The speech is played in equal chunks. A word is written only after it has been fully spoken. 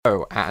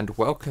and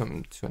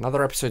welcome to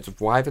another episode of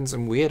Wyverns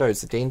and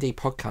Weirdos, the D&D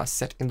podcast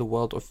set in the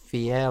world of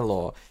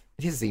Fielor.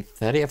 It is the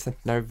 30th of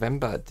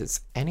November.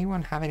 Does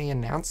anyone have any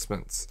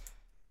announcements?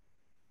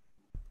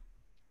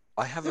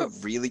 I have a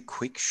really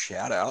quick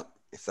shout out,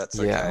 if that's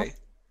okay. Yeah. I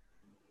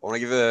want to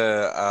give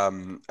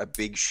a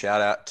big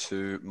shout out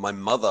to my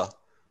mother,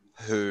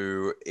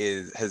 who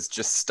has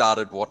just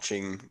started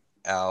watching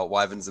our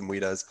Wyverns and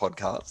Weirdos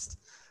podcast.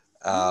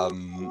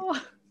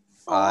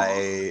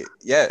 I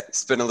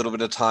spent a little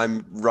bit of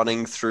time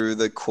running through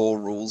the core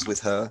rules with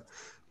her,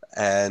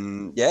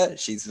 and yeah,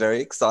 she's very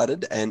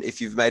excited. And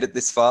if you've made it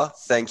this far,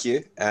 thank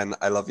you, and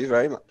I love you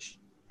very much.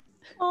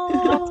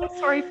 Oh, so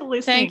sorry for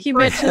listening. Thank you,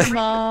 Mitch's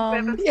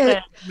mom.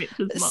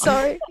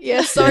 Sorry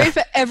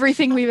for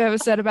everything we've ever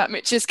said about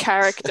Mitch's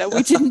character.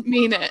 We didn't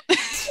mean it.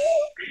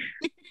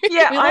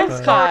 Yeah, I'm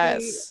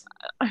sorry.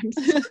 I'm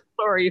so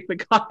sorry for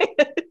Kaya.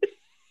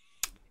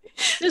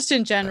 Just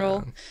in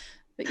general.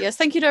 But yes,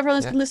 thank you to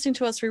everyone who's been listening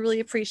to us. We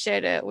really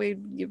appreciate it. We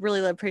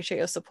really appreciate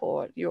your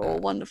support. You're all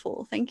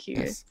wonderful. Thank you.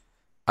 Yes.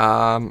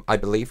 I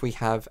believe we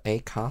have a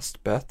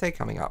cast birthday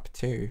coming up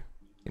too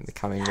in the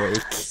coming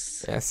week.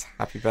 Yes,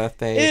 happy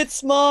birthday.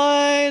 It's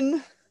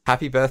mine.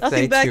 Happy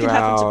birthday to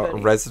our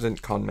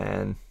resident con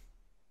man,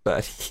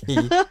 Bertie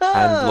and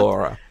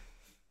Laura.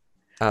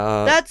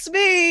 That's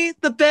me,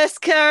 the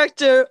best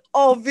character,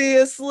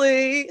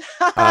 obviously.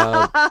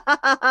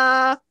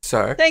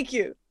 So thank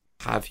you.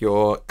 Have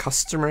your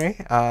customary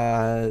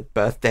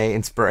birthday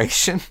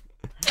inspiration.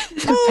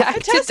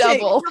 Back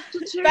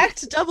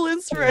to double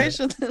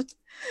inspiration.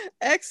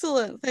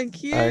 Excellent,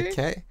 thank you.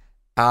 Okay.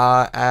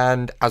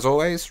 And as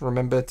always,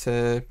 remember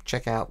to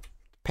check out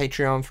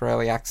Patreon for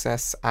early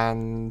access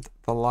and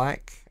the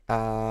like.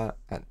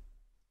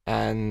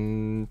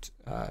 And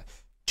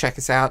check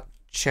us out,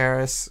 share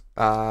us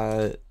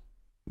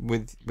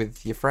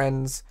with your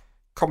friends.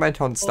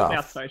 Comment on stuff. All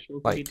our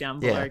socials will be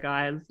down below,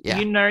 guys. Yeah.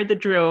 You know the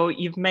drill.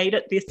 You've made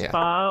it this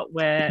far.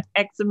 We're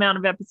X amount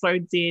of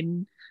episodes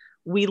in.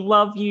 We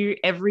love you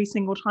every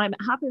single time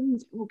it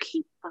happens. We'll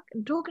keep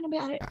fucking talking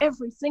about it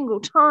every single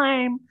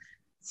time.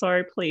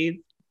 So please,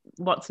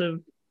 lots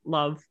of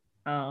love.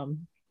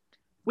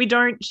 We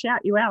don't shout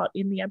you out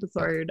in the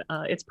episode.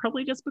 It's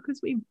probably just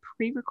because we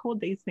pre-record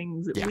these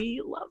things. Yeah.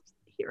 We love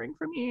hearing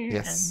from you.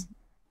 Yes. And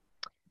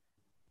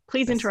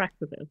please interact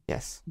with us.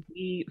 Yes.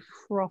 We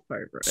froth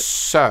over it.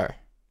 So,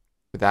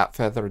 without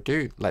further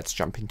ado, let's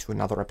jump into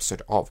another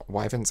episode of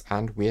Wyverns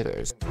and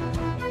Weirdos.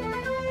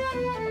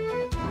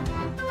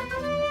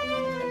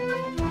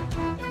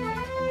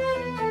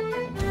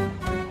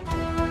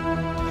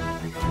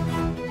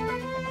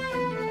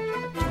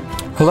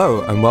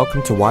 Hello, and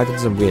welcome to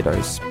Wyverns and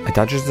Weirdos, a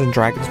Dungeons &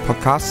 Dragons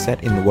podcast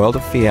set in the world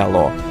of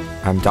Fielor.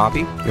 I'm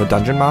Darby, your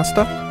Dungeon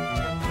Master.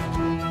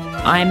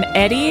 I'm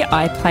Eddie,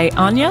 I play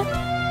Anya.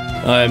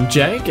 I'm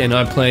Jake, and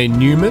I play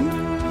Newman.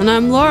 And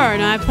I'm Laura,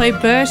 and I play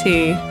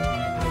Bertie.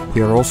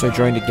 We are also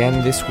joined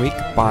again this week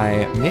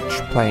by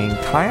Mitch playing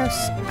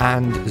Caius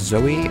and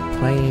Zoe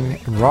playing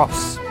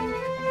Ross.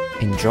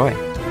 Enjoy.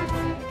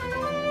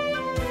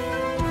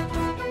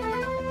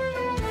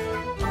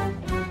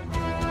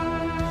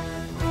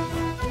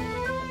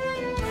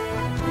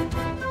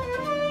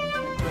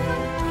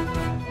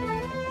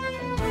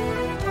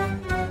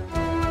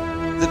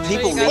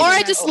 Or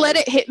I just let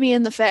it hit me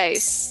in the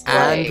face.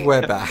 And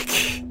we're back.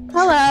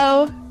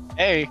 Hello.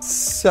 Hey.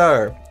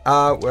 So,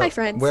 Hi,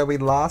 friends. where we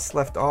last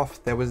left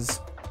off, there was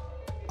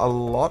a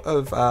lot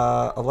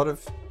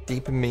of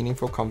deep and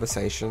meaningful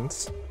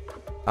conversations,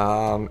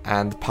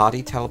 and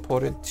party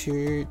teleported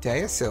to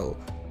Deosil,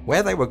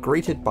 where they were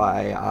greeted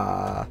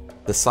by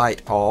the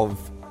sight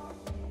of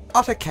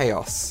utter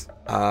chaos,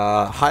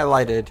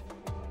 highlighted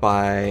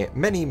by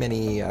many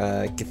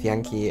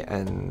Githyanki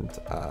and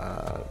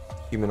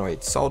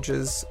humanoid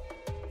soldiers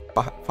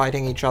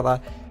fighting each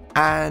other,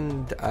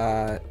 and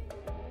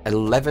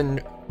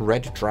 11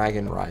 red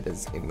dragon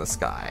riders in the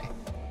sky.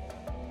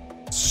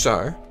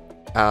 So,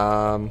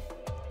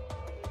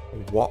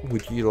 what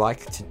would you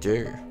like to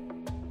do?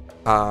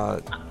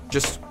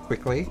 Just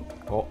quickly,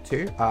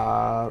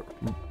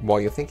 while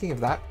you're thinking of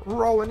that,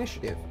 roll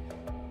initiative.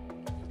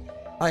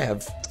 I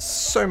have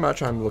so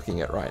much I'm looking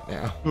at right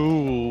now.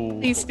 Ooh.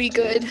 Please be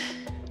good.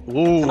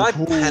 Ooh. Can I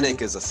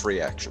panic as a free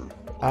action?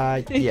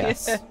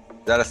 Yes. Is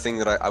that a thing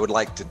that I would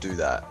like to do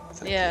that?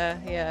 Thank you.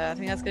 Yeah, I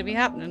think that's gonna be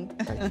happening.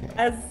 Okay.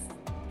 As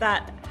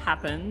that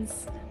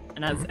happens,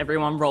 and as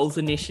everyone rolls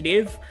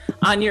initiative,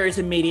 Anya is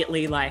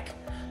immediately like,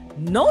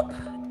 nope.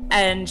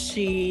 And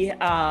she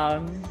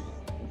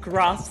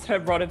grasps her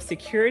rod of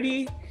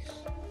security.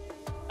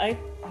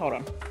 Hold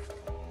on.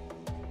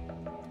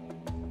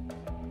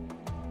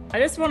 I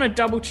just want to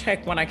double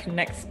check when I can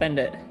next spend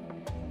it.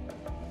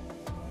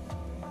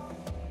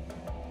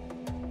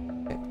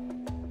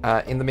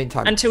 In the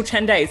meantime... Until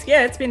 10 days.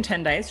 Yeah, it's been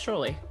 10 days,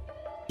 surely.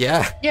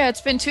 Yeah. Yeah, it's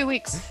been 2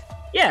 weeks.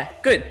 Yeah,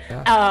 good.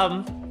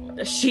 Yeah.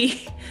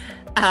 She's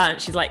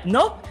like,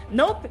 nope,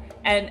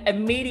 and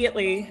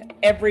immediately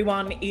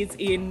everyone is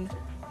in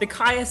the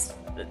Caius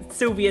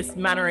Silvius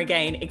manor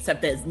again,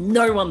 except there's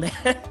no one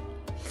there.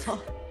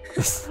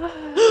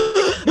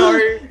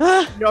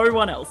 no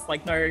one else.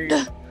 Like, no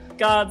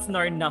guards,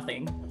 no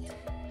nothing.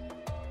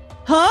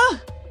 Huh?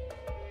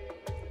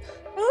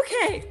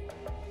 Okay.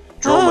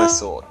 Draw my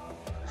sword.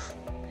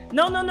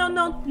 No.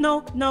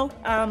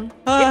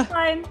 It's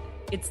fine.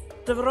 It's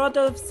the rod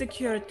of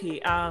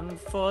security.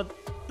 For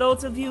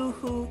those of you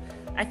who,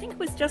 I think it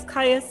was just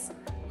Caius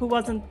who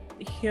wasn't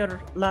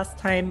here last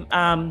time.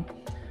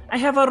 I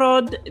have a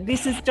rod.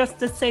 This is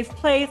just a safe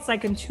place. I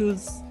can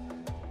choose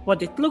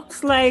what it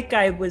looks like.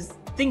 I was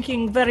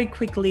thinking very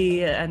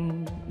quickly,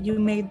 and you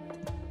made,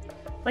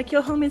 like,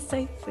 your home is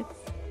safe.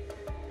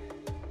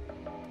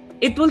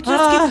 It will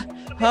just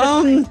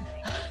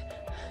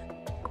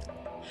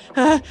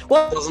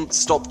What doesn't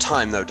stop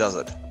time though, does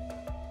it?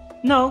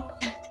 No.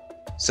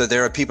 So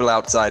there are people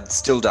outside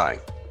still dying.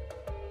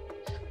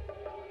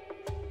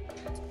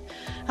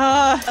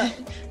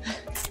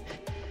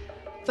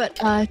 But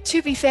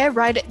to be fair,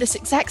 right at this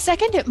exact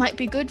second, it might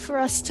be good for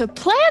us to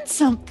plan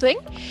something.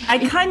 I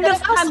kind of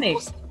instead us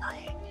panicked.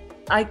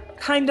 I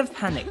kind of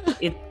panicked.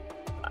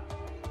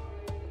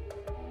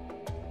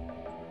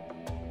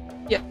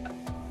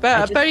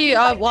 But Bertie,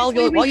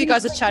 while you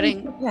guys are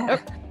chatting,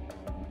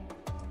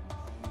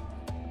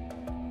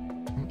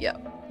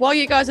 while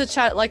you guys are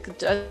chatting, like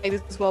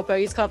as well,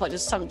 Bertie's kind of like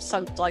just some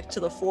like to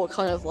the floor,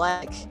 kind of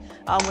like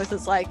with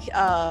his like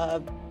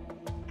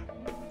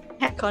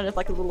kind of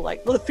like a little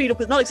like the fetal,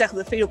 not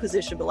exactly the fetal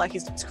position, but like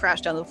he's just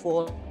crashed down the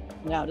floor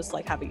now, just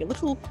like having a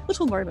little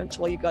moment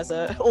while you guys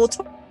are all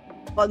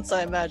once,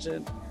 I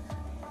imagine.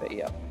 But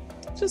yeah,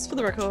 just for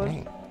the record.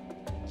 Okay.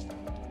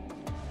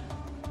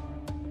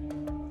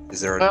 Is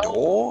there a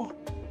door?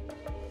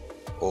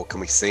 Or can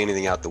we see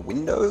anything out the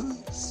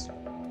windows?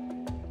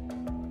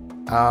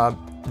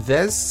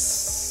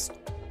 There's...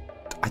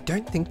 I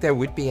don't think there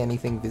would be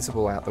anything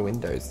visible out the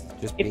windows.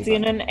 It's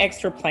in an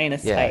extra planar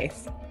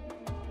space.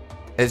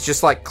 It's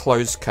just like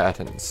closed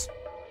curtains.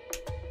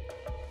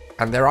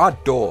 And there are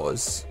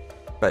doors,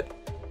 but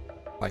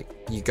like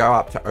you go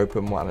up to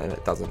open one and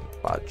it doesn't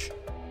budge.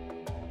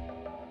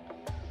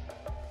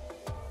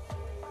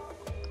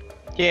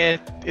 Yeah,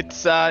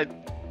 it's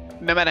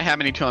no matter how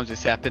many times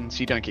this happens,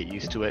 you don't get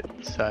used to it.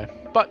 So,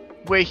 but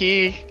we're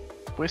here,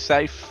 we're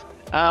safe.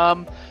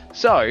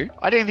 So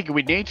I don't think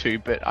we need to,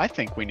 but I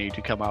think we need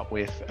to come up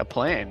with a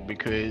plan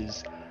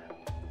because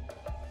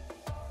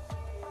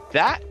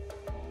that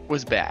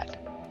was bad.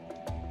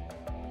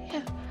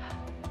 Yeah.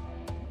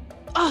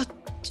 Oh,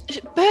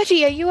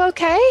 Bertie, are you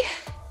okay?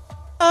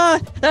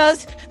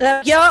 Those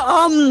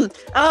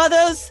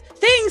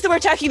things that were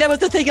attacking, that was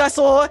the thing I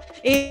saw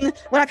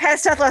when I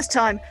passed out last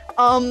time.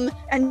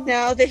 And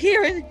now they're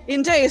here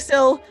in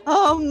Dayasil.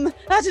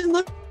 That didn't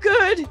look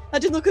good.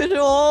 That didn't look good at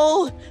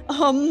all.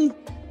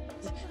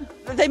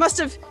 They must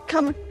have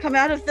come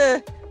out of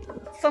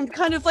some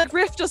kind of like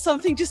rift or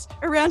something just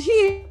around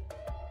here.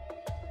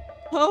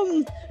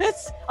 I'll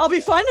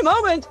be fine in a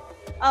moment.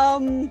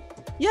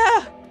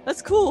 Yeah,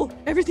 that's cool.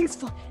 Everything's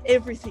fine.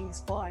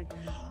 Everything's fine.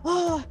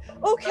 Oh,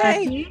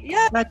 okay. Betty,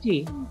 Yeah.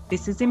 Betty,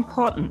 this is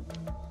important.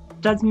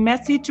 Does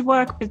message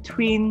work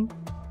between...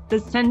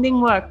 Does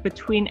sending work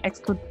between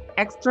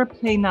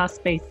extraplanar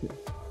spaces?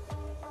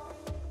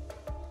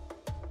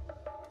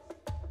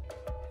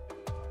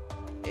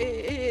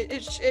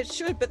 It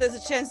should, but there's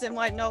a chance it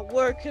might not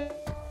work. I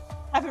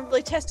haven't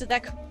really tested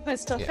that kind of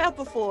stuff out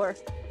before.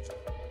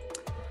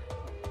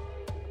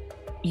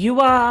 You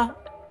are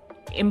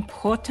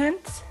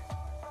important,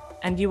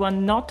 and you are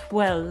not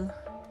well.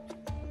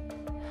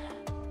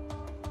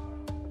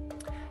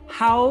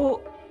 How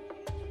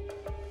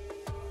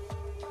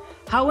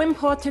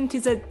important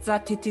is it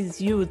that it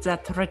is you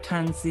that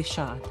returns the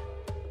shard?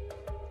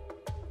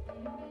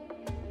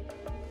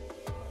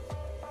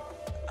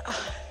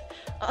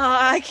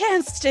 I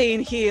can't stay in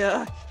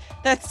here.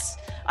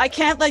 I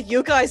can't let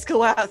you guys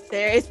go out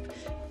there.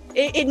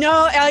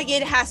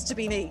 It has to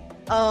be me.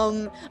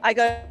 I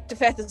got to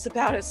Fethus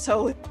about it,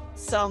 so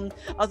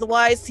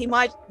otherwise he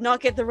might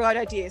not get the right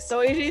idea.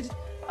 So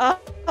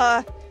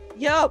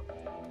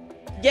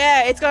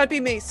yeah, it's gotta be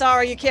me.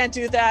 Sorry, you can't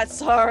do that.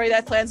 Sorry,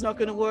 that plan's not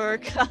gonna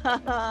work.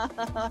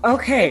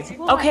 Okay.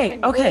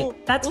 We'll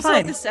That's sort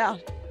fine. this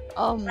out.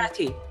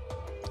 Ratty.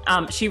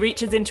 She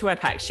reaches into her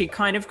pack. She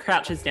kind of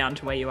crouches down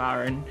to where you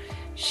are, and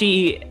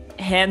she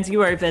hands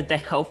you over the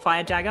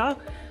Hellfire Dagger.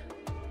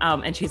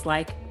 And she's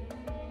like,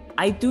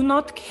 I do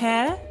not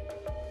care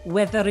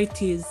whether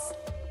it is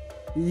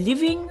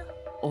living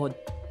or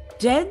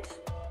dead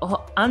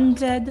or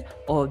undead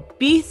or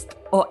beast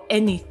or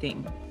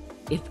anything.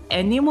 If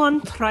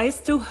anyone tries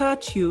to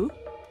hurt you,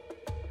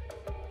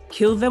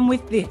 kill them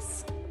with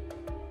this.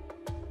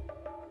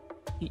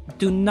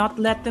 Do not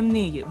let them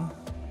near you.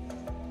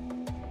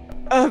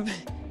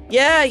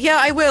 Yeah,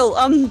 I will.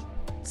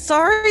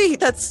 Sorry,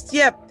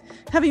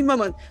 having a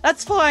moment.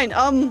 That's fine.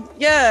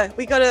 Yeah,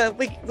 we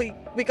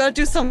gotta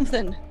do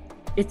something.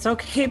 It's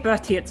okay,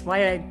 Bertie. It's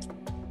why I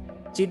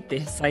did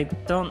this. I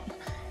don't...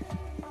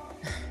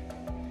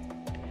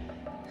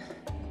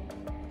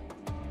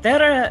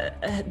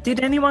 Did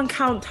anyone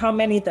count how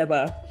many there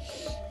were?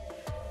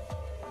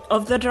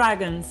 Of the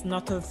dragons,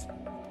 not of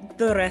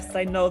the rest.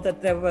 I know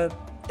that there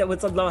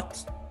was a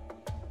lot.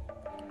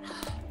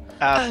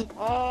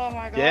 Oh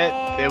my god.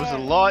 Yeah, there was a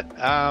lot.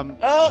 I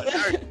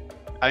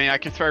mean, I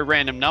can throw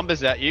random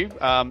numbers at you.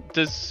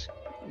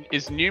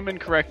 Is Newman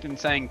correct in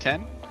saying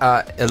 10?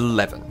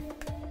 11.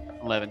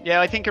 11.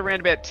 Yeah, I think around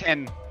about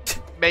 10,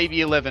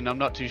 maybe 11. I'm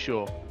not too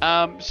sure.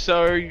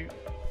 So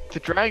the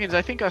dragons,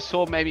 I think I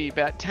saw maybe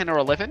about 10 or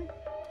 11.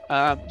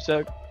 But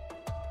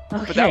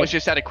that was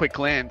just at a quick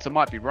glance. I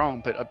might be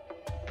wrong, but I'm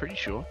pretty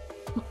sure.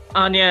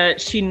 Anya,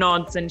 she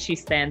nods and she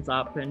stands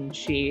up and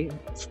she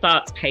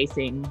starts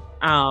pacing.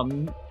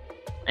 And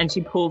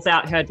she pulls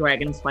out her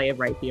Dragon Slayer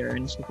rapier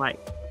and she's like,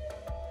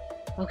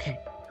 okay.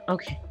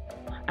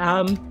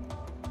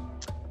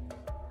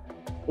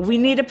 We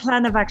need a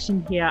plan of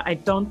action here. I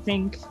don't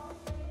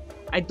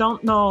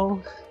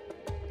know.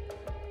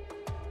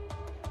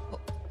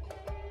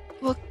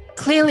 Well,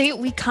 clearly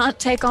we can't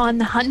take on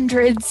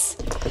hundreds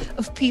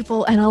of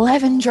people and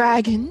 11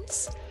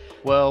 dragons.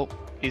 Well,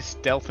 is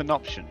stealth an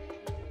option?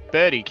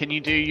 Bertie, can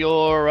you do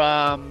your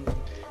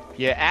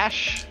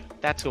ash?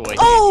 That's always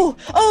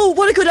Oh,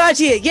 what a good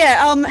idea.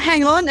 Yeah,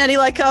 hang on. And he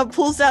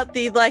pulls out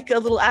the a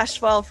little ash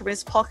vial from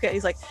his pocket.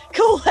 He's like,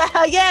 cool,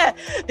 yeah,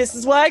 this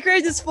is why I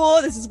created this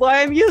for. This is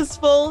why I'm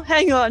useful.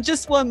 Hang on,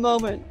 just one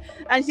moment.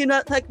 And he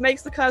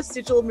makes the kind of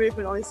sigil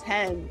movement on his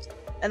hand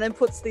and then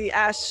puts the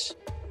ash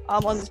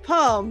on his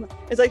palm.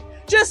 It's like,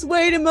 just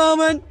wait a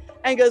moment.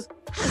 And goes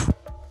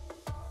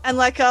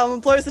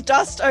and blows the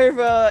dust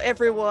over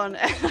everyone.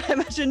 And I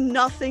imagine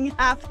nothing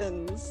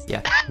happens.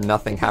 Yeah,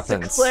 nothing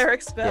happens. It's a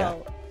cleric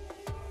spell. Yeah.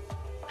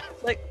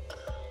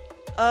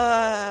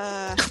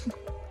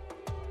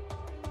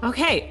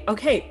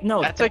 Okay,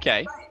 no. That's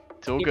okay.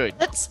 It's all good.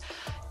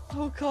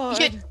 Oh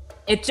god.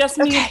 It just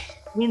means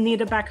we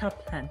need a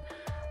backup plan.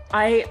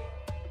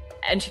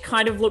 And she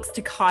kind of looks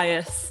to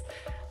Caius,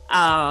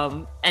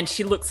 and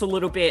she looks a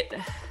little bit...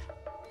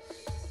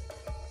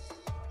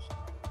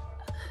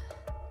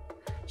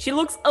 She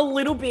looks a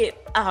little bit,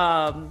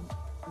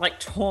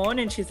 torn,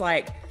 and she's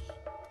like,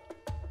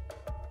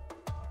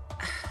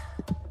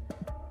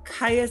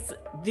 Caius,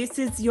 this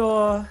is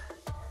your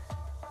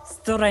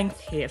strength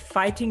here.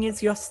 Fighting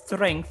is your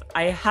strength.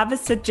 I have a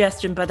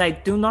suggestion, but I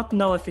do not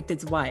know if it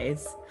is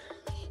wise.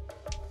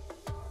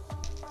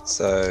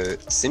 So,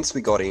 since we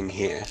got in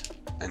here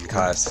and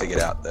Caius figured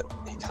out that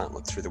he can't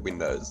look through the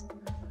windows,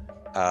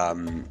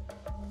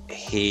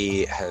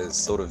 he has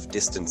sort of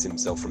distanced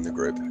himself from the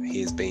group.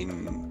 He's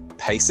been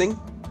pacing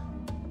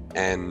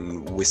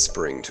and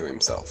whispering to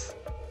himself.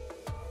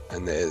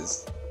 And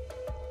there's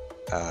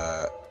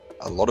a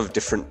lot of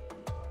different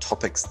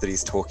topics that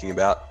he's talking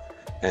about.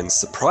 And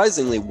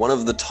surprisingly, one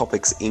of the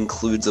topics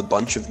includes a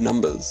bunch of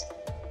numbers.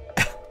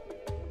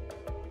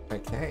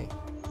 Okay.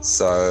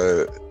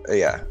 So,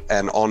 yeah.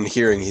 And on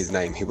hearing his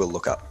name, he will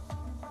look up.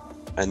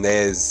 And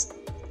there's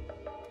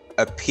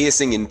a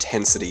piercing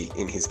intensity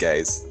in his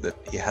gaze that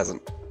he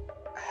hasn't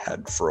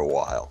had for a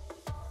while.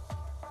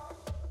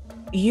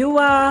 You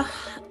are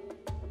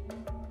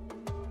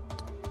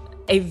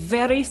a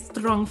very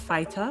strong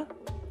fighter,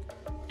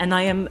 and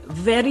I am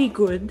very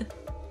good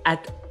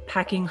at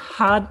packing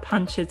hard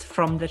punches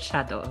from the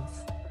shadows.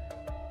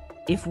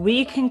 If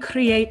we can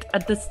create a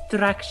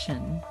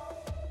distraction,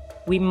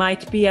 we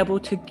might be able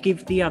to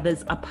give the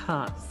others a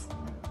pass.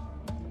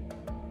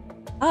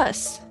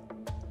 Us?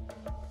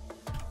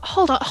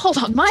 Hold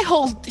on. My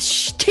whole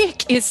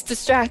shtick is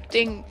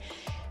distracting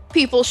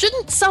people.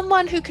 Shouldn't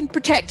someone who can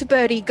protect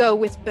Bertie go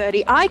with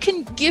Bertie? I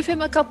can give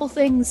him a couple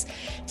things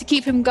to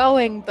keep him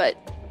going, but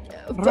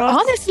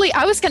honestly,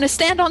 I was going to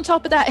stand on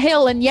top of that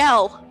hill and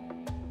yell.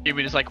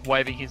 Newman is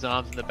waving his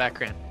arms in the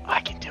background.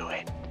 I can do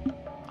it.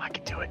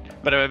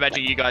 But I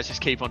imagine you guys just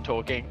keep on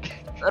talking.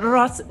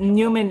 Ross,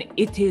 Newman,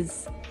 it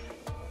is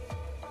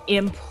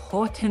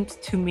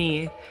important to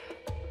me.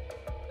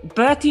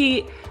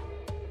 Bertie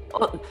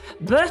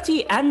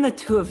and the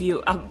two of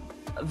you are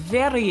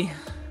very...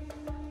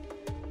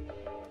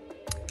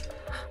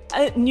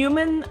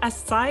 Newman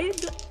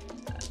aside,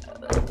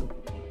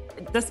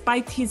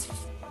 despite his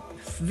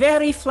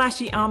very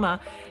flashy armor,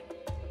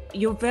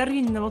 you're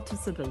very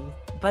noticeable,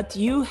 but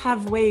you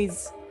have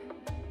ways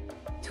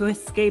to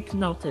escape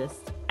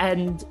notice.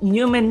 And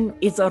Newman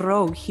is a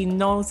rogue. He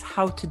knows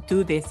how to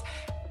do this.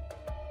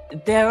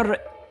 There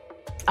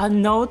are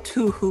no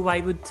two who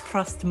I would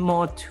trust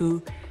more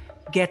to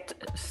get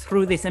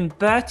through this. And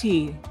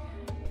Bertie,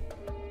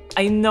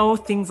 I know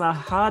things are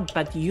hard,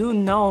 but you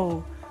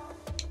know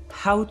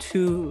how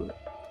to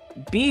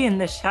be in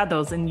the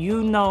shadows, and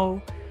you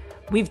know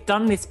we've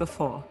done this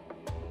before.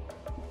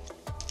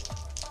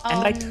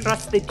 And I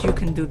trust that you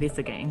can do this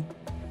again.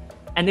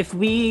 And if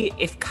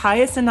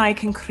Caius and I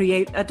can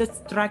create a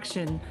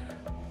distraction,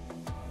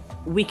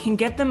 we can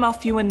get them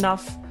off you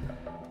enough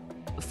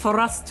for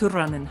us to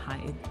run and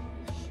hide.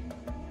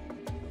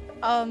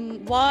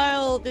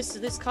 While this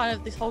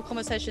whole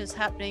conversation is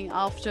happening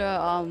after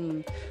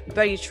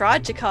Bertie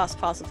tried to cast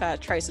Pass Without a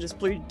Trace and just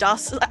blew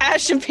dust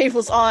ash in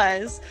people's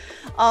eyes,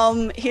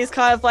 he's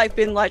kind of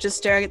been just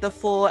staring at the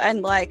floor,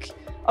 and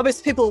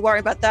obviously people are worried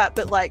about that,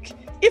 but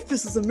if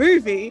this is a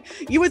movie,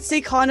 you would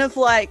see kind of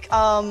like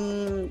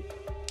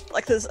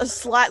there's a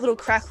slight little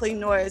crackling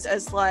noise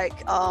as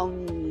like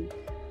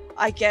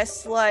I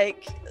guess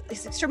like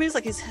his extremities,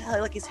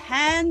 like his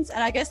hands,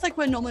 and I guess like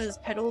where normally there's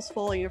petals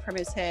falling from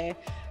his hair,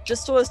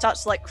 just sort of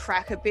starts to like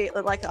crack a bit,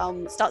 like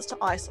starts to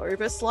ice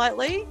over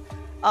slightly,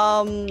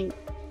 and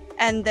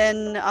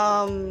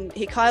then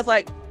he kind of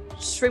like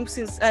shrinks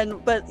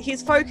but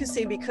he's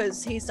focusing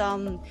because he's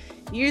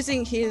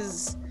using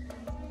his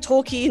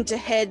talkie into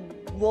head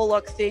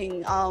warlock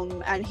thing,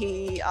 and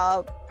he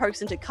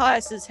pokes into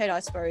Caius's head, I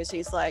suppose.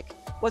 He's like,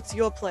 "What's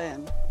your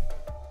plan?"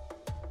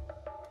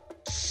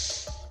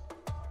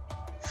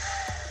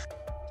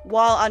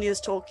 While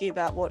Anya's talking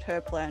about what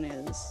her plan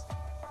is.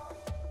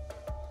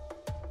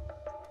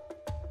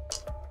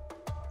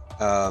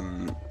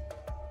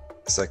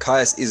 So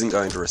Caius isn't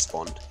going to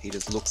respond. He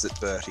just looks at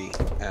Bertie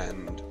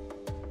and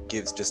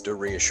gives just a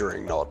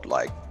reassuring nod,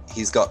 like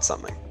he's got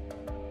something.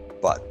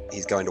 But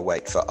he's going to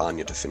wait for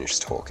Anya to finish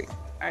talking.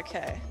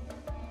 Okay.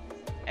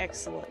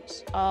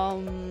 Excellent.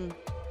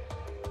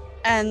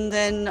 And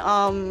then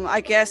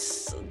I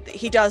guess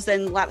he does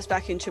then lapse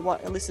back into to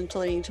what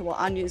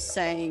Anya's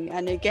saying,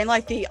 and again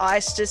like the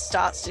ice just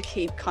starts to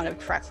keep kind of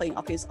crackling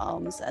up his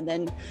arms, and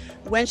then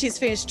when she's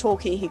finished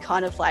talking, he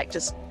kind of like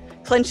just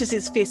clenches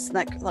his fists and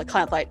that like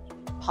kind of like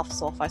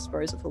puffs off, I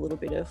suppose, with a little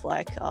bit of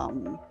like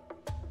so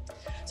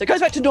it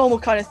goes back to normal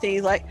kind of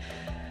thing, like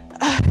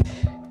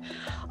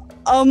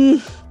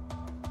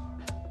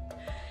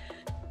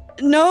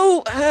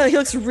no, he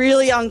looks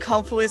really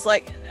uncomfortable. He's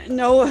like,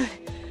 no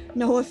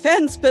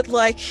offense, but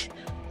like,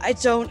 I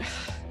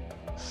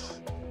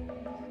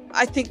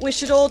think we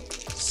should all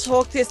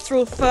talk this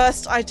through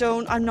first.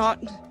 I'm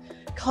not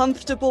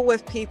comfortable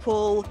with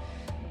people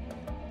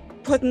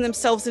putting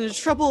themselves into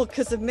trouble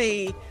because of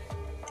me.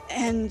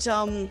 And,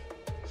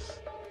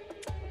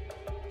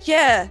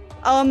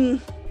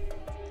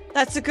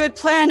 that's a good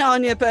plan,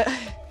 Anya, but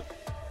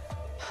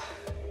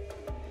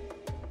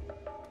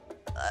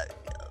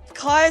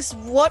Caius,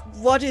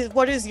 what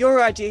is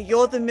your idea?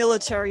 You're the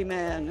military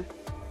man.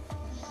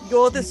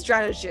 You're the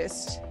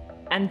strategist.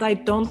 And I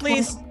don't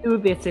want to do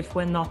this if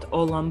we're not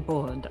all on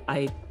board.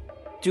 I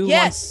do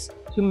want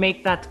to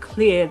make that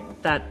clear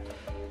that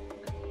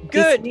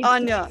good,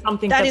 Anya.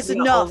 That is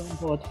enough.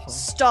 For.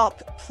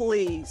 Stop,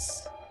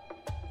 please.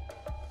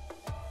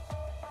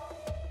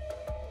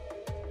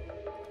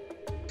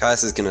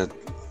 Caius is going to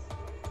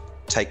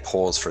take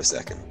pause for a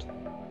second.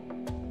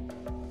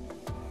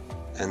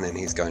 And then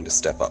he's going to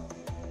step up.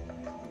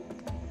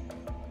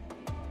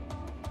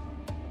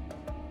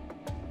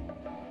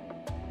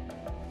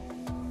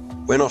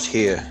 We're not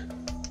here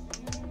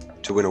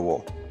to win a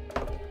war.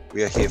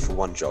 We are here for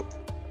one job,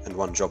 and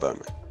one job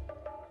only.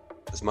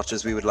 As much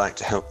as we would like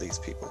to help these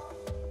people,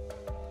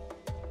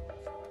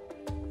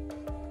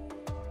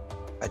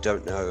 I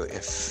don't know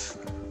if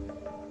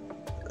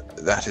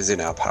that is in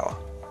our power.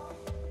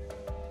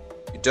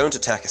 You don't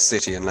attack a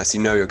city unless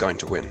you know you're going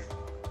to win.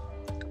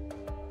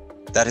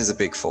 That is a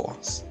big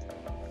force.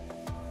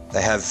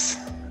 They have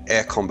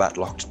air combat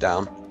locked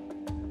down.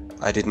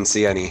 I didn't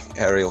see any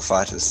aerial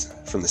fighters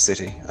from the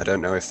city. I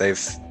don't know if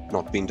they've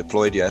not been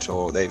deployed yet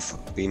or they've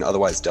been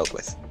otherwise dealt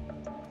with.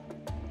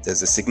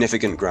 There's a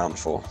significant ground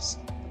force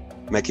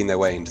making their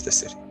way into the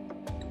city.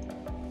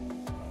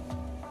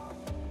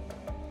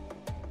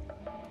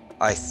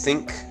 I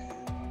think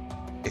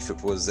if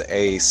it was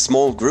a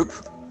small group,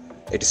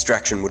 a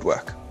distraction would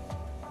work.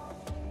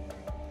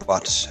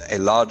 But a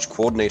large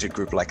coordinated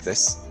group like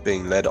this,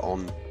 being led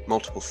on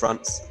multiple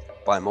fronts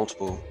by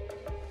multiple,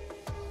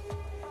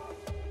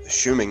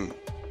 assuming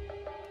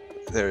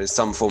there is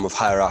some form of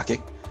hierarchy,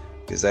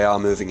 because they are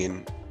moving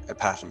in a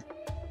pattern,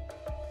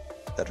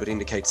 that would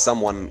indicate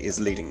someone is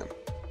leading them,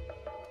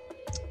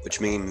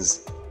 which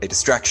means a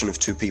distraction of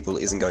two people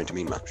isn't going to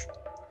mean much.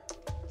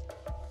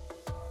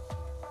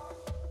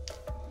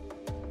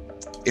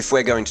 If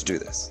we're going to do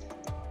this,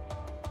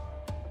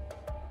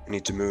 we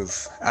need to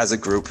move as a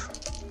group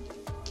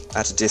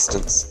at a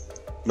distance,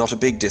 not a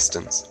big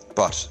distance,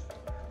 but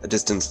a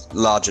distance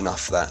large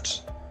enough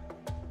that,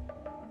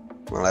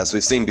 well, as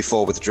we've seen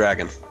before with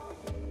Dragon,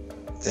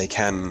 they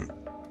can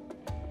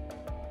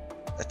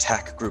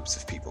attack groups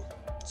of people.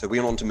 So we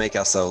want to make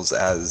ourselves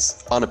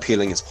as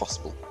unappealing as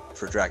possible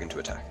for a dragon to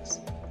attack us.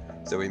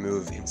 So we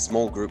move in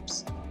small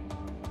groups,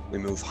 we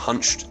move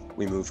hunched,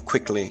 we move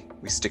quickly,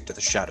 we stick to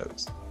the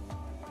shadows.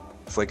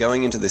 If we're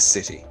going into this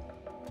city,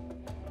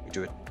 we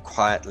do it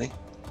quietly,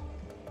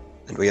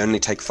 and we only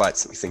take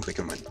fights that we think we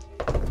can win.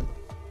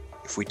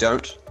 If we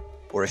don't,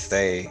 or if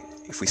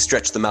we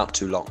stretch them out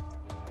too long,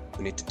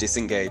 we need to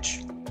disengage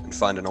and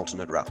find an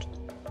alternate route.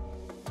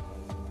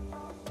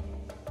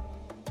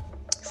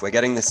 If we're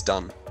getting this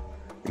done,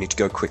 we need to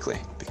go quickly,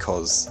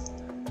 because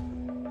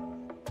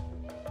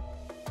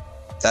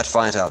that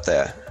fight out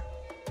there,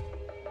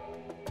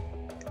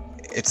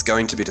 it's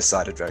going to be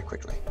decided very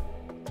quickly.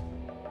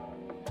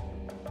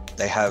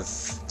 They have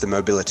the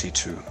mobility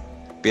to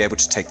be able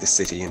to take the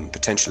city in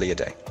potentially a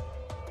day.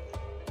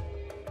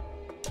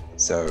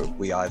 So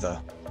we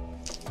either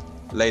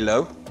lay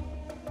low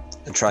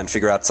and try and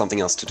figure out something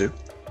else to do,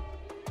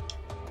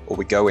 or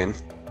we go in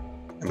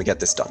and we get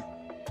this done.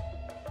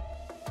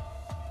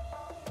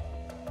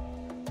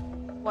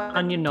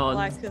 Anya nods.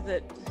 Like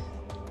that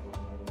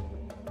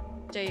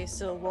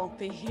Jaesil won't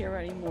be here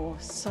anymore,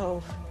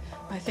 so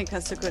I think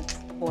that's a good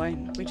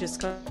point. We just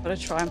gotta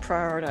try and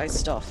prioritize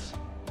stuff.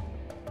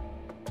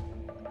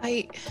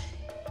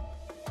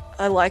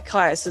 I like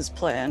Caius's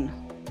plan.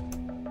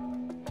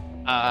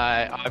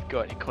 I've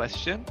got a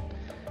question.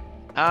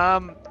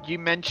 You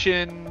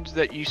mentioned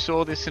that you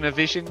saw this in a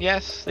vision,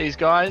 yes? These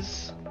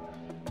guys?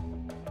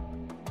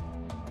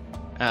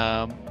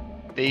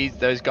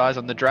 Those guys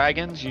on the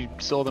dragons, you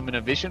saw them in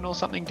a vision or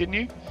something, didn't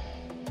you?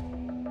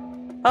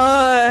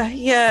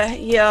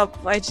 Yep,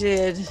 I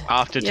did.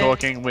 After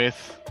talking with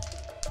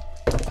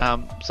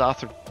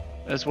Zarth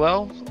as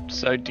well?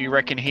 So do you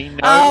reckon he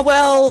knows?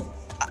 Well,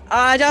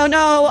 I don't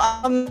know.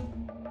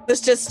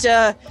 It's just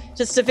a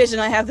vision.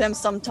 I have them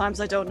sometimes.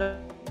 I don't know.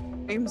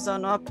 Names are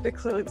not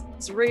because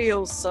it's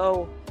real,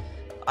 so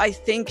I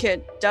think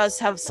it does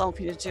have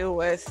something to do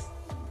with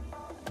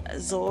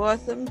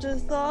Zorth and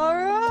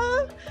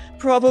Dathara?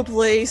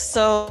 Probably,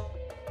 so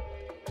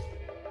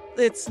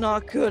it's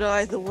not good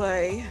either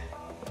way.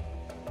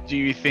 Do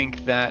you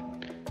think that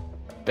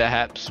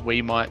perhaps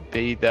we might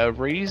be the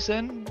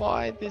reason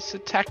why this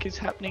attack is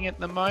happening at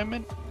the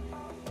moment?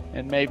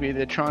 And maybe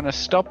they're trying to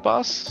stop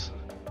us?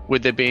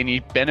 Would there be any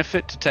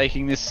benefit to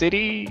taking this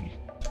city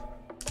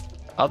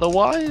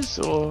otherwise,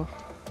 or?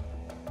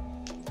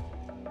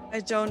 I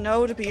don't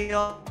know, to be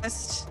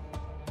honest.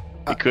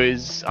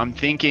 Because I'm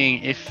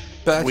thinking if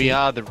we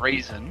are the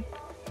reason,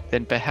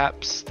 then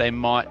perhaps they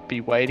might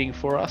be waiting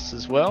for us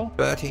as well.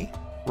 Bertie,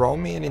 roll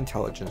me an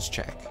intelligence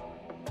check.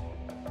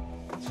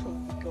 Oh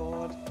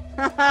god.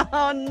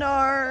 Oh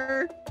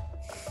no.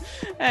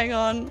 Hang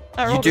on.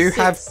 You do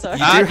have inspiration.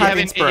 You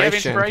have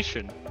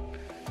inspiration.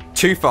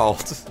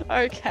 Twofold.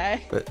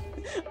 Okay. But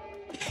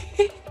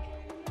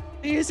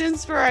use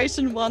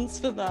inspiration once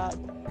for that.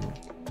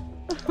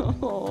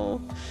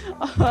 Oh,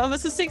 it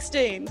was a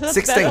 16. That's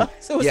 16. Better.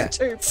 So it was a 2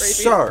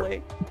 previously.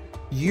 So,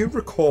 you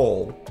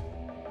recall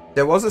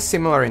there was a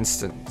similar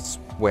instance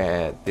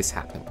where this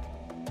happened,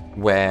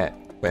 where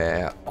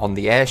on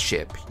the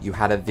airship you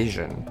had a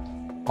vision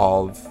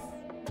of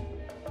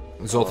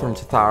Zorth and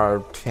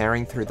Dathara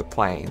tearing through the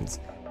plains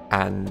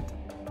and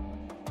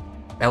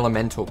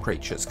elemental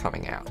creatures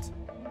coming out.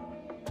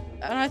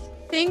 And I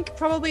think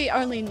probably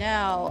only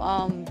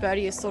now,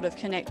 Bertie is sort of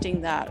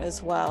connecting that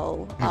as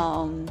well.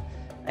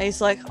 And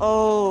he's like,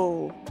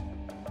 oh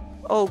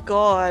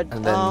god.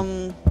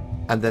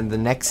 And then the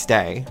next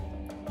day,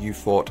 you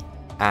fought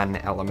an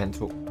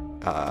elemental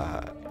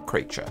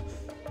creature.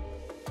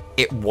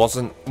 It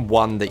wasn't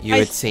one that you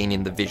had seen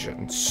in the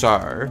vision,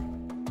 so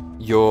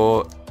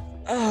your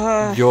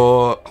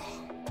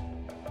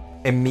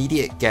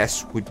immediate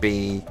guess would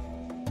be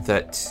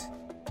that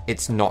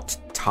it's not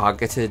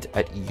targeted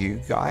at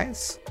you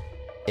guys.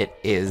 It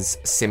is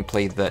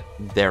simply that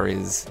there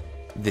is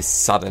this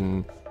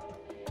sudden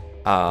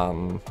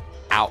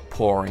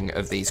outpouring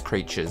of these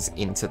creatures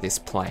into this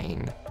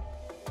plane.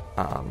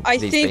 I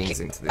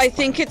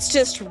think it's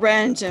just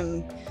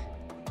random.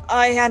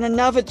 I had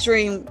another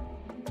dream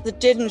that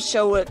didn't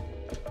show it,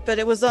 but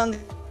it was on,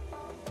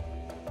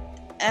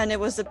 and it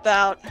was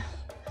about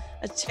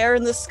a tear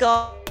in the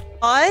sky.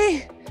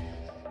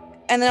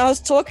 And then I was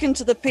talking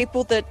to the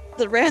people that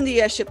ran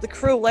the airship, the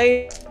crew,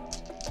 later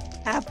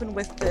happened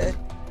with the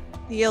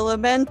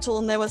elemental,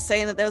 and they were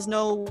saying that there's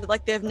no,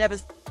 like, they've never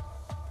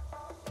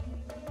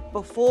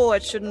before.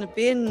 It shouldn't have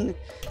been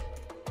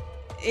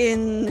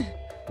in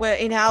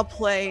our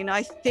plane.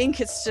 I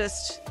think it's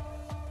just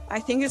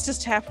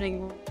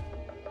happening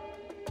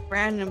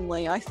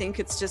randomly. I think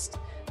it's just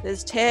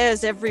there's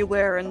tears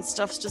everywhere and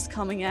stuff's just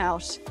coming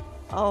out.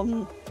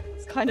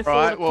 It's kind of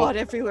falling apart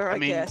everywhere, I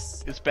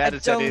guess. As bad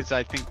as that is,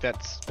 I think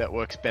that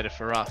works better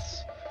for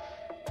us.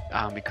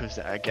 Because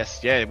I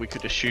guess, we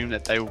could assume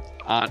that they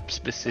aren't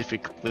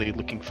specifically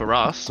looking for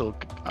us or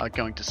are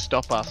going to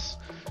stop us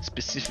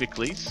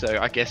specifically. So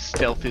I guess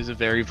stealth is a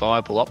very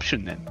viable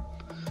option then.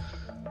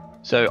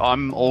 So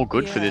I'm all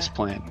good for this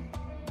plan.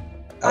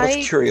 Out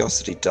of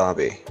curiosity,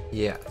 Darby.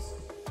 Yes.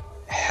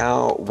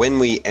 When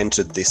we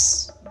entered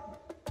this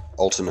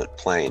alternate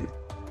plane,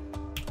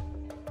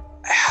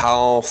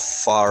 how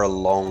far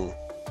along,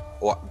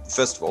 or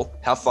first of all,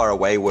 how far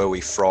away were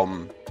we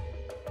from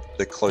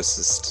the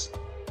closest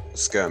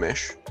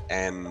skirmish,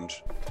 and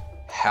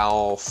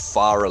how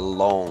far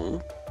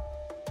along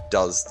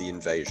does the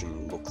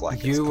invasion look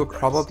like? You were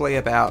probably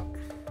about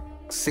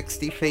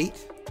 60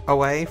 feet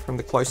away from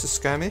the closest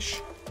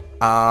skirmish.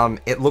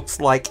 It looks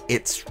like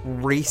it's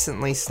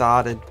recently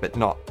started, but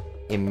not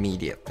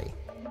immediately.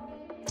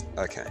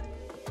 Okay.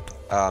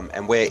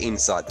 And we're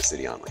inside the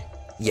city, aren't we?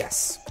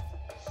 Yes.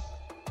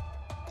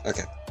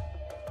 Okay.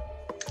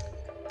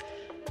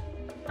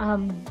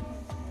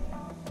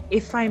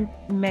 If I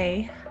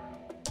may,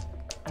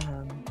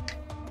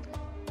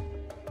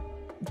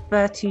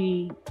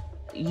 Bertie,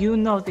 you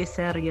know this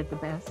area the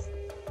best.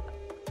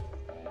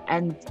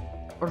 And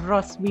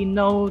Ross, we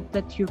know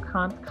that you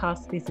can't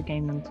cast this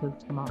again until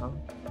tomorrow.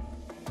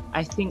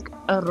 I think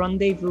a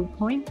rendezvous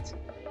point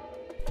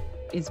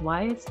is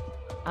wise,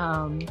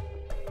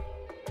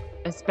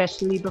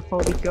 especially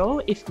before we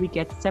go. If we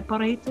get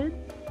separated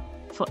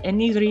for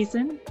any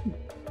reason,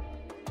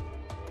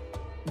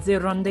 the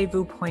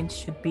rendezvous point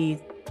should be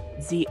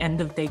the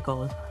end of day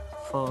goal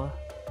for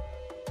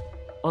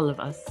all of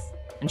us.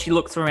 And she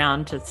looks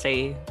around to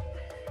see,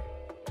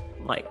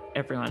 like,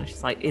 everyone.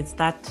 She's like, is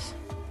that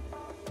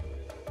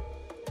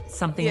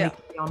something we can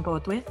be on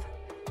board with?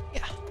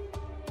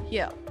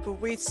 Yeah, but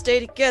we stay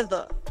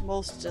together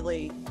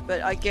mostly.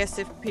 But I guess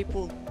if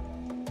people,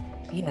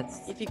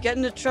 if you get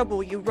into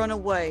trouble, you run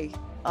away.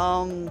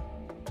 I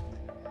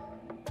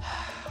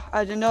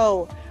don't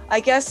know. I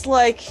guess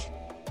like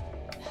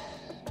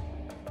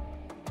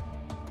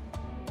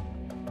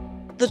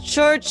the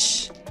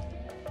church.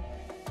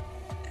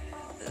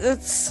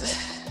 It's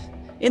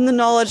in the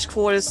knowledge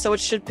quarters, so it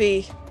should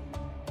be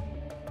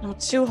not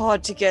too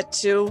hard to get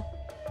to.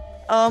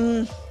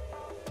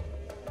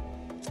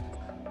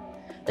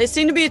 They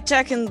seem to be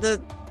attacking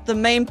the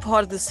main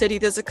part of the city.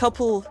 There's a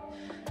couple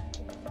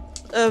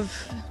of,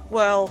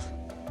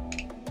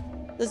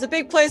 there's a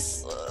big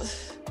place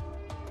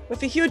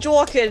with a huge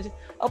orchid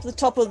up the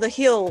top of the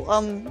hill.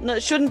 No,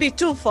 it shouldn't be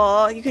too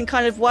far. You can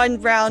kind of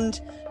wind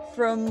round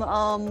from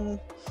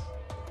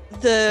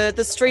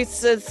the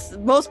streets.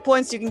 Most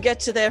points you can get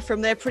to there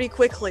from there pretty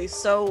quickly.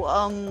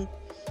 So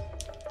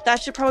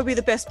that should probably be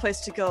the best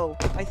place to go,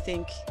 I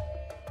think.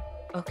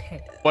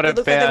 Okay. What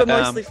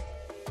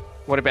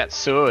about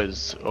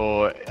sewers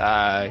or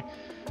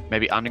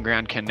maybe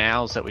underground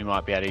canals that we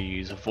might be able to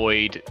use?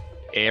 Avoid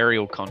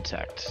aerial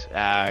contact.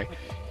 I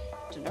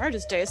don't know.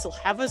 Does Daesil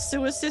have a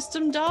sewer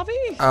system, Darby?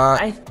 It Are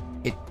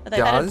they that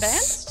does.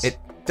 advanced? It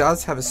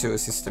does have a sewer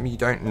system. You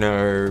don't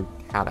know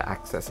how to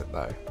access it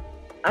though.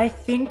 I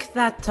think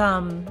that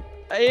I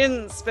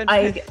didn't spend.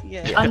 I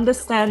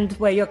understand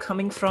where you're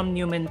coming from,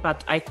 Newman,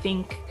 but I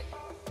think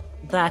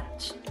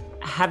that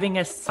having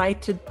a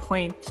sighted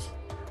point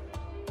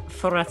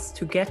for us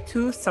to get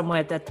to,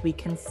 somewhere that we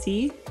can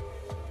see,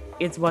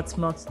 is what's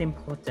most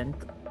important.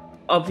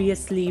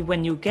 Obviously,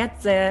 when you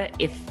get there,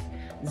 if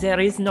there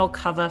is no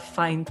cover,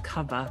 find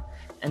cover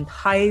and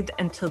hide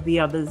until the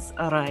others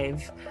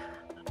arrive.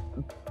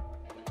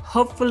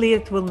 Hopefully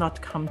it will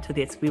not come to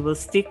this. We will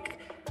stick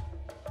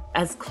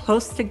as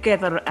close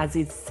together as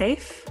is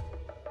safe.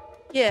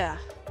 Yeah.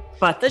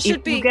 But if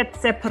you get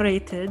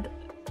separated,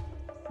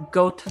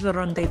 go to the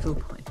rendezvous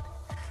point.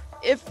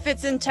 If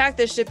it's intact,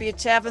 there should be a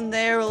tavern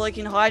there, or like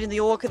you can hide in the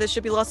orchard. There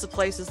should be lots of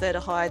places there to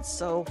hide,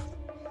 so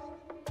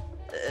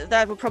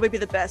that would probably be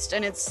the best.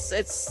 And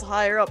it's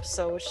higher up,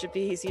 so it should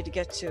be easier to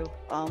get to.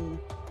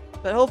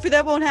 But hopefully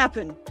that won't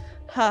happen.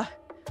 Huh.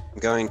 I'm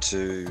going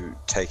to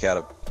take out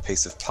a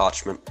piece of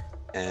parchment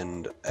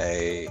and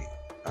a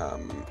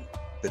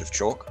bit of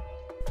chalk.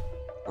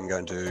 I'm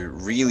going to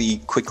really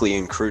quickly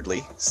and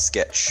crudely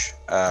sketch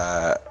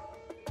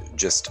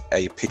just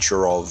a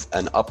picture of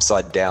an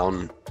upside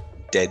down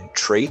dead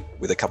tree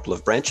with a couple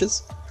of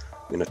branches.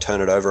 I'm going to turn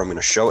it over. I'm going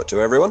to show it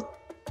to everyone.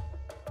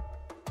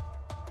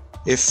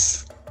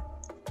 If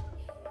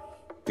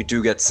we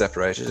do get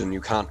separated and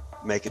you can't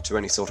make it to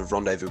any sort of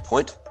rendezvous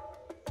point,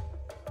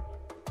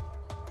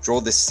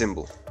 draw this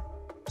symbol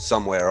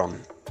somewhere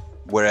on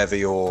wherever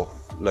you're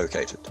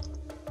located.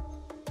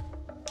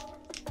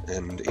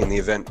 And in the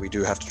event we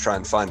do have to try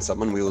and find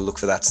someone, we will look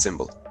for that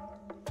symbol.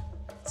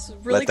 It's a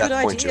really good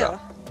point you idea.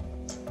 out.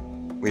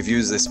 We've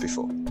used this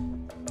before.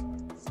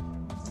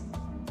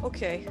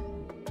 Okay.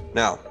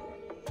 Now,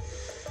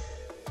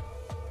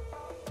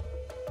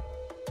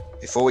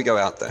 before we go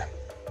out there,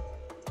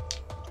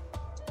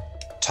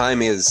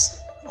 time is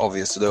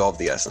obviously of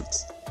the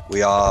essence.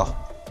 We are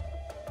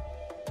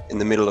in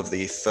the middle of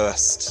the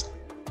first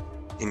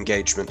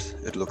engagement,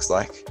 it looks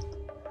like.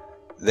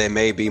 There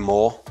may be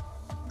more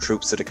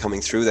troops that are coming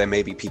through. There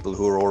may be people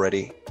who are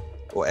already,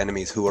 or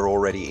enemies who are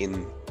already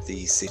in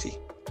the city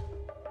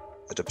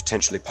that are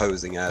potentially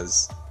posing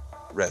as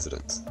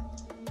residents.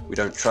 We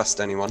don't trust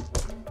anyone.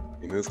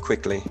 We move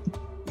quickly.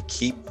 We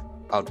keep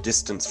our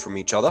distance from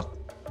each other,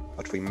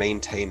 but we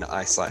maintain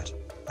eyesight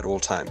at all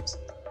times.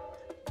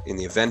 In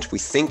the event we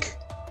think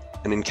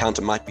an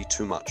encounter might be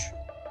too much,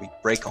 we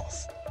break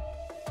off.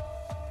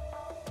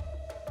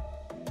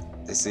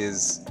 This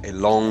is a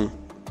long,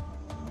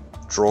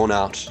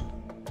 drawn-out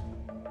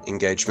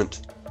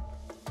engagement.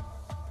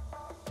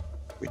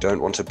 We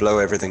don't want to blow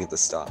everything at the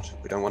start.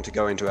 We don't want to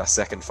go into our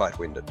second fight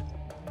winded.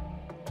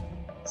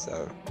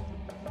 So,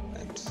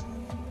 and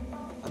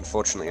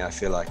unfortunately, I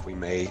feel like we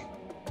may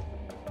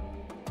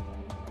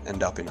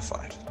end up in a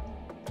fight.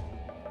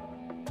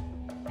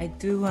 I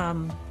do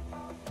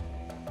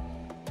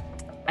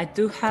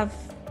have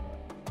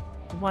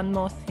one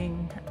more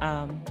thing,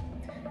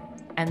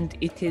 and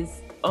it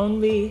is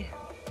only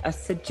a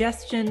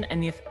suggestion,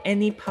 and if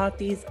any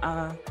parties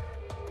are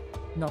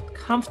not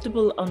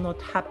comfortable or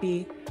not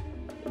happy,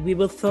 we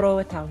will throw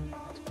it out.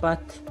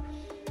 But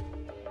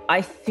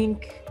I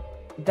think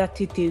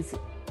that it is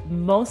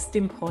most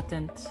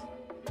important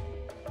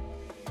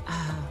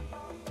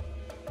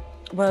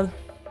Well,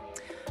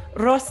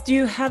 Ross, do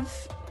you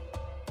have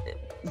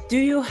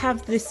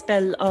the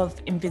spell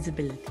of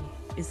invisibility?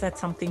 Is that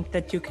something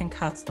that you can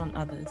cast on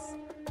others?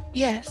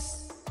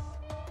 Yes.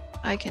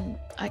 I can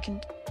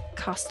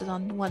cast it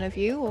on one of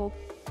you, or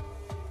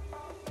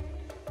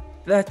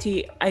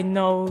Bertie, I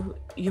know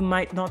you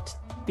might not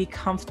be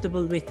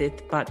comfortable with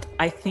it, but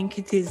I think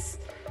it is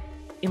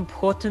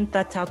important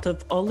that out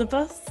of all of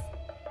us,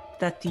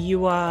 that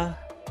you are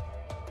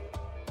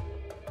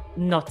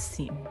not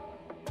seen.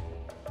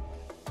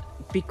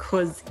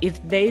 Because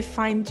if they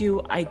find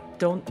you, I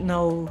don't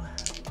know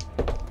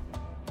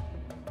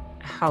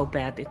how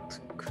bad it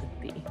could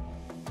be.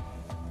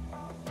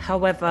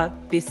 However,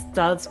 this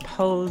does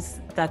pose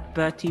that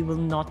Bertie will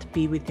not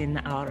be within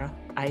our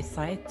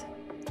eyesight.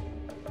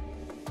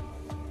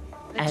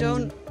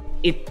 And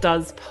it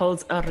does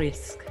pose a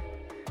risk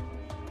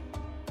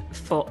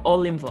for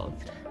all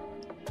involved.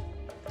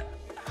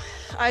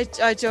 I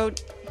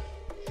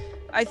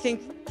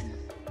think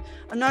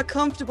I'm not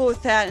comfortable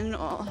with that, and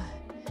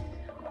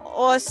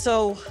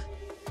also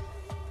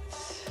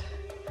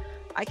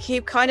I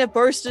keep kind of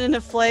bursting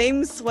into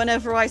flames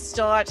whenever I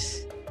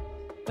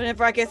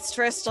get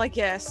stressed, I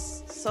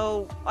guess.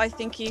 So I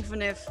think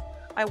even if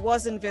I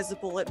was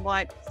invisible, it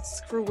might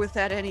screw with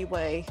that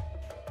anyway.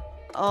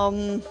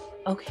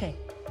 Okay.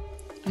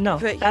 No,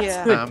 but that's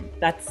yeah. good.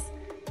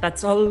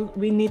 That's all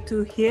we need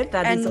to hear.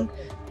 That is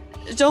okay.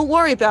 Don't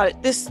worry about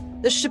it. This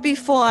should be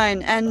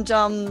fine. And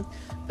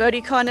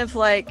Bertie kind of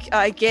like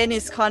again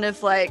is kind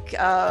of like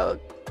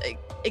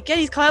again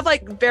he's kind of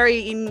like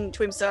very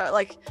into himself,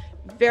 like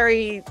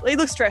very. He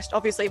looks stressed.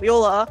 Obviously, we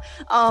all are.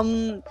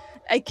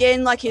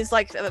 Again, like his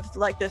like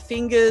the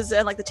fingers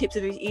and like the tips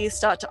of his ears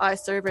start to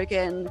ice over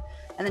again,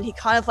 and then he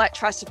kind of like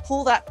tries to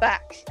pull that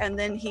back, and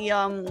then he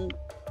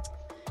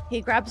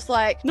grabs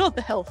like not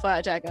the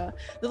Hellfire dagger,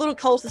 the little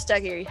cultist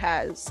dagger he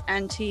has,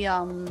 and he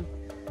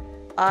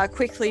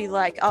quickly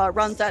like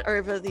runs that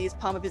over the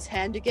palm of his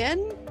hand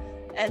again,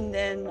 and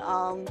then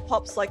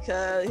pops like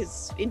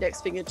his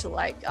index finger to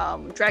like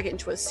drag it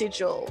into a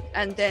sigil,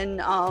 and then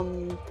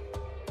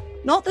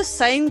not the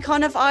same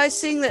kind of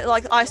icing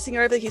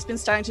over that he's been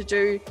starting to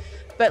do,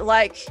 but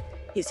like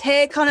his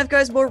hair kind of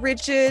goes more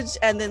rigid,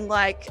 and then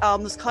like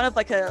there's kind of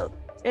like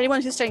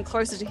anyone who's staying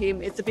closer to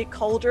him, it's a bit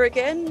colder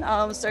again.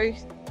 So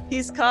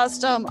he's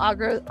cast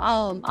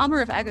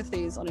Armor of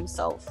Agathes on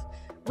himself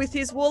with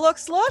his Warlock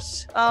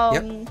slot.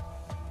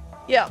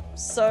 Yeah.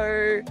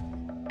 So,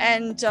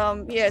 and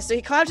so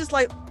he kind of just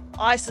like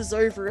ices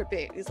over a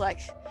bit. He's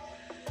like,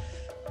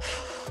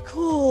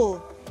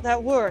 cool,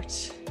 that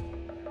worked.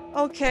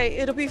 Okay,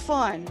 it'll be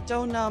fine.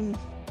 Don't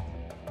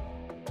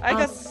I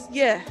guess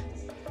yeah.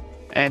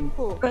 And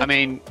cool. I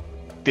mean,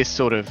 this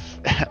sort of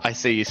I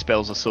see your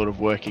spells are sort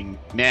of working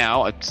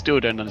now. I still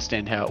don't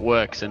understand how it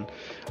works, and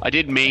I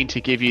did mean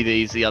to give you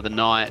these the other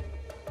night,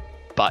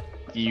 but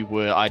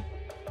I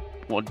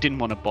didn't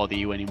want to bother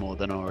you any more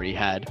than I already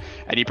had.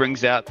 And he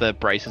brings out the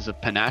braces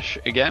of panache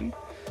again.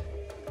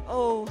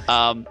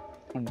 Oh.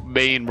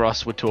 Me and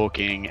Ross were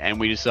talking, and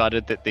we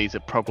decided that these are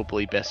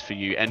probably best for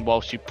you. And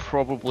whilst you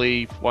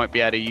probably won't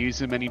be able to use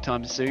them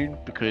anytime soon,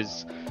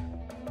 because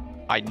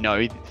I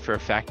know for a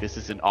fact this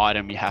is an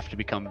item you have to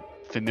become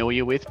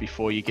familiar with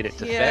before you get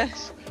its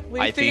effects.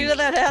 We figured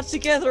that out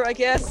together, I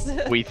guess.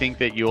 We think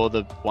that you're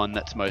the one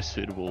that's most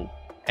suitable.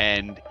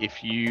 And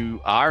if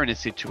you are in a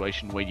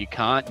situation where you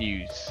can't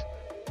use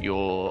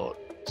your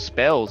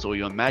spells or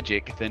your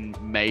magic, then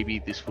maybe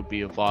this would be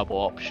a viable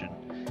option.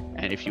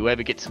 And if you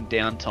ever get some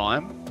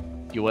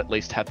downtime, you'll at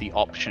least have the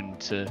option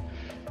to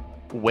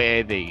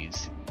wear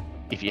these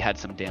if you had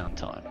some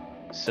downtime.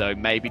 So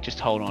maybe just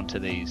hold on to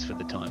these for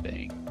the time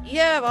being.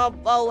 Yeah,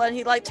 and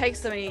he like takes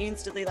them and he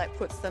instantly like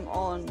puts them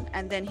on,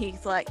 and then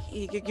he's like,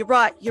 "You're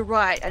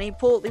right," and he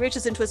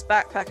reaches into his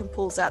backpack and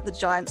pulls out the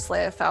giant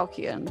Slayer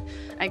Falchion,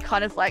 and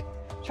kind of like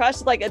tries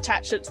to like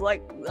attach it to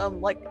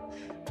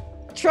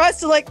tries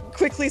to like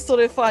quickly sort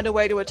of find a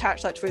way to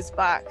attach that to his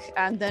back,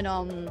 and then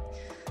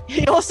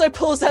he also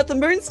pulls out the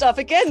moon staff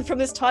again from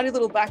this tiny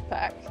little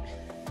backpack,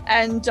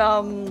 and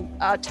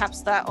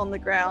taps that on the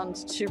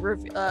ground to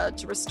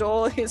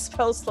restore his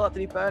spell slot that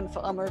he burned for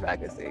Armor of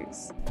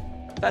Agathes.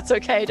 That's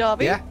okay,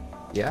 Darby?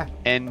 Yeah.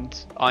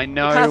 And I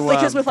know... It kind of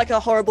flickers with like a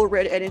horrible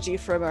red energy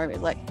for a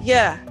moment. Like,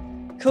 yeah,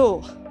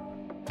 cool.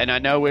 And I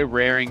know we're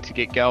raring to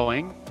get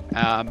going.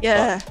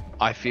 But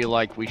I feel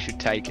like we should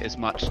take as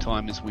much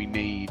time as we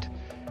need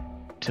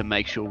to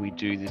make sure we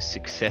do this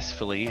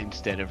successfully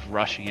instead of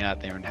rushing out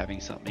there and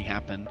having something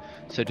happen.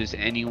 So does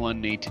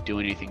anyone need to do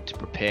anything to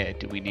prepare?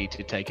 Do we need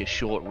to take a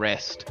short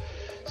rest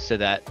so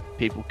that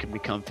people can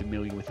become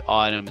familiar with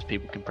items,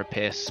 people can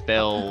prepare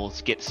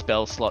spells, get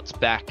spell slots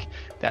back,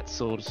 that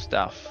sort of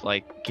stuff?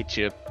 Like get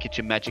your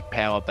magic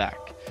power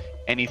back,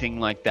 anything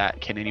like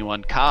that? Can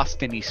anyone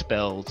cast any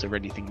spells or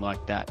anything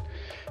like that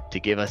to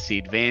give us the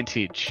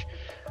advantage?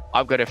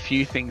 I've got a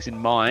few things in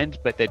mind,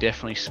 but they're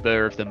definitely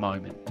spur of the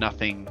moment,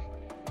 nothing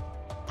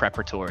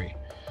preparatory.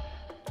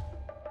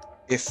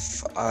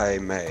 If I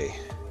may,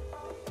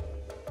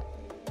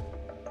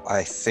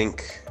 I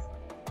think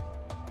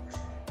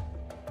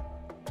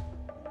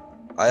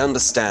I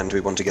understand we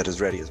want to get as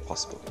ready as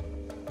possible,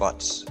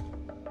 but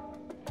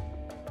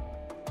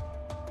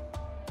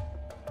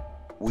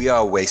we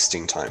are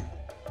wasting time,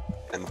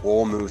 and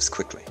war moves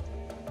quickly.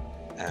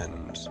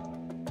 And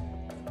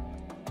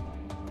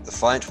the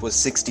fight was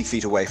 60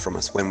 feet away from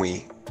us when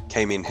we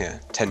came in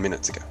here 10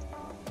 minutes ago.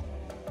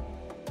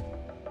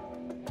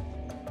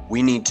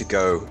 We need to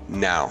go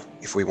now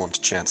if we want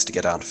a chance to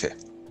get out of here.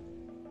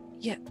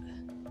 Yeah.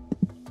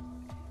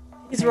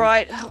 He's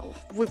right.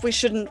 We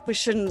shouldn't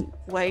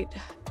wait.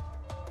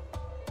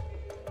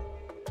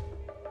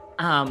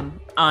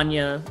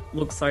 Anya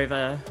looks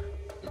over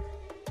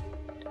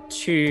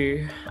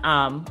to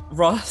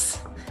Ross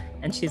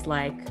and she's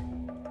like,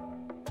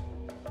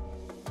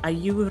 are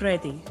you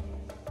ready?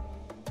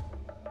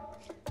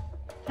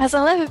 As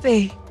I'll ever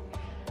be.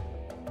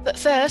 But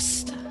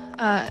first,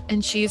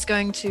 and she's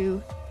going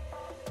to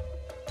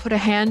put a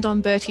hand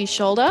on Bertie's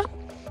shoulder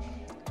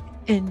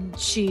and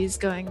she's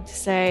going to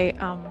say,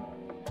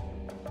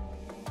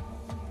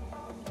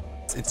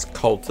 It's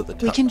cold to the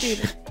touch. we can do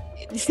this.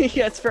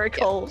 Yeah, it's very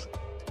cold.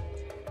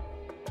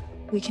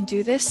 We can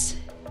do this.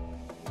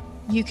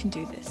 You can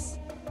do this.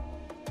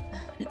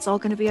 It's all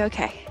going to be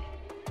okay.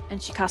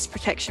 And she casts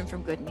protection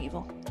from good and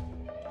evil.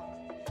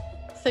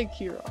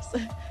 Thank you, Ross.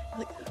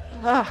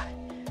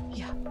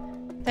 Yeah.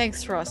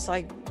 Thanks, Ross.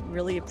 I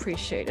really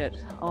appreciate it.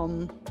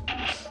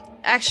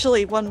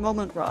 Actually, one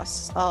moment,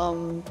 Ross.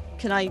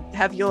 Can I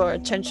have your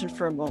attention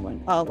for a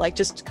moment?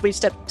 Can we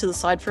step to the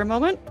side for a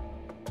moment?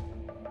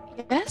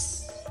 Yes?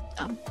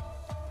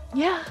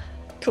 Yeah.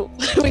 Cool.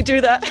 We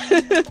do that.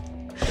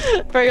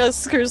 Barry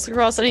screws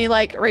across and he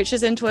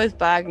reaches into his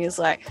bag and he's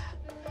like,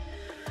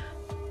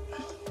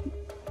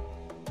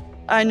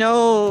 I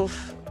know.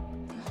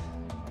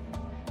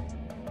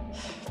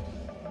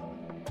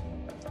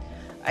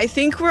 I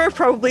think we're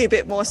probably a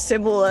bit more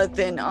similar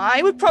than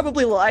I would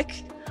probably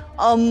like.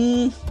 I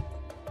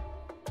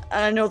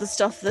know the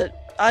stuff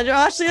that I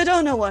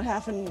don't know what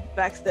happened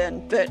back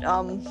then, but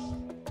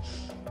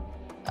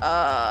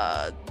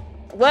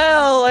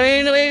well, I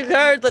mean, we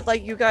heard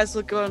that you guys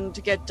were going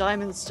to get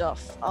diamond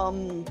stuff.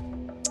 And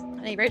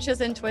he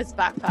reaches into his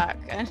backpack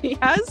and he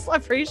has,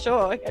 I'm pretty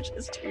sure, he has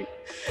just 2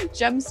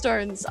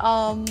 gemstones.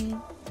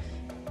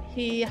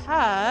 He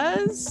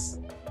has,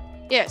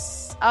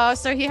 yes.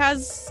 So he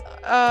has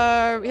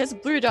a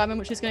blue diamond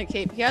which he's going to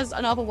keep. He has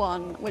another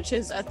one which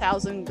is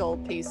 1,000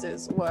 gold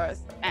pieces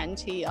worth, and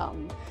he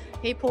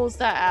pulls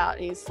that out.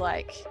 He's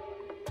like,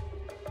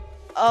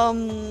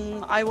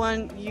 I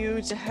want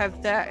you to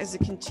have that as a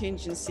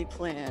contingency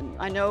plan.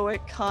 I know it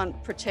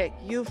can't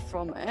protect you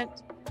from it.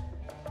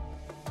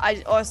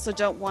 I also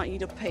don't want you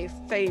to pay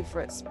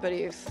favorites, but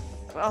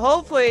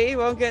hopefully you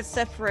won't get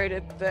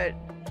separated, but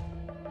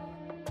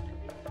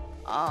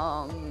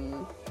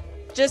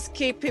just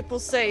keep people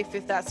safe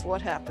if that's what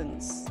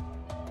happens.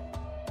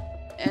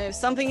 And if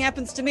something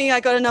happens to me, I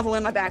got another one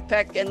in my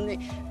backpack,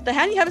 and the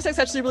hand you have is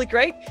actually really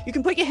great. You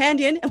can put your hand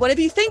in, and whatever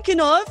you're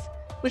thinking of,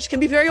 which can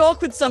be very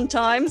awkward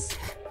sometimes,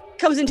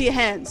 comes into your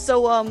hands.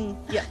 So,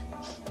 yeah,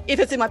 if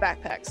it's in my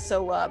backpack.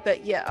 So,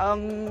 but yeah,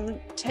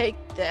 take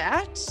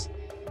that.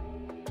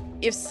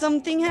 If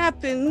something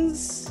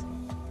happens,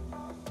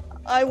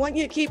 I want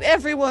you to keep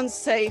everyone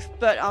safe,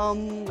 but,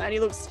 and he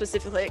looks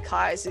specifically at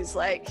Kai's, who's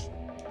like,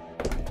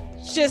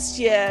 just,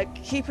 yeah,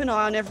 keep an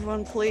eye on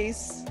everyone,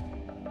 please.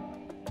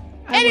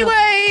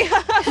 Anyway,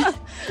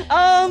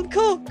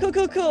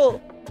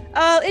 cool.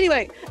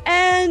 Anyway,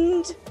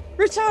 and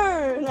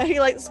return. He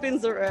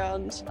spins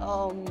around,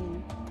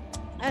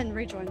 and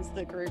rejoins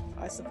the group,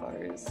 I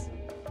suppose.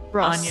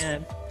 Ross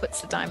Anya puts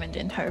the diamond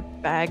in her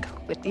bag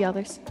with the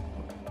others.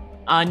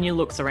 Anya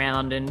looks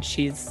around and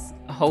she's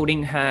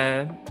holding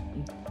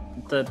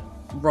the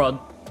rod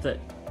that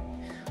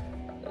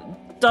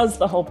does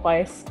the whole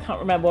place. Can't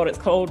remember what it's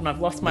called, and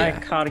I've lost my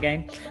card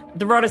again.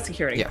 The rod of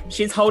security. Yeah.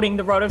 She's holding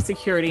the rod of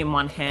security in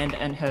one hand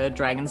and her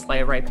dragon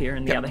slayer rapier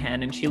in the other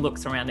hand, and she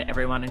looks around at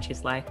everyone and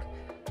she's like,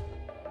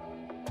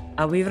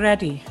 are we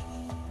ready?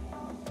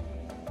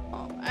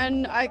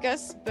 And I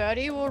guess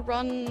Bertie will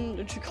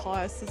run to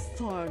Caius'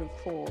 side, of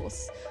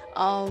course.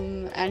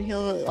 And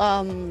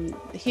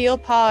he'll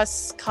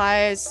pass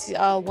Caius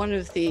one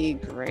of the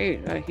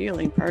great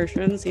healing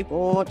potions he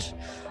bought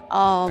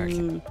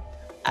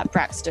at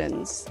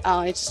Braxton's.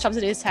 He just shoves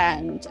it in his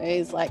hand.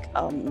 He's like,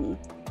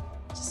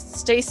 just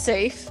stay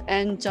safe,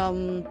 and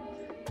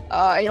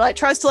he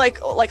tries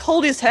to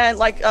hold his hand,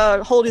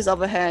 hold his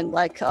other hand,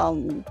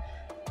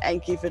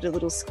 and give it a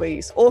little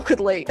squeeze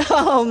awkwardly.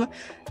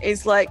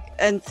 He's like,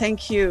 and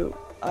thank you.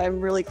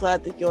 I'm really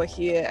glad that you're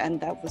here,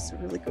 and that was a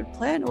really good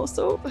plan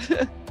also.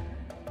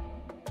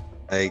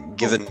 I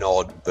give a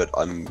nod, but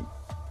I'm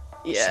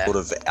Yeah. sort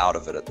of out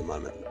of it at the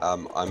moment.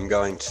 I'm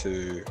going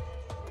to...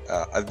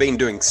 I've been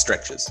doing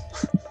stretches.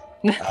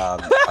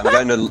 I'm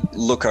going to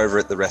look over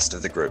at the rest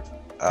of the group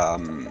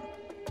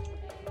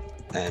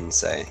and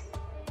say,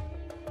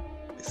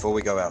 before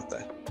we go out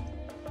there,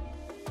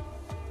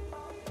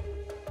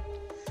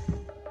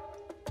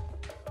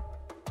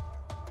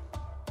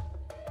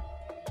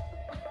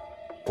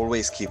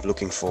 always keep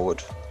looking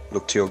forward.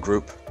 Look to your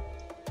group.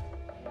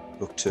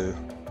 Look to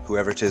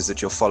whoever it is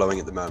that you're following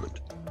at the moment.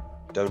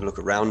 Don't look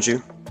around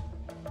you.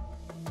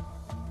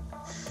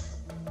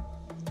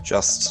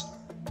 Just...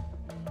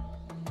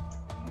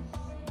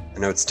 I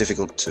know it's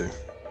difficult to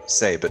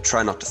say, but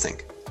try not to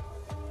think.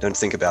 Don't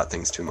think about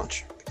things too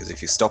much, because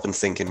if you stop and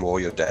think in war,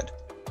 you're dead.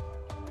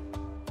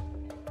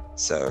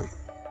 So,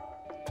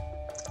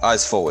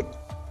 eyes forward.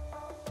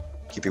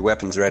 Keep your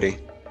weapons ready.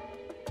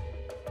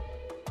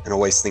 And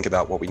always think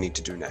about what we need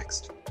to do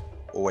next.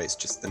 Always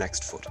just the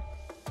next foot.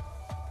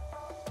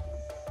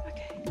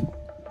 Okay.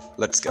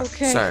 Let's go.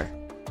 Okay. So,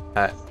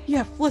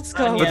 Yeah, let's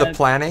go. for Yeah. the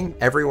planning,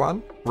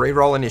 everyone,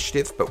 re-roll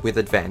initiative, but with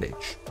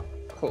advantage.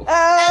 Cool.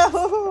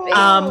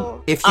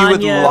 Oh. If you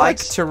would Anya- like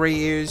to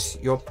reuse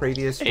your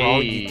previous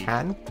roll, you Hey.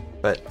 can,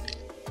 but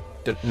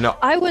not.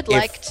 I would If-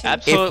 like to.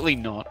 Absolutely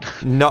not.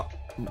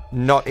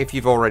 Not if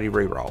you've already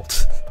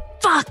re-rolled.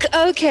 Fuck.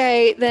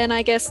 Okay, then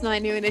I guess my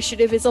new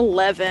initiative is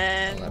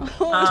 11.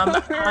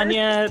 Oh, no.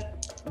 Anya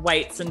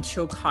waits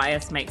until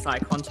Caius makes eye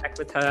contact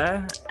with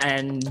her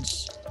and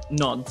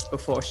nods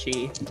before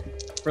she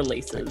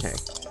releases. Okay.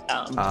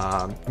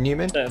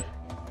 Newman, the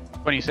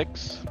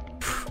 26.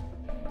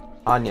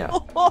 Anya.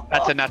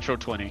 That's a natural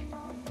 20,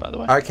 by the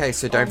way. Okay,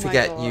 so don't Oh my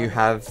forget God. you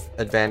have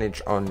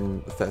advantage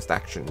on the first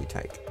action you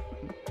take.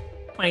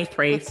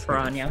 23 for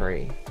Anya.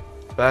 3.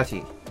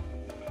 Bertie,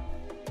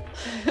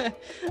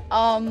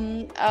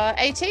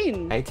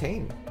 18.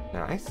 18.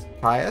 Nice.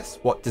 Caius,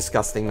 what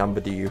disgusting number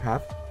do you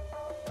have?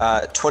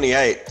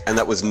 28, and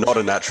that was not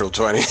a natural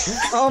 20.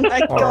 Oh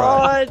my All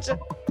god.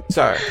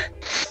 So,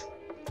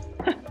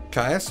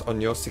 Caius,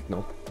 on your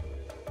signal.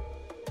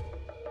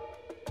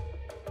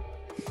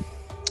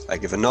 I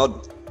give a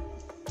nod.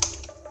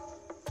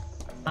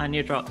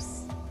 Anya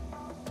drops.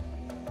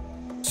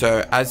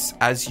 So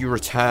as you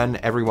return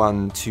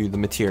everyone to the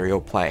material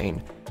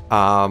plane,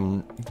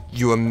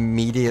 you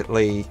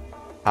immediately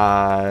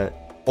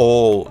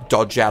all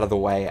dodge out of the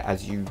way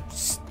as you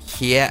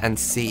hear and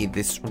see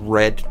this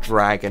red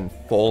dragon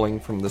falling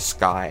from the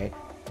sky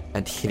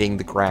and hitting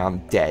the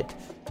ground dead.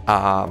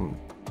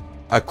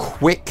 A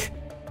quick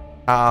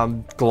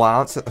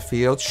glance at the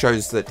field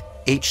shows that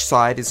each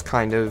side is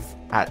kind of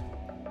at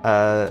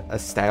a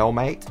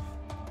stalemate.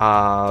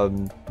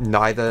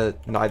 Neither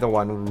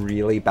one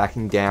really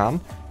backing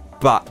down,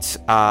 but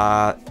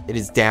it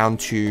is down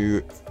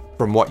to,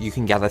 from what you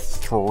can gather,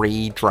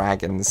 3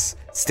 dragons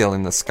still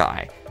in the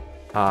sky.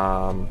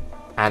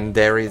 And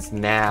there is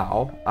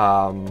now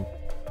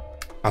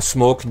a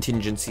small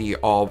contingency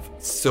of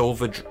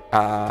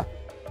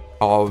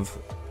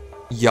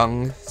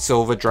young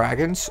silver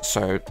dragons,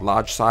 so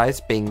large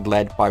size, being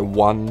led by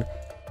one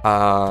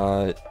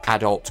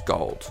adult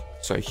gold,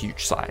 so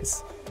huge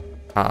size,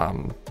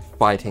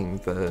 fighting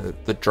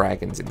the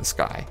dragons in the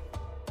sky.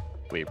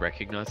 We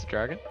recognize the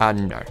dragon?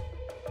 No.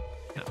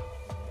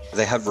 Do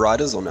they have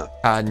riders or no?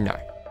 No.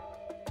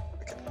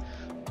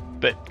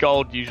 But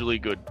gold usually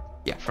good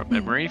Yeah. from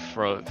memory,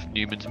 from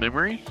Newman's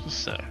memory,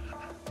 so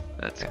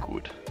that's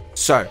good.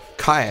 So,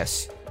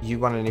 Caius, you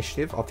won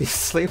initiative,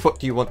 obviously. What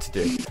do you want to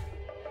do?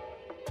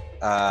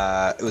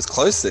 It was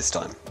close this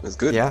time. It was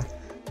good. Yeah.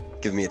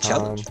 Give me a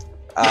challenge.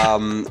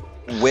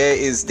 Where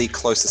is the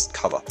closest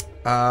cover?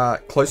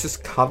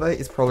 Closest cover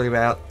is probably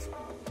about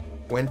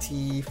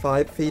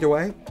 25 feet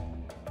away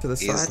to the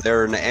Is side.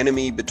 there an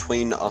enemy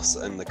between us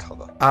and the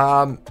cover?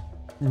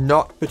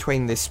 Not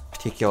between this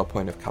particular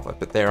point of cover,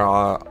 but there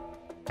are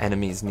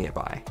enemies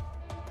nearby.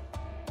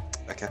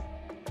 Okay,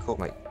 cool.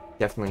 Like,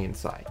 definitely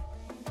inside.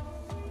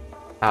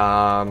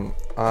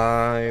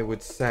 I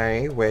would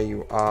say where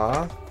you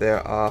are, there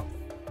are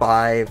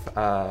 5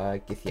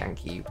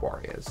 Githyanki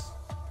warriors.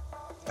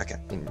 Okay.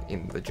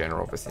 In the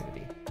general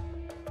vicinity.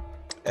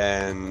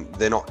 And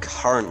they're not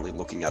currently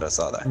looking at us,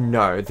 are they?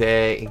 No,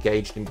 they're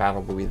engaged in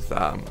battle with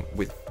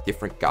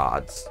different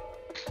guards,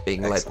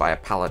 being led Excellent. by a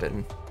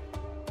paladin.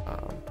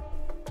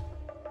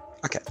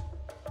 Okay.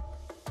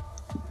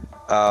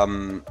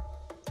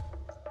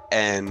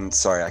 And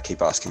sorry, I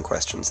keep asking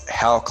questions.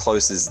 How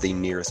close is the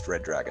nearest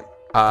red dragon?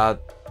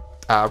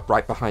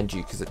 Right behind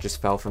you, because it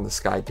just fell from the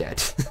sky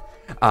dead.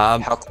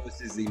 How close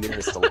is the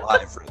nearest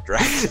alive red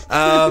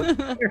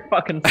dragon? You're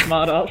fucking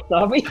smart ass,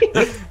 Darby.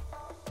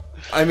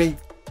 I mean,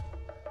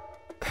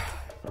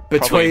 Probably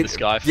between in the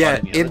sky yeah,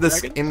 fighting the in other the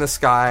dragons? in the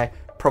sky,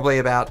 probably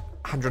about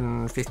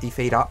 150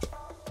 feet up,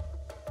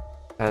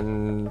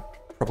 and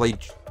probably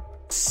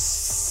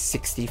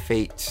 60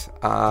 feet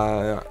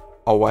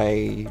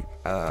away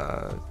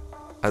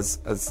as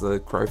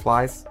the crow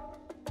flies.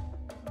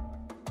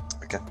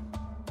 Okay.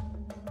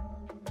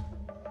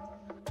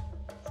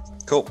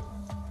 Cool.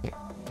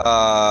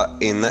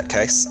 In that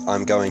case,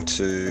 I'm going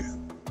to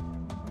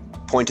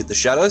point at the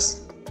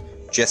shadows,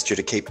 gesture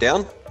to keep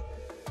down,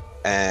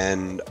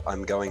 and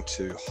I'm going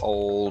to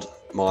hold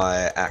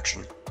my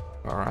action,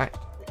 All right.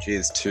 which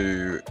is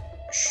to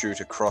shoot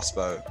a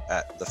crossbow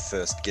at the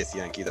first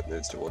Githyanki that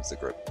moves towards the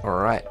group. All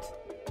right.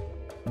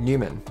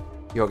 Newman,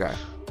 your go.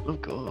 Oh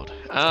god.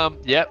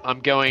 Yep, I'm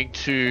going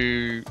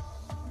to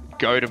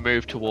go to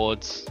move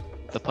towards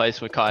the place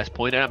where Caius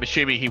pointed. I'm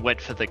assuming he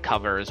went for the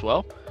cover as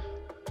well.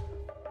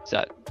 Is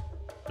that?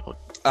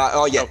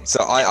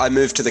 So I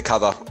moved to the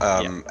cover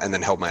and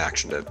then held my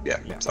action to.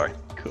 Sorry.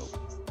 Cool.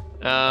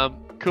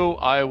 Cool.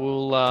 I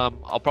will.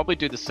 I'll probably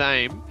do the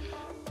same.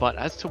 But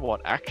as to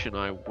what action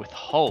I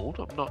withhold,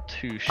 I'm not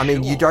too sure. I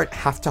mean, you don't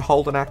have to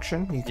hold an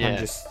action. You can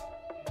just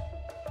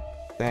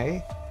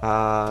stay.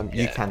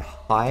 You can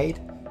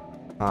hide.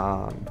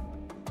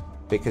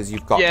 Because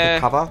you've got the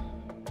cover.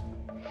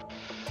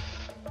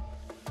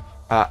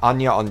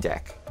 Anya on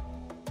deck.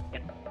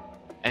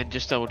 And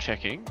just double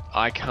checking,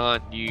 I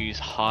can't use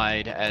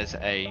hide as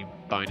a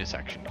bonus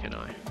action, can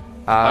I?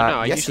 No,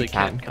 I yes, usually you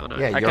can. can't I?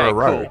 Yeah, you're a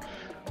rogue. Cool.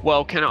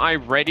 Well, can I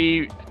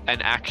ready an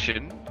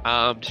action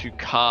to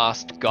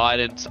cast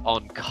guidance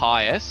on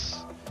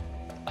Caius?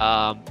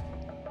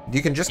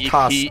 You can just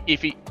cast.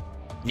 If he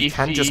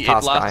just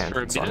cast guidance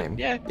for a on minute. him.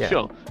 Yeah,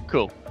 sure,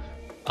 cool.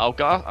 I'll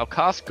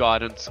cast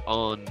guidance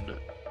on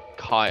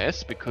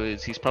Caius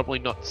because he's probably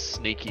not the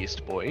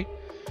sneakiest boy.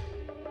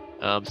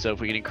 So if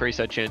we can increase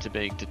our chance of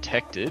being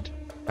detected,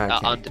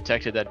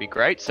 undetected, that'd be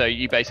great. So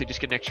you basically just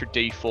get an extra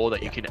D4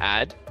 that you can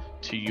add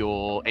to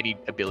your any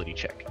ability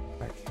check.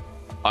 Okay.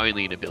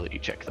 Only an ability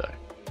check though.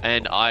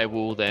 And I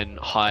will then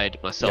hide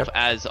myself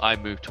as I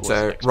move towards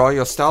the next roll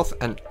your stealth,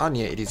 and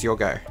Anya, it is your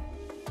go.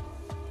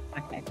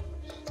 Okay.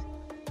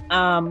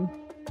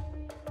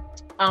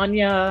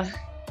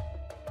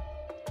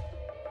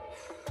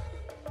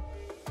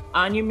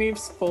 Anya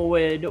moves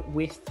forward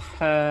with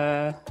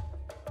her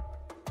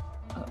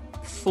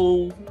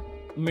full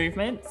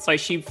movement. So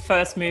she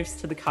first moves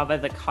to the cover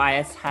that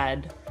Caius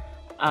had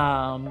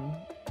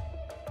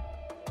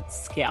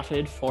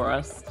scouted for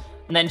us.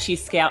 And then she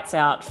scouts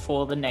out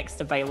for the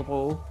next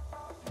available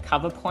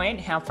cover point.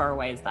 How far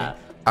away is that?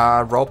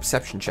 Roll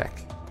perception check.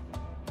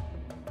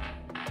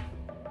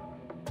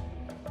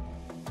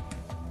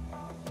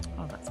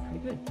 Oh, that's pretty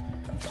good.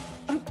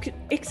 Oh,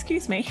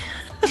 excuse me.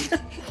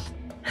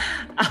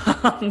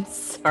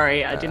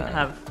 Sorry, I didn't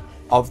have...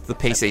 Of the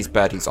PC's,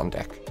 Birdie's on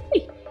deck.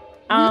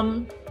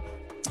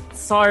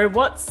 So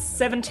what's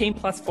 17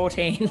 plus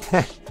 14?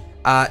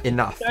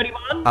 Enough.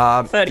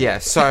 31? 30. Yeah,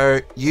 so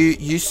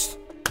you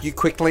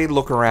quickly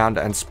look around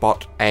and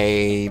spot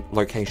a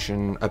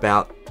location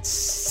about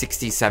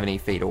 60, 70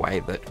 feet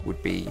away that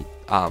would be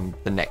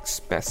the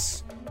next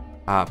best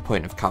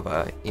point of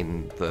cover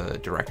in the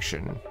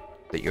direction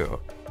that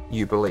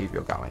you believe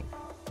you're going.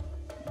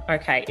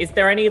 Okay, is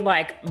there any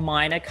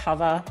minor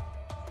cover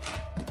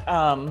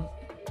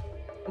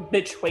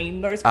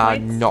between those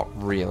points? Not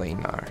really,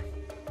 no.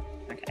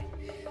 Okay.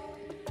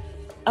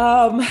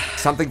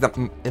 Something that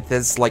if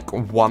there's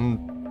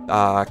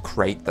one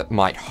crate that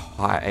might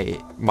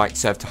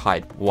serve to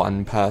hide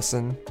one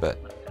person, but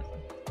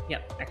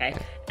Yep. Okay.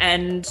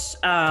 And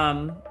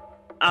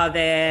are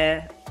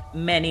there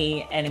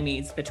many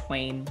enemies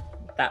between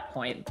that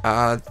point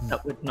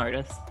that would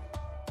notice?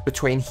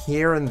 Between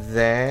here and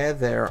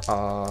there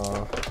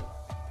are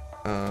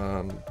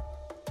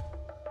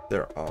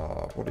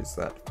what is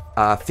that?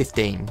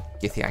 15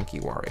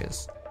 Githyanki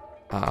warriors.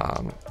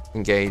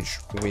 Engage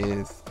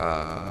with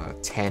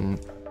 10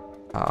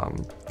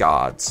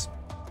 guards.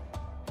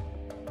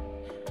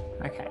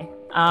 Okay.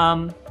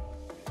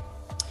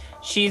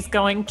 She's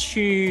going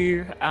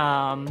to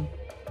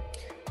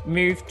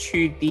move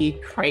to the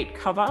crate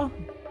cover.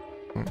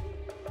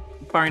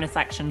 Bonus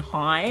action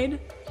hide.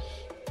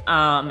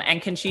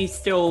 And can she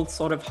still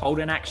sort of hold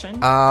an action?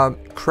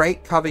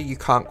 Crate cover you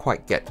can't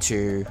quite get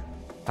to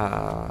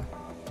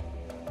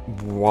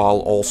while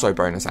also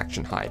bonus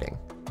action hiding.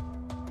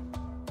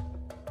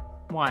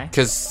 Why?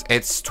 Because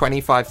it's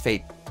 25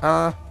 feet.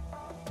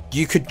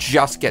 You could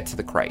just get to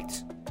the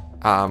crate.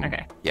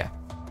 Okay. Yeah.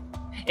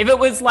 If it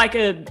was like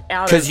a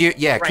out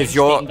because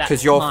you're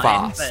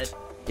fast. But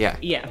yeah.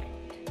 Yeah.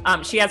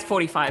 She has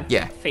 45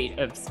 feet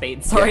of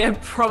speed. Sorry, I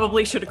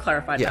probably should have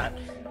clarified that.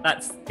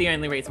 That's the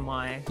only reason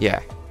why.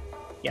 Yeah.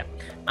 Yeah.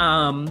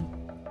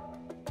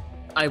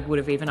 I would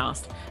have even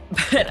asked.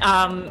 But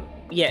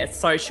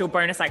so she'll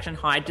bonus action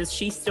hide. Does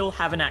she still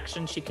have an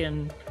action she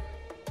can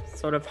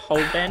sort of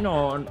hold then,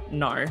 or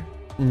no?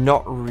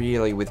 Not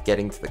really with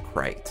getting to the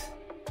crate.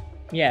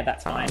 Yeah,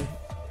 that's fine.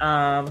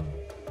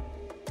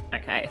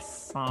 Okay,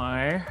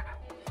 so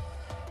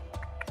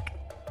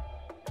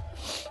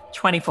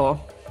 24.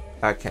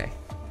 Okay,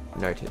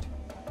 noted.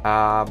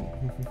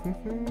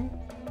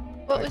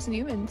 What was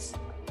Newman's?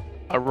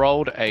 I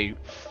rolled a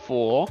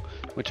 4,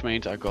 which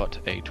means I got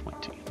a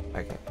 20.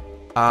 Okay.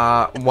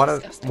 One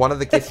of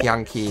the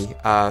Githyanki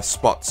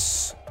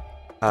spots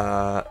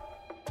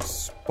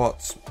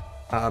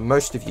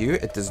most of you.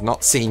 It does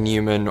not see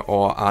Newman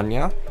or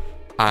Anya,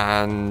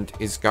 and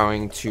is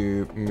going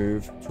to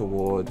move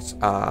towards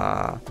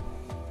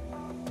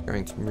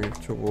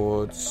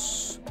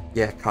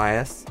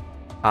Caius.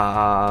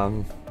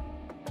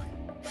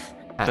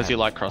 Does he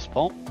like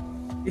crossbow?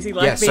 Is he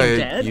like being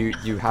dead?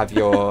 you have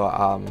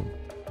your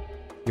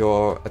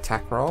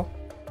attack roll.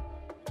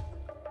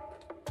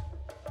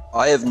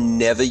 I have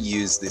never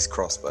used this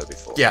crossbow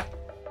before. Yeah.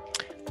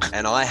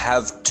 And I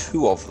have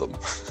 2 of them.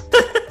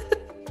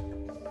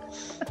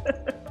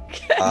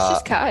 It's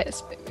just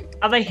Caius, baby.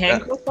 Are they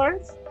hand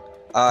crossbows?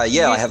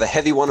 Yeah, I have a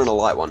heavy one and a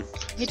light one.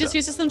 He just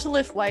uses them to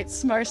lift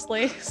weights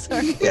mostly. So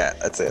Yeah,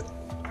 that's it.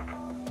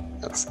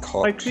 That's So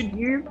cocked. could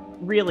you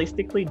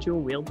realistically dual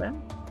wield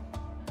them?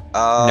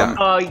 No.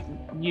 Oh,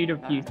 you'd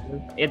have used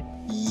it.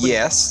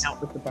 Yes,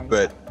 Out with the bonus.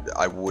 but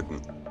I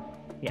wouldn't.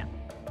 Yeah.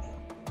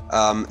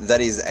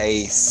 That is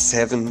a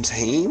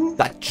 17.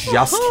 That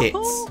just hits.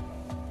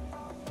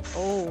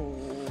 Oh.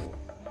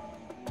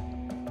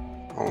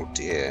 Oh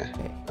dear.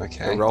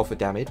 Okay. Roll for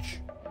damage.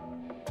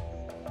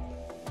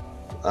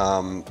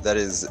 That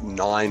is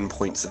 9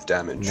 points of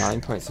damage. 9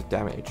 points of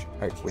damage.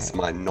 Okay. With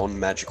my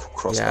non-magical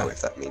crossbow, Yeah.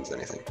 if that means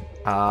anything.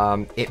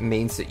 It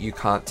means that you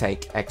can't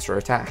take extra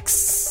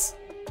attacks.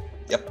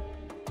 Yep.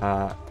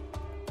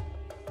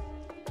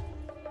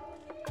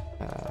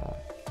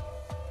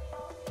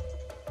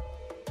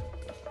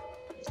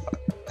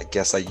 I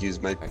guess I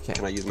use my. Okay.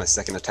 Can I use my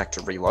second attack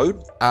to reload?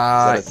 Is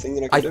that a thing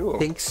that I I can do? or-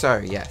 think so.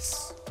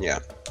 Yes. Yeah.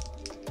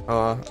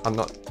 I'm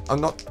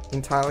not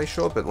entirely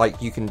sure, but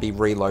like you can be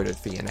reloaded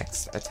for your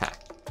next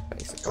attack,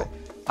 basically.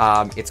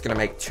 It's gonna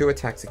make 2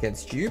 attacks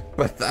against you,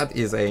 but that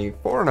is a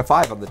 4 and a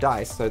 5 on the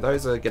dice, so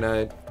those are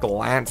gonna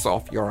glance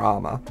off your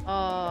armor.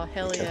 Oh,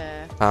 hell Okay.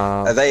 yeah.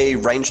 Are they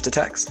ranged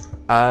attacks,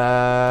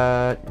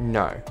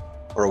 No.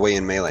 or are we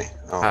in melee?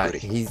 Oh, goody.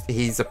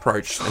 He's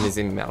approached and is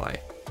in melee.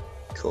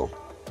 Cool.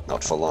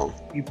 Not for long.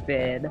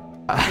 Stupid.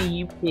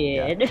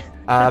 Stupid.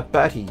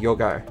 Bertie, your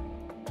go.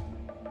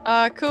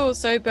 Cool.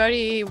 So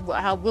Bertie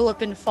will have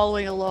been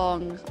following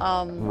along.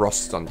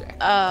 Ross on deck.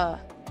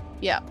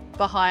 Yeah,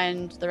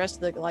 behind the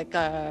rest of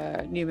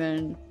the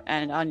Newman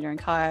and Anya and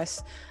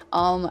Caius.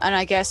 And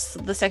I guess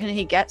the second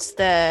he gets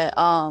there,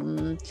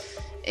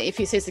 if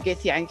he sees the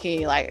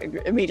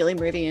Githyanki immediately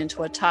moving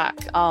into attack,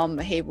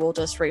 he will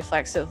just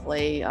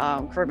reflexively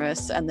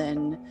grimace and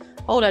then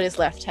hold out his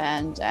left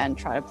hand and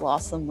try to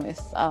blast them with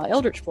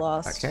Eldritch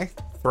Blast. Okay.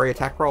 3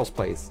 attack rolls,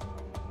 please.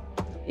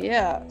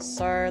 Yeah,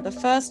 so the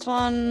first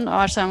one,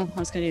 actually, I'm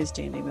just going to use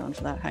D&D one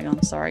for that. Hang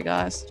on, sorry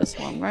guys, just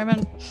one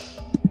moment.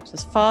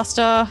 Just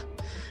faster.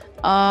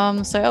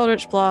 So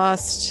Eldritch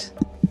Blast.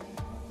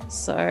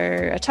 So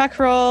attack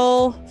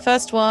roll.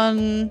 First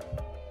one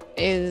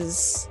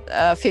is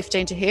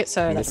 15 to hit,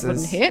 so that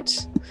wouldn't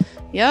hit.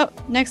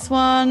 Yep. Next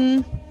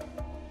one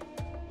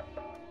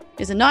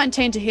is a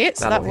 19 to hit,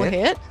 so that will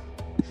hit.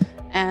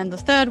 And the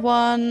third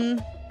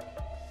one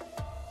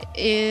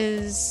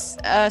is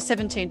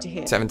 17 to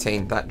hit.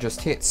 17, that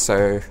just hits,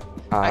 so...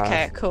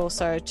 Okay, cool.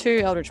 So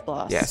 2 Eldritch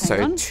Blasts. Yeah, so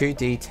Hang on.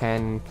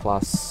 2d10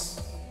 plus...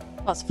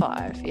 Plus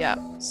 5, yeah.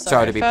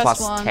 So it'd be first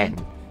plus one,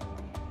 10.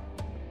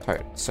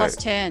 So, Plus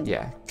 10.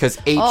 Yeah, because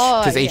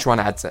each one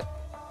adds it.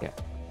 Yeah.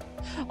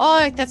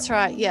 Oh, that's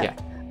right, yeah.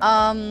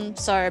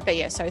 So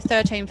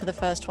 13 for the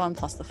first one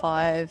plus the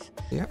 5.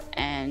 Yeah.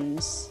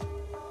 And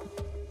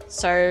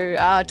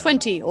so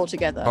 20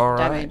 altogether All right.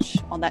 damage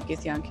on that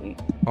Githyanki.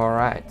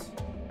 Alright.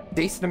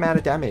 Decent amount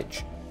of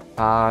damage.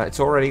 It's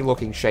already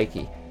looking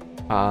shaky.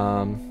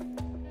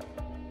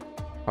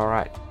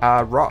 Alright.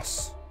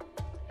 Ross.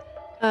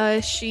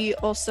 She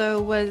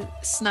also was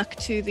snuck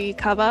to the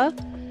cover,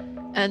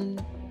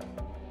 and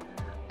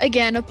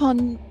again,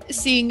 upon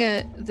seeing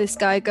this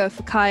guy go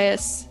for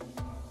Caius,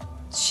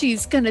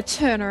 she's gonna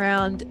turn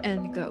around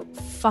and go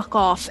fuck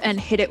off and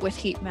hit it with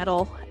heat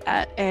metal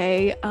at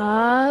a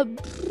I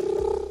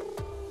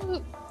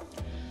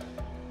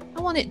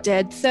want it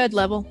dead. 3rd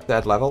level.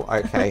 3rd level?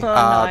 Okay.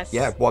 Nice.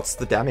 Yeah, what's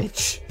the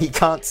damage? He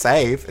can't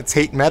save. It's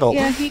heat metal.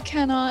 Yeah, he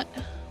cannot.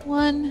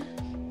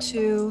 1,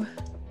 2,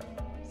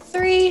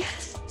 3.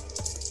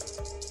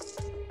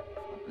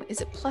 Is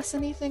it plus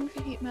anything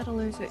for heat metal,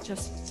 or is it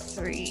just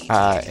 3?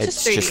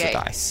 It's just the 3d8.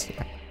 dice.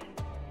 Yeah.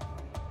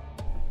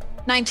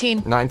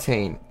 19.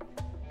 19.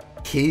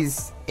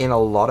 He's in a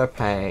lot of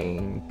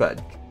pain,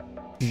 but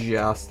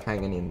just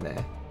hanging in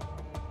there.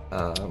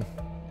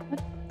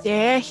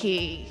 Dare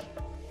he?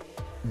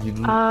 You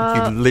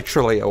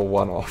literally are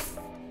one off.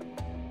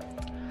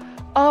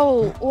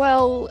 Oh,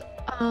 well,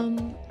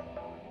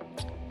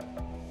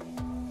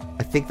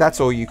 I think that's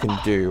all you can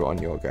do on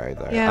your go,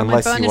 though. yeah,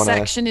 Unless my you bonus want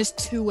to. action is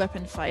 2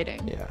 weapon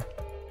fighting. Yeah.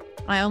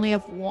 I only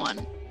have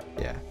 1.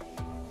 Yeah.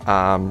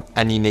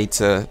 And you need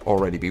to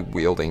already be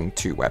wielding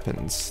 2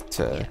 weapons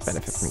to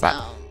benefit from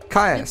that.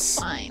 Caius, it's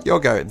fine.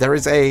 your go. There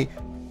is a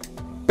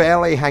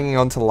barely hanging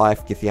on to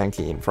life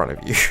Githyanki in front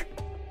of you.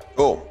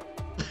 Cool.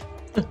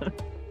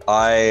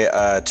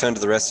 I turn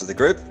to the rest of the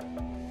group.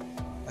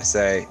 I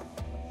say,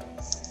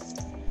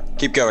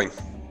 keep going.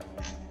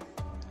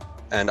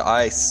 And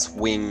I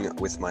swing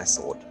with my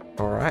sword.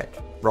 Alright.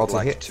 Roll to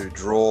like hit. to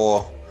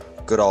draw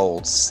good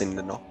old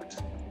Cinder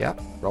Noct. Yep.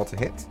 Roll to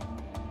hit.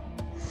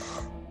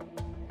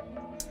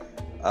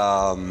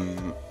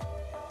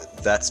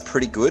 That's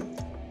pretty good.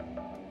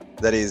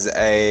 That is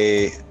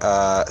a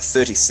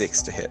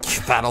 36 to hit.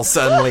 That'll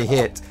certainly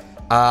hit.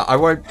 I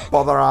won't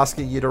bother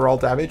asking you to roll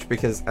damage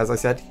because, as I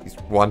said, he's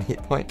 1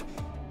 hit point.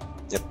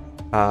 Yep.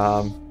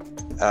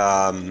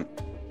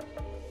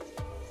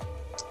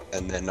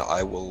 And then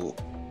I will...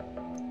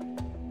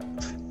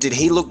 Did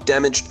he look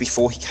damaged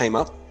before he came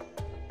up?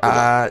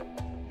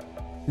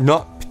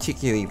 Not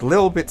particularly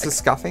little bits of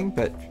scuffing,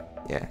 but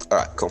yeah. All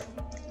right, cool.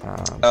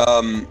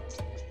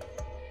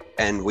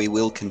 And we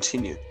will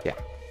continue. Yeah.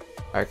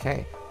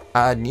 Okay.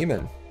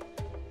 Newman.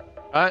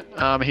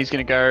 Alright, he's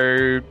gonna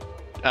go.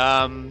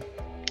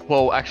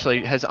 Well,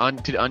 actually,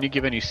 did Anya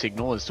give any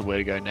signal as to where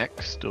to go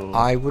next? Or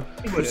I would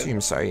presume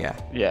so. Yeah.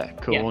 yeah,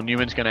 cool. Yeah. Well,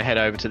 Newman's gonna head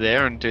over to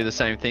there and do the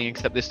same thing,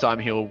 except this time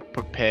he'll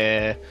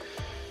prepare.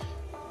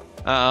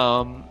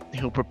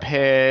 He'll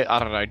prepare. I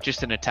don't know,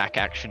 just an attack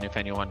action if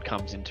anyone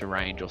comes into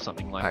range or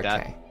something like Okay.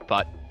 that.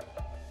 But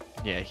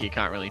yeah, he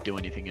can't really do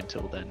anything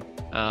until then.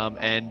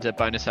 And a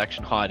bonus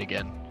action hide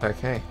again.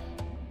 Okay.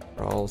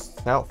 Roll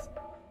stealth.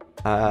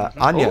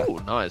 Anya. Oh,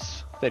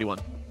 nice. 31.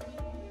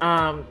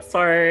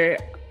 So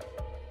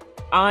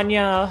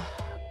Anya,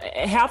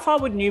 how far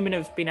would Newman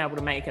have been able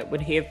to make it?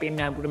 Would he have been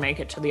able to make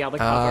it to the other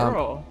cover,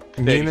 or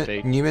 30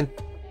 feet. Newman.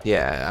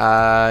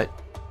 Yeah.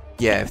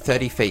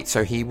 30 feet.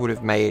 So he would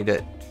have made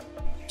it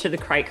to the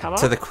crate cover?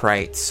 to the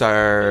crate.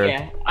 So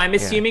Yeah, I'm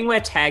assuming we're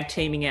tag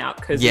teaming out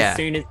because Yeah. as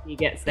soon as he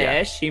gets there,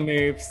 Yeah. she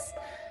moves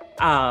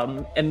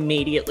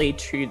immediately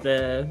to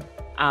the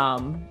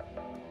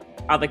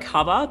other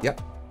cover.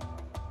 Yep.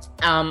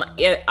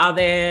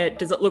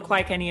 Does it look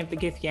like any of the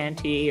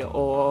Githyanti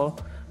or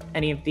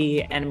any of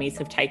the enemies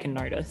have taken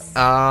notice?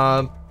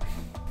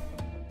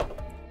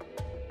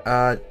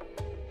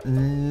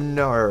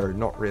 No,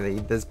 not really.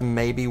 There's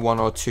maybe one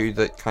or two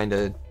that kind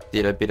of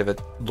did a bit of a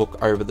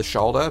look over the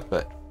shoulder,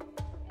 but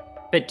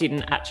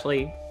didn't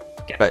actually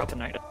get But- proper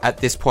notice. at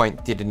this point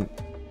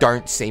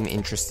don't seem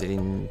interested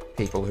in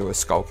people who are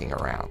skulking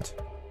around,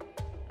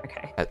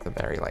 Okay. at the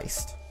very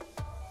least.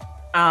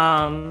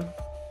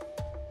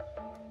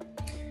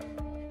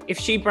 If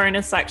she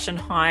bonus action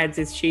hides,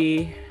 is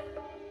she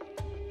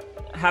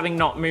having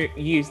not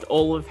used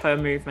all of her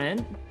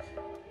movement?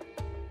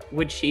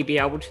 Would she be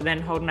able to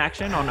then hold an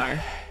action or no?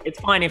 It's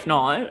fine if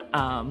not.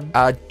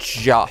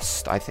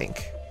 Just, I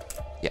think.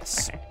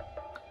 Yes. Okay.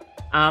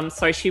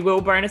 So she will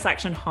bonus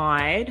action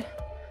hide.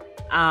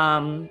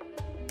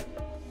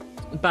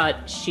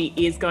 But she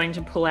is going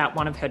to pull out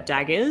one of her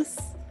daggers.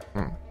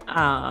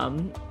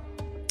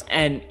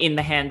 And in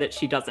the hand that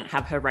she doesn't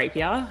have her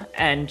rapier,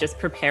 and just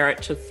prepare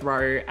it to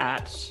throw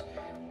at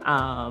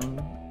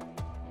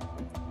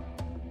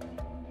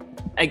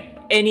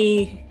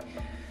any.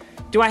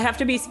 Do I have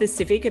to be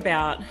specific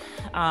about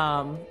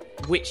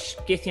which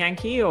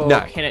Githyanki, or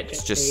No, can it it's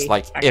just just be,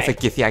 like if a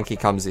okay. Githyanki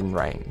comes in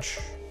range.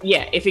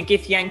 Yeah, if a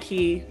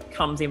Githyanki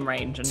comes in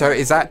range. And So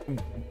is that,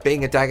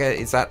 being a dagger,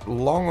 is that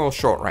long or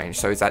short range?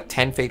 So is that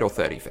 10 feet or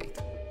 30 feet?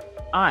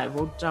 I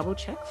will double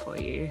check for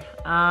you.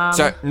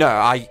 So no,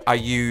 are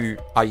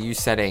you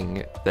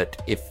setting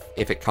that if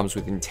it comes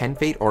within 10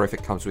 feet or if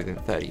it comes within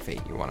 30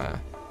 feet, you want to?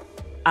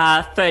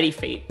 30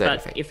 feet, 30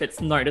 but feet. if it's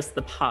noticed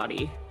the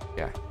party.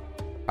 Yeah.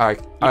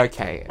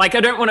 Okay. Like, I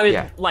don't want to,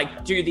 Yeah.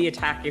 do the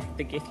attack if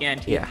the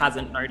Githyanti Yeah.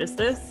 hasn't noticed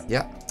this.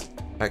 Yeah.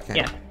 Okay.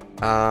 Yeah.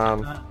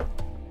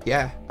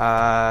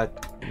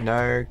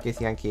 No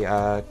Githyanki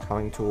are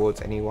coming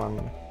towards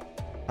anyone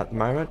at the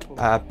moment.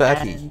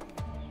 Bertie. And-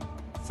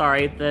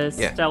 sorry, the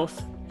Yeah.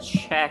 stealth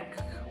check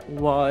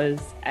was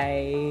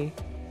a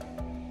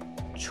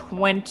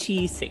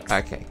 26.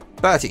 Okay.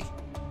 Bertie.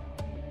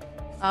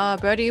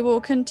 Birdie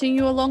will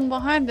continue along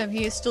behind them.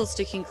 He is still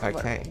sticking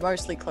Okay.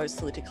 mostly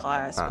closely to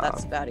Caius, but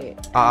that's about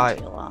it. I-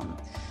 And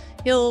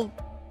he'll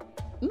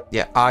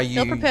Yeah. Are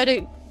you? prepare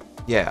to.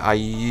 Yeah. Are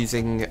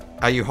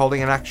you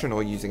holding an action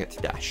or using it to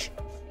dash?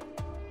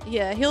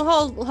 Yeah, he'll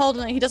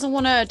hold. He doesn't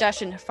want to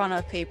dash in front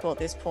of people at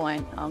this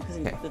point, because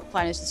Okay. the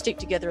plan is to stick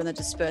together and then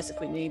disperse if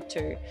we need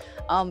to.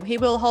 He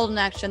will hold an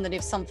action that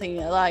if something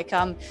like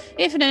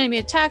if an enemy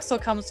attacks or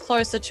comes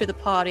closer to the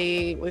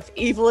party with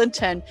evil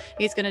intent,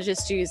 he's going to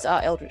just use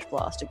Eldritch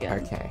Blast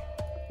again. Okay.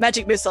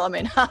 Magic missile. I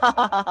mean,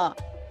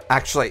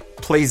 Actually,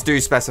 please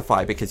do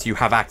specify because you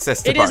have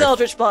access to it both. is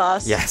Eldritch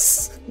Blast.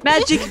 Yes.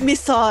 Magic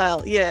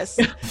missile. Yes.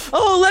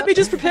 Oh, let me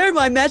just prepare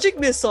my magic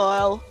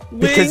missile.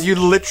 Because Wink. you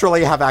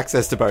literally have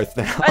access to both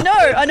now.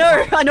 I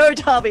know,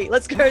 Darby.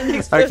 Let's go to the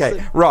next person.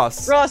 Okay,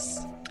 Ross.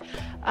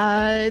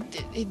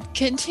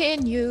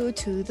 Continue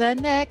to the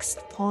next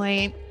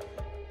point.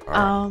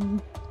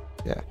 Alright.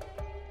 Yeah.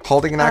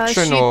 Holding an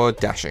action she- or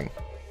dashing?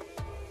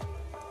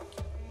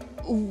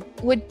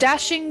 Would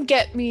dashing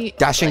get me?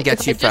 Dashing like,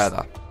 gets if you I just-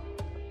 further.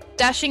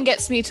 Dashing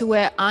gets me to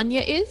where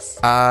Anya is.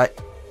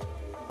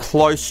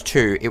 Close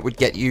to. It would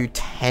get you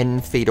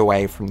 10 feet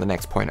away from the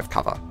next point of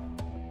cover.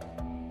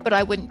 But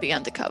I wouldn't be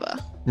undercover.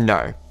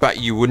 No, but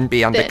you wouldn't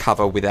be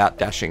undercover without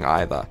dashing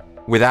either.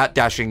 Without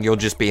dashing, you'll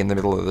just be in the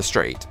middle of the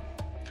street.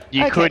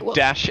 You Okay, could well-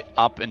 dash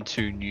up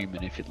into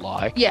Newman if you'd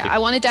like. Yeah, I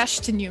want to dash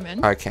to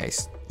Newman. Okay,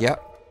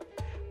 yep.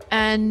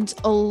 And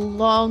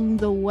along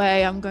the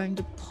way, I'm going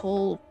to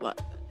pull.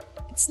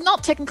 It's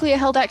not technically a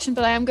held action,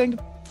 but I am going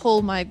to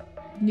pull my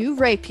new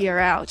rapier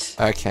out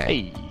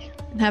Okay.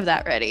 and have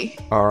that ready.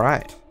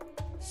 Alright.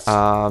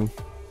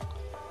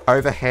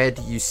 Overhead,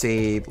 you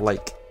see,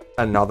 like,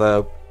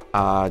 another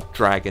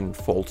dragon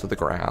fall to the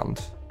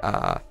ground.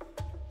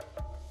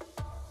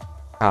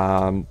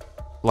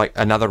 like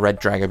another red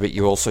dragon, but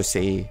you also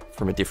see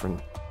from a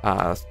different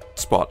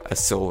spot a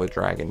silver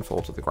dragon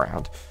fall to the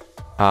ground.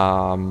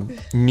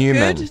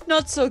 Newman. Good,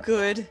 not so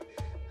good.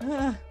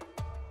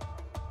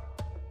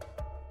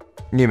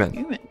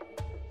 Newman.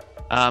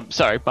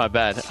 Sorry, my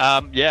bad.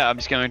 Yeah, I'm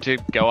just going to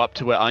go up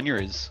to where Anya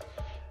is,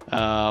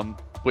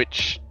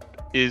 which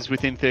is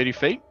within 30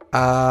 feet.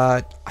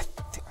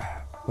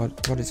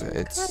 What is it?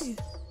 It's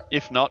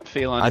if not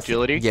feline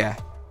agility. Yeah,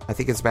 I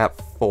think it's about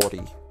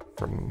 40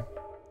 from.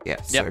 Yeah.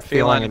 So Yep,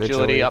 feline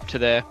agility up to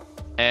there,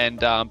 and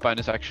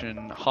bonus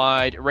action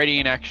hide,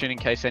 ready in action in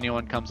case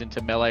anyone comes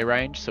into melee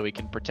range, so he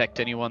can protect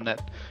anyone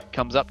that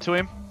comes up to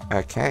him.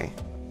 Okay.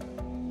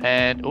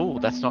 And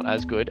that's not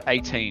as good.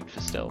 18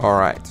 for stealth. All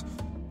right.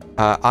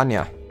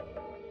 Anya.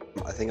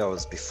 I think I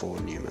was before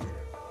Newman.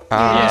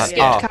 Caius.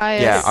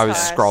 Yeah, I was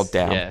scrolled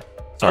down. Yeah.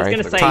 Sorry. I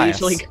was going to say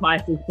Caius. usually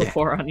Caius is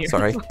before Anya.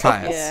 Sorry,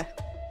 Caius.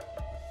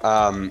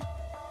 Yeah.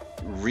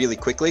 Really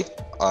quickly,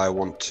 I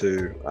want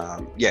to,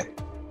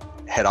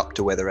 head up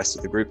to where the rest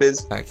of the group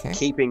is. Okay.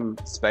 Keeping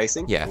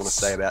spacing. Yes. I want to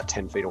stay about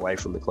 10 feet away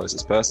from the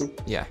closest person.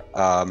 Yeah.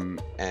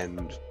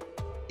 And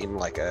in